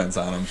zone defense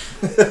on him.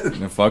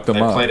 And fucked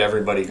them up. They played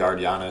everybody guard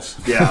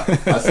Giannis. Yeah.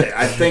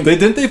 I think...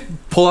 Didn't they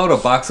pull out a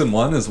box and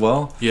one as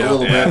well? Yeah. A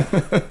little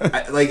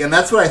bit. And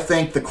that's what I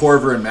think the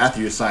Korver and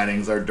Matthews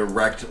signings are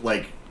direct,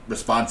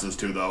 responses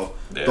to, though.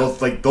 Yeah.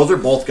 Those are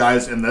both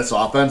guys in this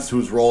offense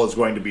whose role is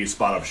going to be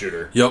spot-up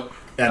shooter. Yep.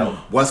 And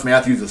Wes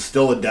Matthews is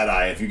still a dead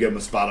eye if you give him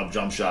a spot-up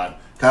jump shot.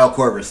 Kyle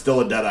Korver is still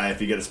a dead eye if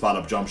you get a spot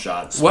up jump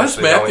shot.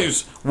 Wes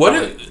Matthews.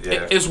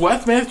 Is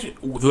Wes Matthews?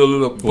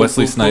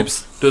 Wesley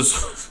Snipes.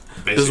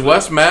 Does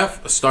Wes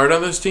Math start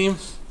on this team?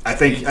 I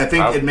think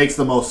it makes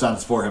the most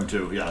sense for him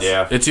too. Yes.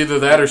 Yeah. It's either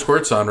that or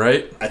Squirtson,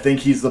 right? I think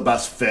he's the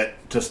best fit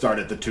to start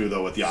at the 2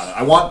 though with Giannis.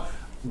 I want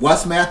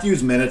Wes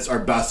Matthews' minutes are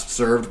best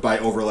served by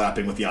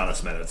overlapping with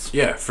Giannis' minutes.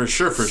 Yeah, for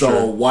sure.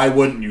 So why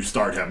wouldn't you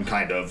start him?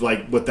 Kind of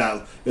like with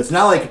that. It's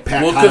not like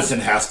Pat Connaughton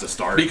has to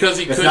start because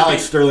it's not like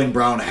Sterling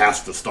Brown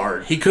has to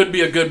start. He could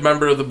be a good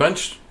member of the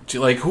bench.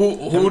 Like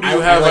who do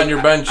you have on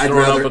your bench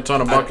throwing up a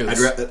ton of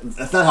buckets?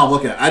 That's not how I'm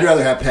looking at it. I'd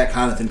rather have Pat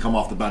Connaughton come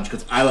off the bench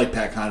because I like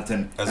Pat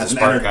Connaughton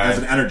as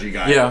an energy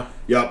guy. Yeah.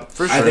 Yep.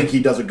 For sure. I think he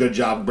does a good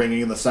job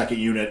bringing in the second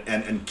unit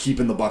and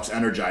keeping the Bucks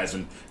energized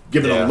and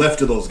giving a lift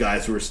to those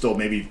guys who are still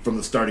maybe from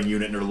the starting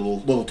unit and are a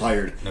little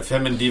tired. And if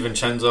him and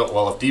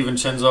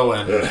DiVincenzo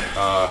and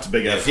it's a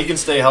big if he can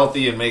stay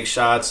healthy and make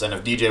shots, and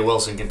if DJ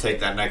Wilson can take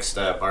that next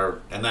step,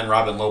 and then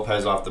Robin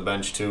Lopez off the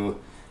bench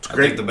too, I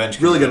think the bench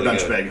really good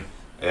bench big.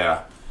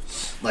 Yeah.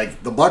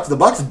 Like the Bucks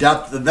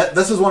depth.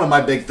 This is one of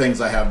my big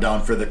things I have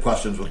down for the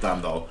questions with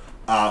them though.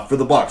 For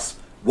the Bucks,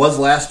 was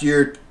last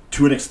year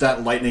to an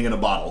extent lightning in a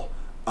bottle?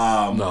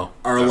 No.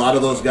 Are a lot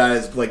of those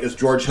guys like is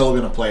George Hill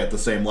going to play at the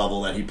same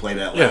level that he played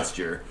at last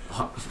year?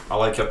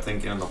 All I kept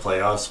thinking in the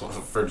playoffs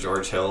for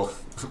George Hill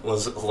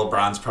was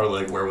LeBron's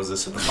probably like, where was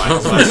this in the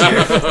finals last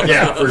year?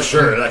 Yeah, for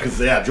sure. Because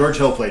George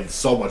Hill played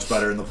so much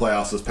better in the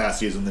playoffs this past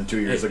season than 2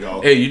 years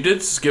ago. Hey, you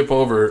did skip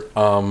over.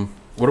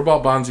 What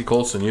about Bonzi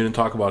Colson? You didn't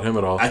talk about him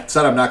at all. I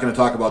said I'm not going to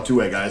talk about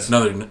two-way guys.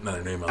 Another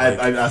name I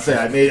like.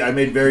 I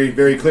made very,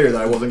 very clear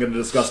that I wasn't going to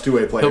discuss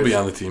two-way players. He'll be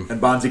on the team.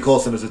 And Bonzi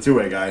Colson is a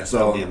two-way guy. So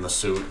he'll be in the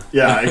suit.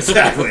 Yeah,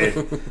 exactly.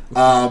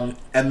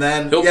 And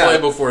then he'll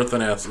play before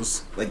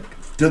Thanasis. Like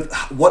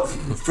what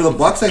for the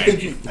Bucks? I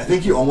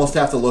think you almost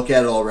have to look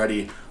at it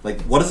already.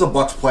 Like, what does the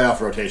Bucks playoff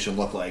rotation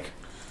look like?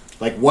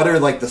 Like, what are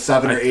like the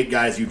 7 or 8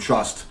 guys you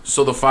trust?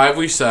 So the 5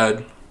 we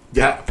said.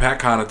 Yeah. Pat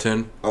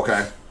Connaughton.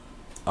 Okay.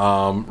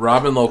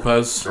 Robin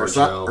Lopez,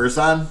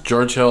 Ersan,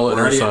 George Hill, and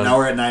Ersan. Now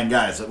we're at 9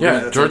 guys.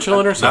 Yeah, George Hill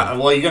and Ersan.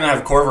 Well, you're gonna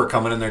have Korver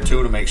coming in there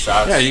too to make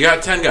shots. Yeah, you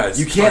got 10 guys.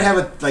 You can't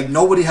have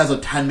nobody has a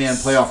 10-man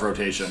playoff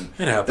rotation.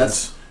 It happens.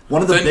 That's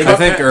one of the big. I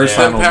think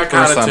Ersan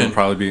will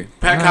probably be.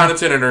 Pat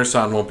Connaughton and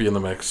Ersan won't be in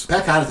the mix.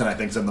 Pat Connaughton, I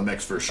think, is in the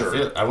mix for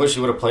sure. I wish he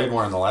would have played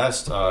more in the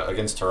last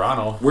against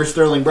Toronto. Where's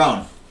Sterling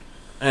Brown?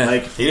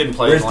 Like he didn't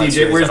play. Where's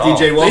DJ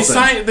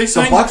Wilson? They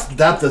signed the Bucks'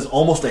 depth is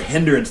almost a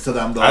hindrance to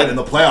them though in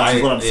the playoffs.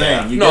 Is what I'm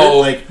saying.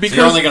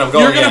 Because you're going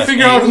to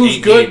figure out who's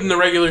good in the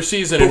regular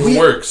season and who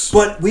works.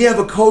 But we have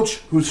a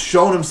coach who's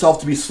shown himself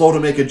to be slow to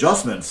make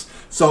adjustments.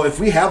 So if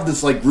we have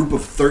this like group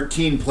of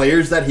 13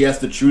 players that he has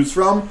to choose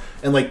from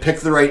and like pick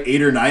the right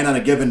 8 or 9 on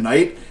a given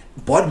night,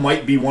 Bud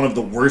might be one of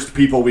the worst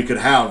people we could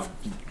have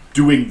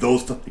doing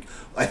those.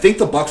 I think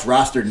the Bucks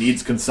roster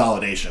needs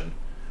consolidation.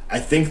 I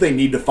think they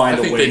need to find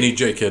a way. I think they need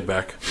J. Kidd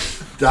back.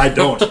 I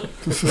don't.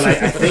 But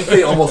I think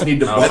they almost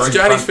need to... That's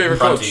Johnny's favorite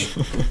coach.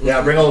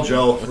 Yeah, bring old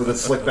Joe with his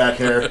slick back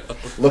hair.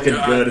 Looking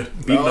good.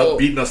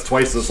 Beating us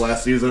twice this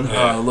last season.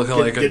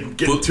 Getting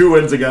 2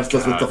 wins against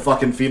us with the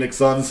fucking Phoenix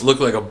Suns. Look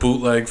like a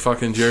bootleg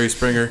fucking Jerry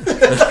Springer.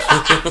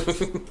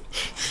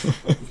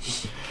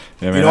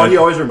 You know what he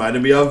always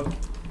reminded me of?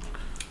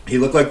 He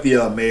looked like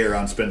the mayor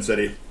on Spin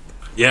City.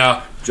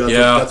 Yeah.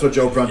 That's what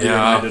Joe Prunty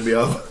reminded me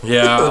of.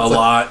 Yeah, a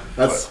lot.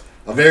 That's...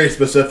 a very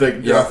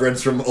specific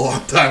reference from a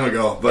long time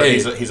ago, but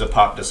he's a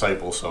pop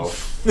disciple, so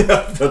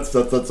yeah, that's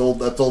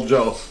old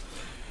Joe.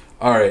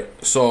 All right,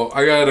 so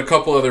I got a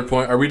couple other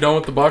points. Are we done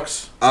with the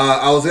Bucks? Like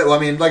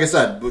I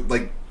said,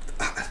 like,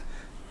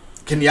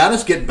 can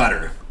Giannis get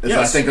better? Is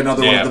I think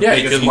another one of the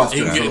biggest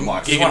questions for the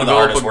Bucks. He's one of the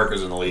hardest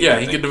workers in the league. Yeah,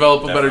 he could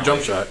develop a better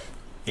jump shot.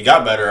 He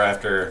got better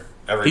after.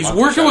 He's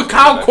working with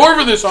Kyle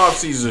Korver this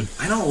offseason.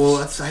 I know. Well,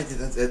 that's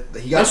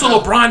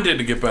what LeBron did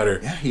to get better.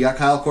 Yeah, he got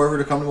Kyle Korver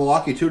to come to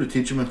Milwaukee too to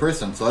teach him in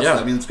person. So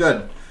it's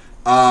good.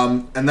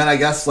 And then I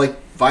guess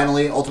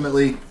finally,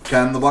 ultimately,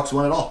 can the Bucks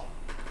win it all?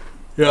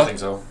 Yeah, I think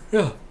so.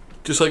 Yeah,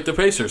 just like the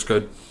Pacers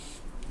could.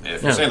 Yeah,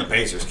 if you're saying the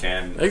Pacers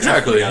can,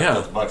 exactly. Yeah,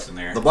 put the Bucks in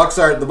there. The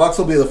Bucks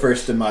will be the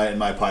first in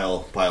my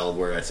pile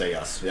where I say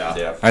yes.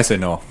 Yeah. I say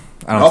no.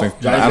 I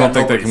don't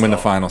think they can win the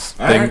finals.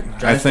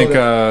 I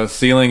think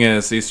ceiling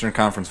is Eastern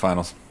Conference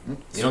Finals.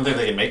 You don't think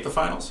they can make the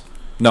finals?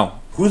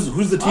 No. Who's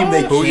the team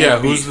they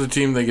can't beat? Who's the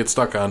team they get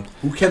stuck on?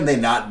 Who can they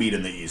not beat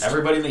in the East?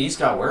 Everybody in the East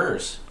got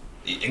worse,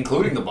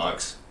 including the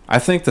Bucks. I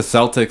think the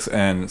Celtics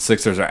and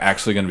Sixers are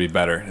actually going to be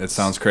better. It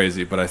sounds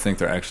crazy, but I think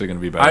they're actually going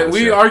to be better.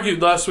 We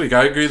argued last week.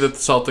 I agree that the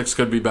Celtics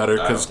could be better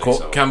because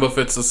Kemba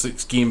fits the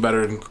scheme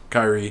better than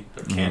Kyrie.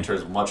 But Cantor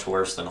is much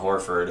worse than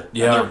Horford.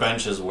 Yeah. And their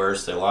bench is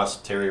worse. They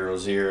lost Terry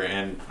Rozier,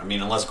 and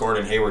unless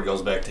Gordon Hayward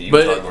goes back to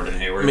Utah, Gordon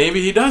Hayward.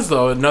 Maybe he does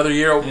though. Another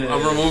year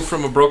removed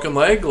from a broken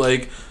leg.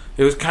 Like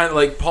it was kind of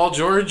like Paul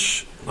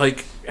George.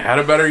 Like had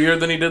a better year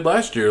than he did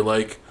last year.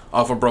 Like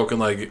off a broken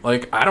leg.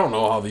 Like, I don't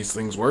know how these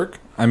things work.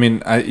 I mean,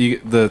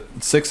 the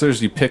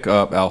Sixers, you pick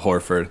up Al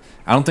Horford.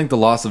 I don't think the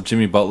loss of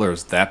Jimmy Butler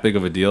is that big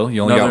of a deal.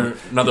 You only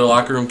Another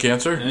locker room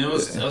cancer. And it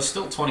was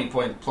still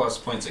 20-plus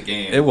points a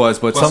game. It was,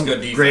 but plus some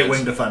good defense. Great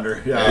wing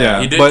defender.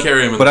 Yeah, he did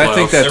carry him in the playoffs. I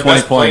think that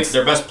 20 points.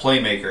 Their best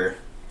playmaker.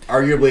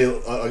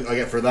 Arguably,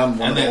 again, for them,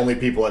 one of the only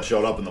people that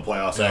showed up in the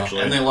playoffs,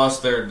 actually. And they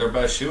lost their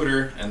best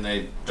shooter, and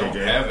they don't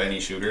have any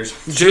shooters.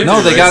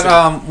 No, they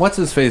got, what's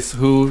his face,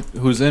 who's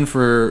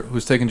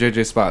taking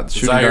JJ's spot?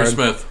 Zaire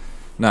Smith.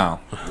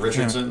 No.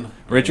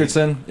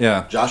 Richardson?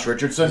 Yeah. Josh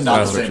Richardson,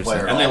 not the same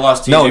player. And they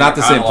lost TJ No, not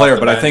the same player,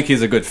 but I bench. think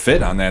he's a good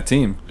fit on that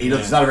team.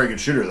 He's not a very good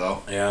shooter,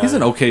 though. Yeah. He's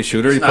an okay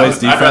shooter. He plays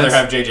defense. I'd rather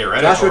have JJ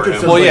Redick Josh over him.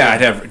 Richardson- Well, yeah,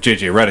 I'd have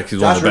JJ Redick. He's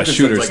one of the best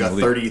shooters like in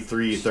the a league.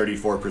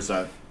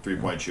 34%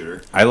 three-point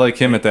shooter. I like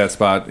him at that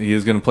spot. He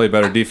is going to play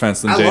better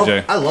defense than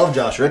JJ. I love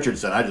Josh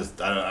Richardson. I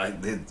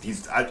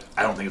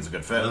don't think it's a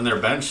good fit. And then their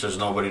bench, there's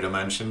nobody to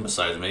mention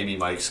besides maybe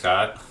Mike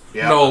Scott.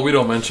 Yeah. No, we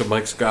don't mention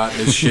Mike Scott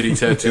and his shitty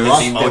tattoos.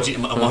 Emoji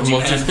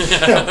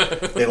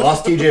man. They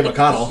lost TJ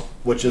McConnell,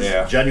 which is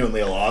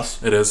genuinely a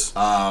loss. It is.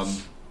 I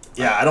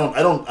don't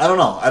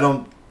know. I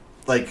don't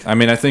like. I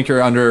mean, I think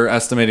you're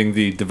underestimating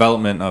the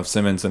development of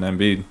Simmons and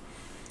Embiid.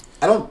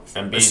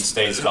 Embiid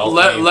stays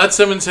healthy. Let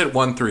Simmons hit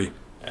 1-3.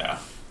 Yeah.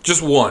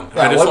 Just one.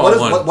 Yeah, I just want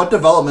one. What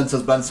developments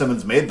has Ben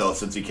Simmons made though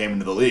since he came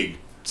into the league?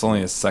 It's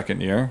only his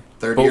second year.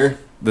 Third year.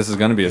 This is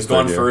going to be his He's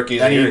going third for year. rookie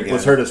of And the year he again.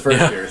 was hurt his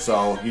first year,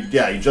 so he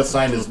just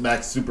signed his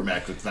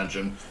supermax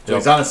extension. So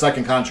he's on his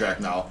second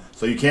contract now.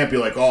 So you can't be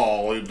like,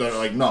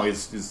 no,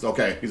 he's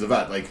okay. He's a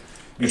vet. Like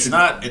It's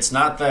not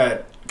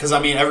that because I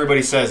mean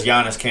everybody says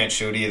Giannis can't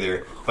shoot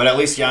either, but at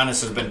least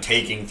Giannis has been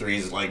taking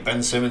threes. Like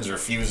Ben Simmons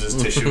refuses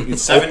to shoot.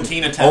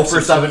 17 attempts 0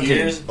 for 17. 2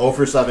 years. 0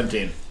 for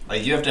 17.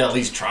 Like you have to at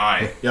least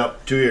try.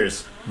 Yep, 2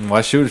 years.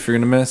 Why shoot if you're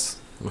going to miss?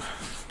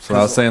 That's what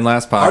I was saying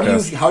last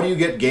podcast. How do you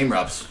get game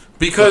reps?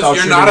 Because without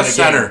you're not a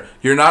shooting in a center. game?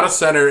 You're not a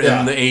center Yeah.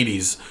 in the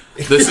 80s.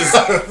 This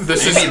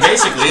is He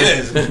basically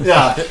is.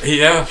 Yeah,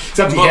 yeah.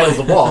 except he handles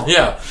the ball.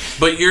 Yeah,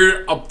 but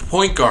you're a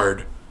point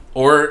guard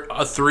or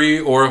a 3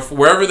 or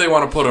wherever they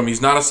want to put him.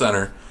 He's not a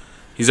center.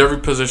 He's every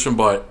position,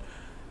 but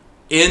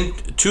in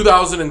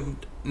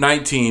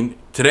 2019,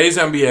 today's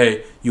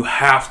NBA, you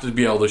have to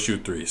be able to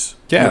shoot threes.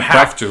 Yeah, you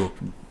have to.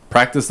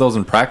 Practice those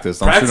in practice.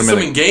 Don't Practice shoot them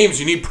them in games.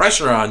 You need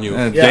pressure on you.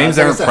 Games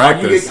aren't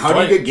practice. How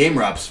do you get game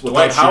reps without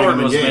Dwight shooting Howard them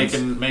in was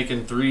games?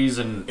 making threes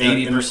and In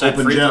 80%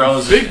 open free gym.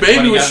 throws. Big when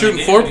Baby he was got in shooting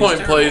the game, he was 4-point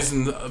terrible. plays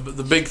in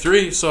the big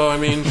 3, so I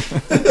mean,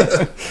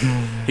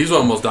 he's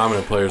one of the most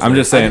dominant players. I'm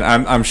there. just saying,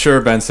 I'm sure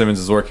Ben Simmons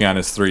is working on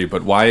his 3,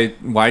 but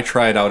why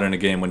try it out in a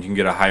game when you can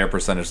get a higher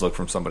percentage look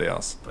from somebody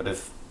else? But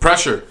if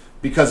Pressure.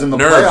 Because in the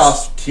Nerves.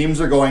 playoffs,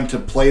 teams are going to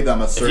play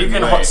them a certain you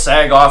can way.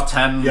 sag off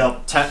 10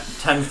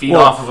 feet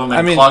Well, off of him and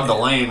I mean- clog the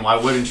lane, why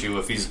wouldn't you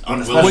if he's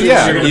unwilling Especially yeah,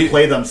 if you're going you- to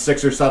play them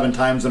 6 or 7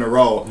 times in a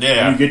row.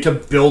 Yeah. And you get to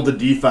build the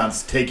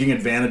defense, taking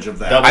advantage of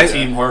that. Double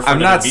team Horford I'm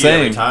not and Embiid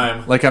saying every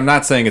time. I'm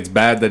not saying it's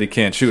bad that he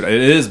can't shoot. It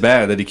is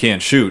bad that he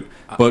can't shoot.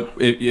 But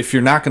if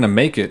you're not going to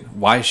make it,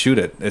 why shoot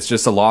it? It's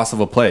just a loss of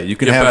a play. You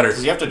can Get have better.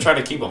 Because you have to try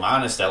to keep him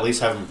honest, at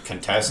least have him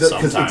contest 'Cause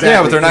sometimes. exactly,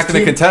 Yeah, but they're not 'cause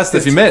gonna contest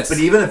if you miss. But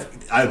even if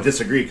I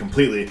disagree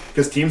completely,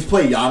 because teams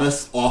play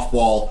Giannis off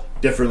ball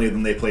differently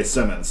than they play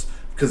Simmons.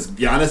 Because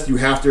Giannis, you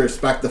have to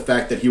respect the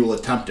fact that he will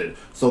attempt it.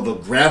 So the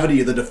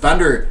gravity, the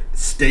defender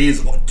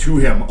stays to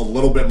him a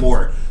little bit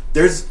more.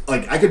 There's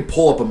I could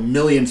pull up a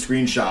million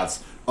screenshots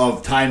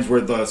of times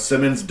where the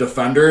Simmons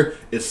defender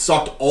is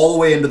sucked all the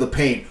way into the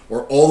paint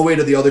or all the way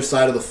to the other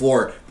side of the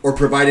floor or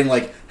providing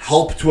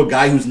help to a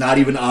guy who's not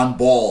even on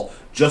ball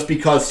just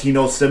because he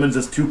knows Simmons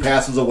is 2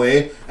 passes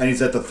away and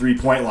he's at the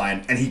 3-point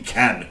line, and he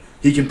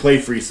can play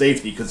free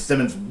safety because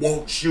Simmons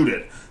won't shoot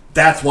it.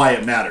 That's why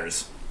it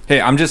matters.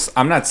 Hey, I'm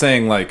not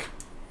saying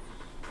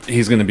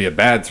he's going to be a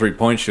bad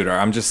 3-point shooter.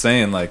 I'm just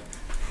saying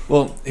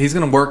he's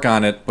going to work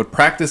on it, but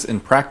practice in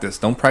practice.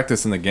 Don't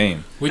practice in the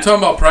game. We talking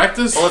about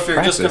practice? Well, if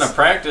you're just Practice. going to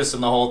practice in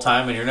the whole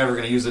time and you're never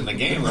going to use it in the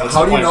game, what's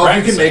How the do you point know if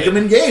you can make practicing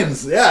them in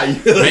games? Yeah.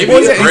 Maybe Well,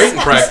 he's yeah, great in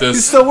He's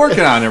practice. still working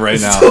on it right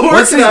now. Still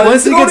Once working on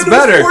it. he Going gets into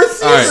his better.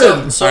 fourth All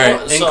right. season. All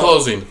right. In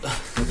closing,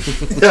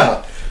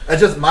 Yeah. I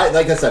just like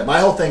I said, my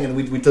whole thing, and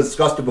we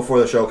discussed it before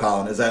the show,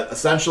 Colin, is that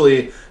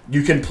essentially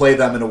you can play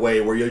them in a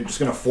way where you're just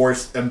going to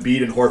force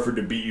Embiid and Horford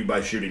to beat you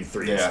by shooting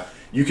threes. Yeah.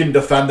 You can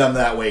defend them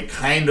that way,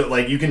 kind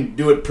of you can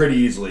do it pretty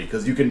easily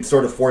because you can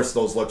sort of force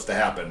those looks to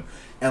happen.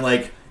 And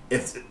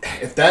if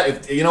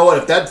you know what,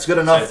 if that's good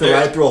enough to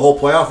ride through a whole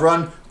playoff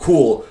run,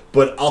 cool.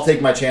 But I'll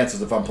take my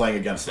chances if I'm playing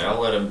against them. I'll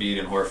let Embiid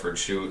and Horford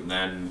shoot, and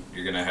then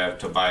you're going to have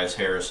Tobias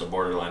Harris, a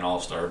borderline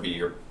all-star, be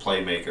your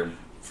playmaker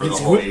for the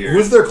whole year.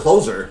 Who's their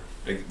closer?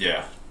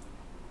 Yeah.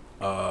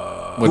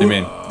 What do you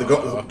mean?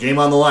 The game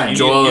on the line.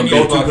 Joel Embiid.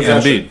 Go-to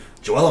possession. Embiid.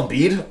 Joel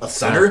Embiid, a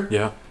center?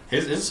 yeah.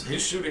 His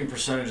shooting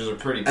percentages are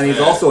pretty And he's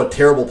bad. also a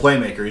terrible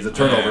playmaker. He's a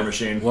turnover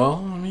Yeah. Well,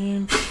 machine. I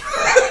mean,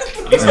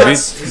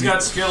 He's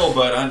got skill,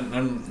 but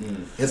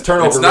his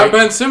turnover. It's not rate,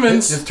 Ben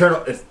Simmons. His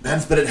turnover,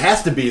 but it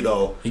has to be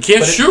though. He can't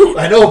But shoot.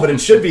 I know, but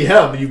it should be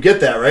him. You get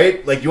that,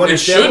 right? Like you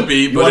understand. It should be.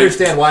 You but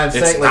understand why I'm it's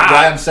saying not.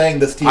 why I'm saying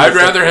this team. I'd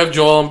rather have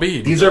Joel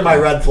Embiid. These are my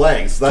red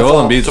flags. That's Joel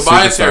all. Embiid's a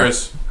Tobias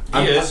superstar.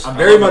 Harris. I'm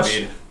very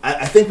much.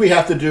 I think we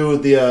have to do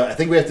the.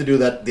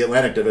 The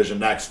Atlantic Division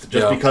next,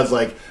 just because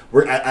like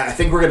I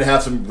think we're gonna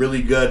have some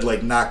really good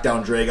like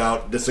knockdown, drag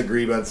out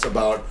disagreements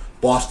about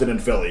Boston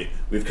and Philly.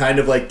 We've kind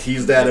of like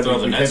teased that. We've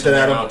hinted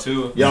at them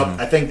too. Yep.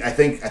 I think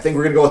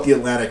we're gonna go with the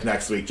Atlantic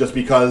next week, just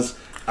because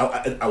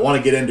I want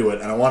to get into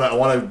it and I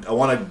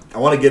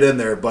want to get in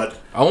there, but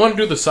I want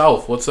to do the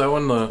South. What's that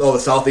one? the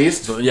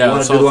Southeast. Yeah, you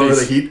want the to do the one where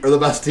the Southeast. Heat are the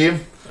best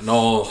team?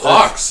 No,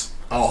 Hawks.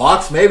 Oh,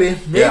 Hawks, maybe.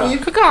 Yeah.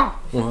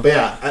 But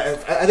yeah,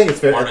 I think it's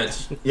fair.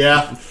 Hornets.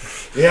 Yeah.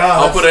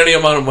 I'll put any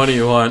amount of money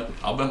you want.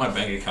 I'll bet my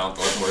bank account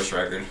they'll have the worst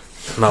record.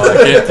 No, I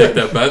can't take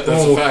that bet.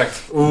 That's a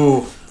fact.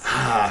 Ooh.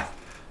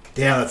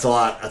 Damn, that's a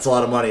lot. That's a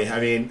lot of money. I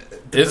mean,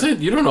 Is it?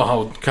 You don't know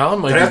how Colin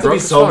might there be have to broke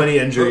be as so fuck. many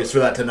injuries for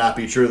that to not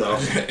be true, though.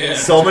 Yeah.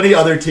 So many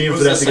other teams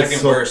Who's that the have to get second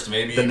so worst?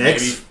 Maybe the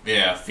Knicks.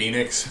 Maybe,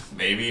 Phoenix.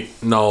 Maybe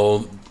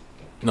No,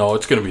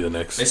 it's gonna be the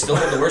Knicks. they still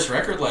had the worst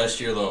record last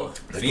year, though.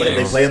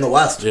 They play in the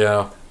West.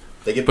 Yeah,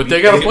 They get but beat,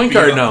 they got a get point beat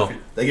guard up. now.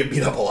 They get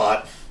beat up a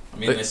lot. I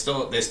mean, they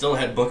still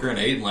had Booker and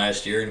Aiden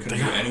last year and couldn't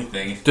do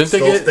anything. Didn't they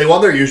Still, they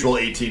won their usual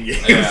 18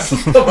 games.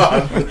 Yeah. Come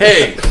on.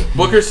 Hey,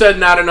 Booker said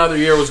not another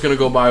year was gonna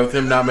go by with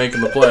him not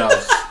making the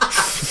playoffs.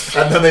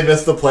 And then they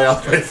missed the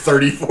playoffs by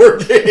 34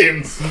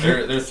 games.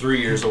 They're 3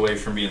 years away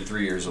from being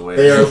 3 years away.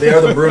 They are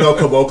the Bruno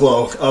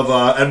Caboclo of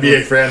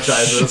NBA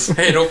franchises.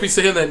 Hey, don't be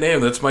saying that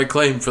name. That's my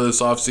claim for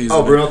this offseason.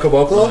 Oh, Bruno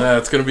Caboclo? Yeah,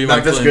 it's gonna be my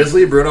Memphis claim.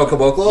 Grizzly, Bruno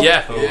Caboclo?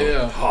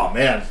 Yeah. Oh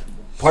man,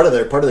 part of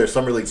their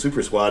summer league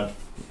super squad.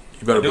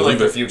 You better I do like believe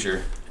their it.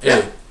 future.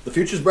 Yeah, the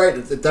future's bright.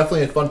 It's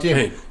definitely a fun team.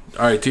 Hey,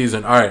 all right,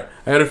 teasing. All right,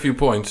 I had a few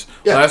points.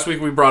 Yeah. Last week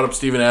we brought up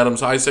Steven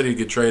Adams. I said he'd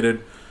get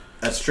traded.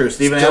 That's true.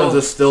 Steven Still-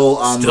 Adams is still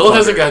on. Still the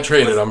hasn't Thunder. got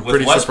traded. I'm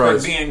pretty Westbrook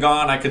surprised. being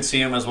gone, I could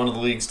see him as one of the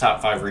league's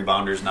top 5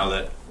 rebounders now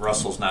that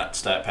Russell's not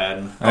stat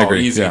padding. I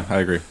agree. easy. Yeah, I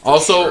agree.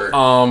 Also,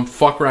 Sure.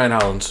 fuck Ryan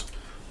Hollins.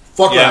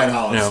 Fuck Yeah. Ryan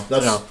Hollins. Yeah.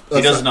 That's, Yeah. that's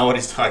He doesn't know what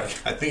he's talking.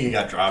 I think he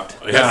got dropped.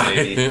 Yeah,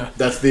 Maybe. yeah.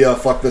 That's the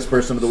fuck this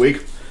person of the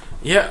week.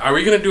 Yeah, are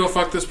we gonna do a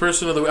fuck this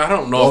person of the week? I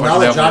don't know Well, if I now can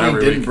that have one Johnny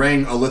every didn't week.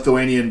 bring a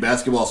Lithuanian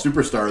basketball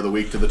superstar of the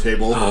week to the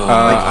table,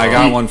 I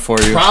got he one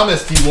for you.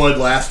 promised he would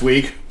last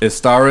week.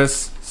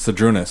 Istaris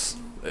Sadrunas.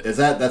 Is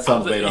that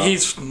sounds made up?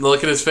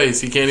 Look at his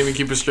face. He can't even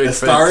keep a straight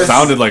Istaris? face.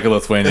 Sounded like a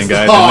Lithuanian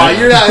guy. Oh, Didn't it?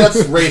 you're not.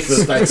 That's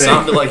racist. I think.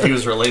 Sounded like he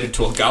was related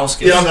to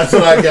Ilgauskas. Yeah, that's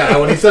what I got.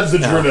 When he said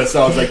Zadrunas,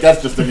 I was like,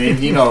 that's just a name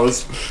he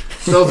knows.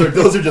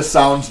 Those are just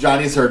sounds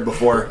Johnny's heard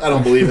before. I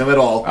don't believe him at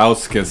all.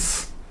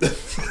 Auskis.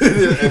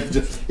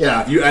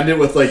 Yeah, if you end it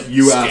with like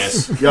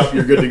US, yep,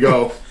 you're good to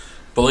go.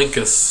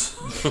 Balinkas.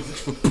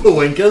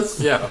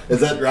 Palinkas? Yeah. Is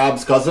that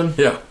Rob's cousin?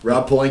 Yeah.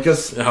 Rob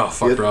Palinkas? Oh,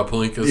 fuck The- Rob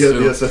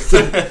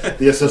Palinkas.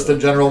 The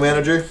assistant general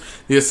manager?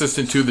 The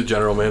assistant to the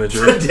general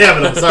manager.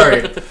 Damn it, I'm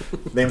sorry.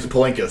 Name's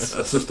Palinkas.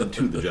 Assistant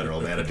to the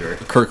general manager.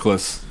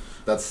 Kirkless.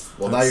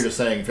 Now you're just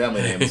saying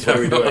family names. What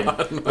are we doing? All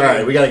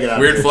right, we got to get out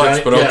Weird of here.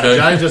 flex, but okay.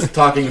 Johnny's just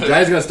talking.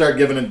 Johnny's going to start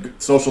giving in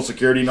social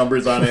security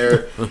numbers on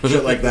air,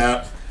 shit like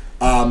that.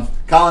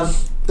 Colin,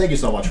 thank you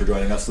so much for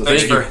joining us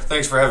this week.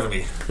 Thanks for having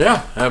me.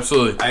 Yeah,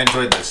 absolutely. I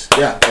enjoyed this.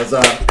 Yeah, it was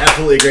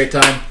absolutely a great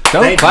time.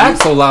 Don't Thank clap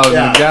you. so loud in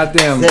Yeah. the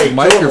goddamn Hey, killing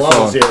microphone.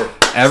 levels here.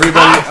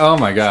 Everybody, Stop. oh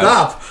my god.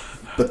 Stop.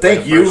 But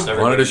thank you. First, I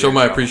wanted to show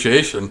my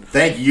appreciation.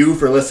 Thank you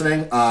for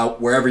listening,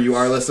 wherever you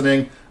are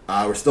listening.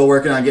 We're still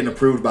working on getting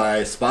approved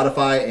by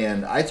Spotify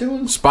and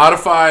iTunes.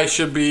 Spotify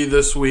should be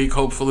this week,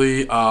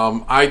 hopefully.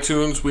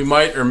 iTunes, we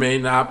might or may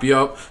not be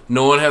up.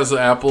 No one has an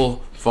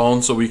Apple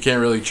phone, so we can't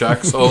really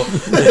check. So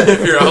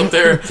if you're out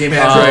there, Team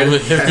Android.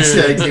 if you're-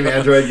 Hashtag Team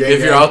Android. Gang, if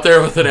you're gang. out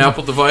there with an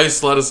Apple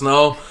device, let us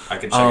know. I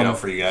can check it out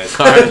for you guys.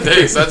 All right,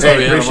 thanks. That's what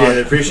we Hey, have on.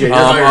 appreciate it. You're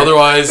hired.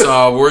 Otherwise,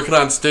 we're working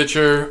on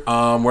Stitcher.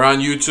 We're on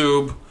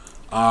YouTube,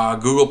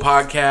 Google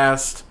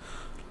Podcast.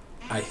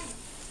 I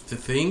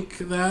think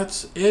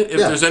that's it. If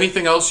Yeah. there's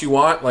anything else you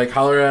want, like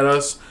holler at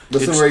us.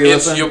 Listen it's, where you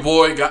it's listen. your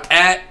boy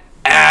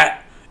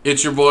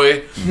it's your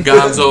boy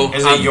Gonzo.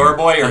 Is it your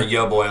boy or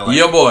your boy? Like,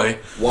 Your boy.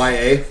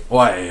 YA?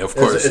 Why? Of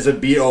course. Is it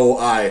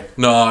BOI?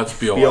 No, it's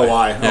BOY.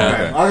 BOI. Okay.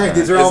 Yeah. All right,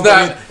 these are all. It's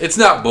not. It's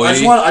not boy. I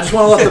just want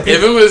to let the If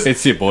people. it was,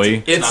 It's your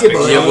boy. it's not big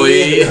your deal. boy.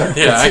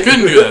 Yeah, I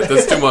couldn't do that.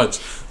 That's too much.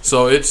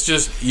 So it's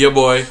just your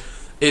boy.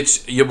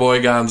 It's your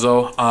boy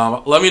Gonzo.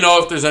 Let me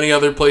know if there's any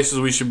other places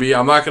we should be.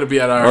 I'm not going to be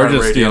at our Or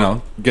just,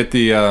 radio. get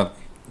the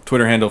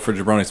Twitter handle for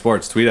Jabroni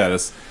Sports. Tweet at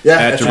us. Yeah,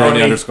 at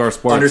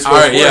Jabroni_sports. All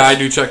right, yeah, I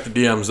do check the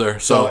DMs there.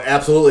 So So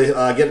absolutely,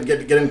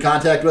 get in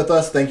contact with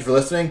us. Thank you for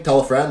listening. Tell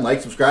a friend,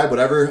 like, subscribe,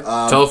 whatever.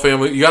 tell a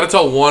family. You got to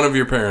tell one of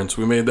your parents.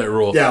 We made that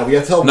rule. Yeah, we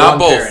have to tell Not one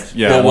both. parent.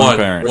 Yeah, But one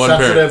parent. We're One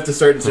sensitive parent. to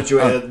certain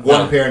situations.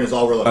 One parent is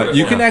all we're looking for.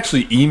 You can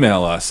actually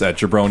email us at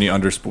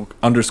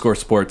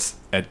Jabroni_sports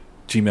at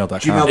gmail.com.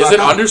 Gmail. Is it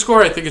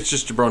underscore? I think it's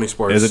just Jabroni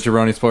Sports. Is it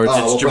Jabroni Sports?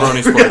 Oh, It's well,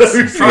 Jabroni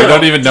Sports. We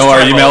don't even know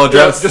our email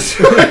address. Just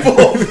try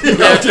both.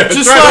 Yeah,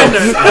 just slide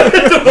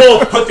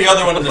it. Put the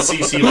other one in the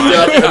CC line.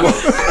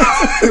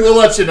 Yeah, we'll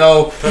let you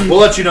know. We'll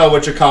let you know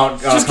which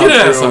account Just comes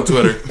get at us through. on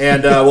Twitter.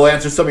 And we'll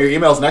answer some of your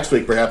emails next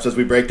week, perhaps, as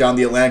we break down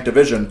the Atlantic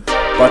Division.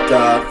 But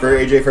for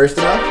AJ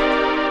Firstenau,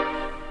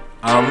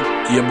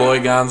 Your boy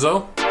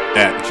Gonzo.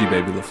 At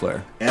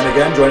GBabyLaFleur. and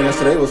again, joining us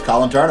today was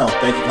Colin Tarnow.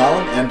 Thank you,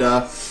 Colin.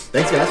 And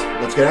thanks, guys.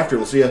 Let's get after it.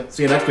 We'll see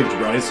you next week,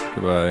 Jabronis.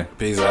 Goodbye.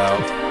 Peace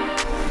out.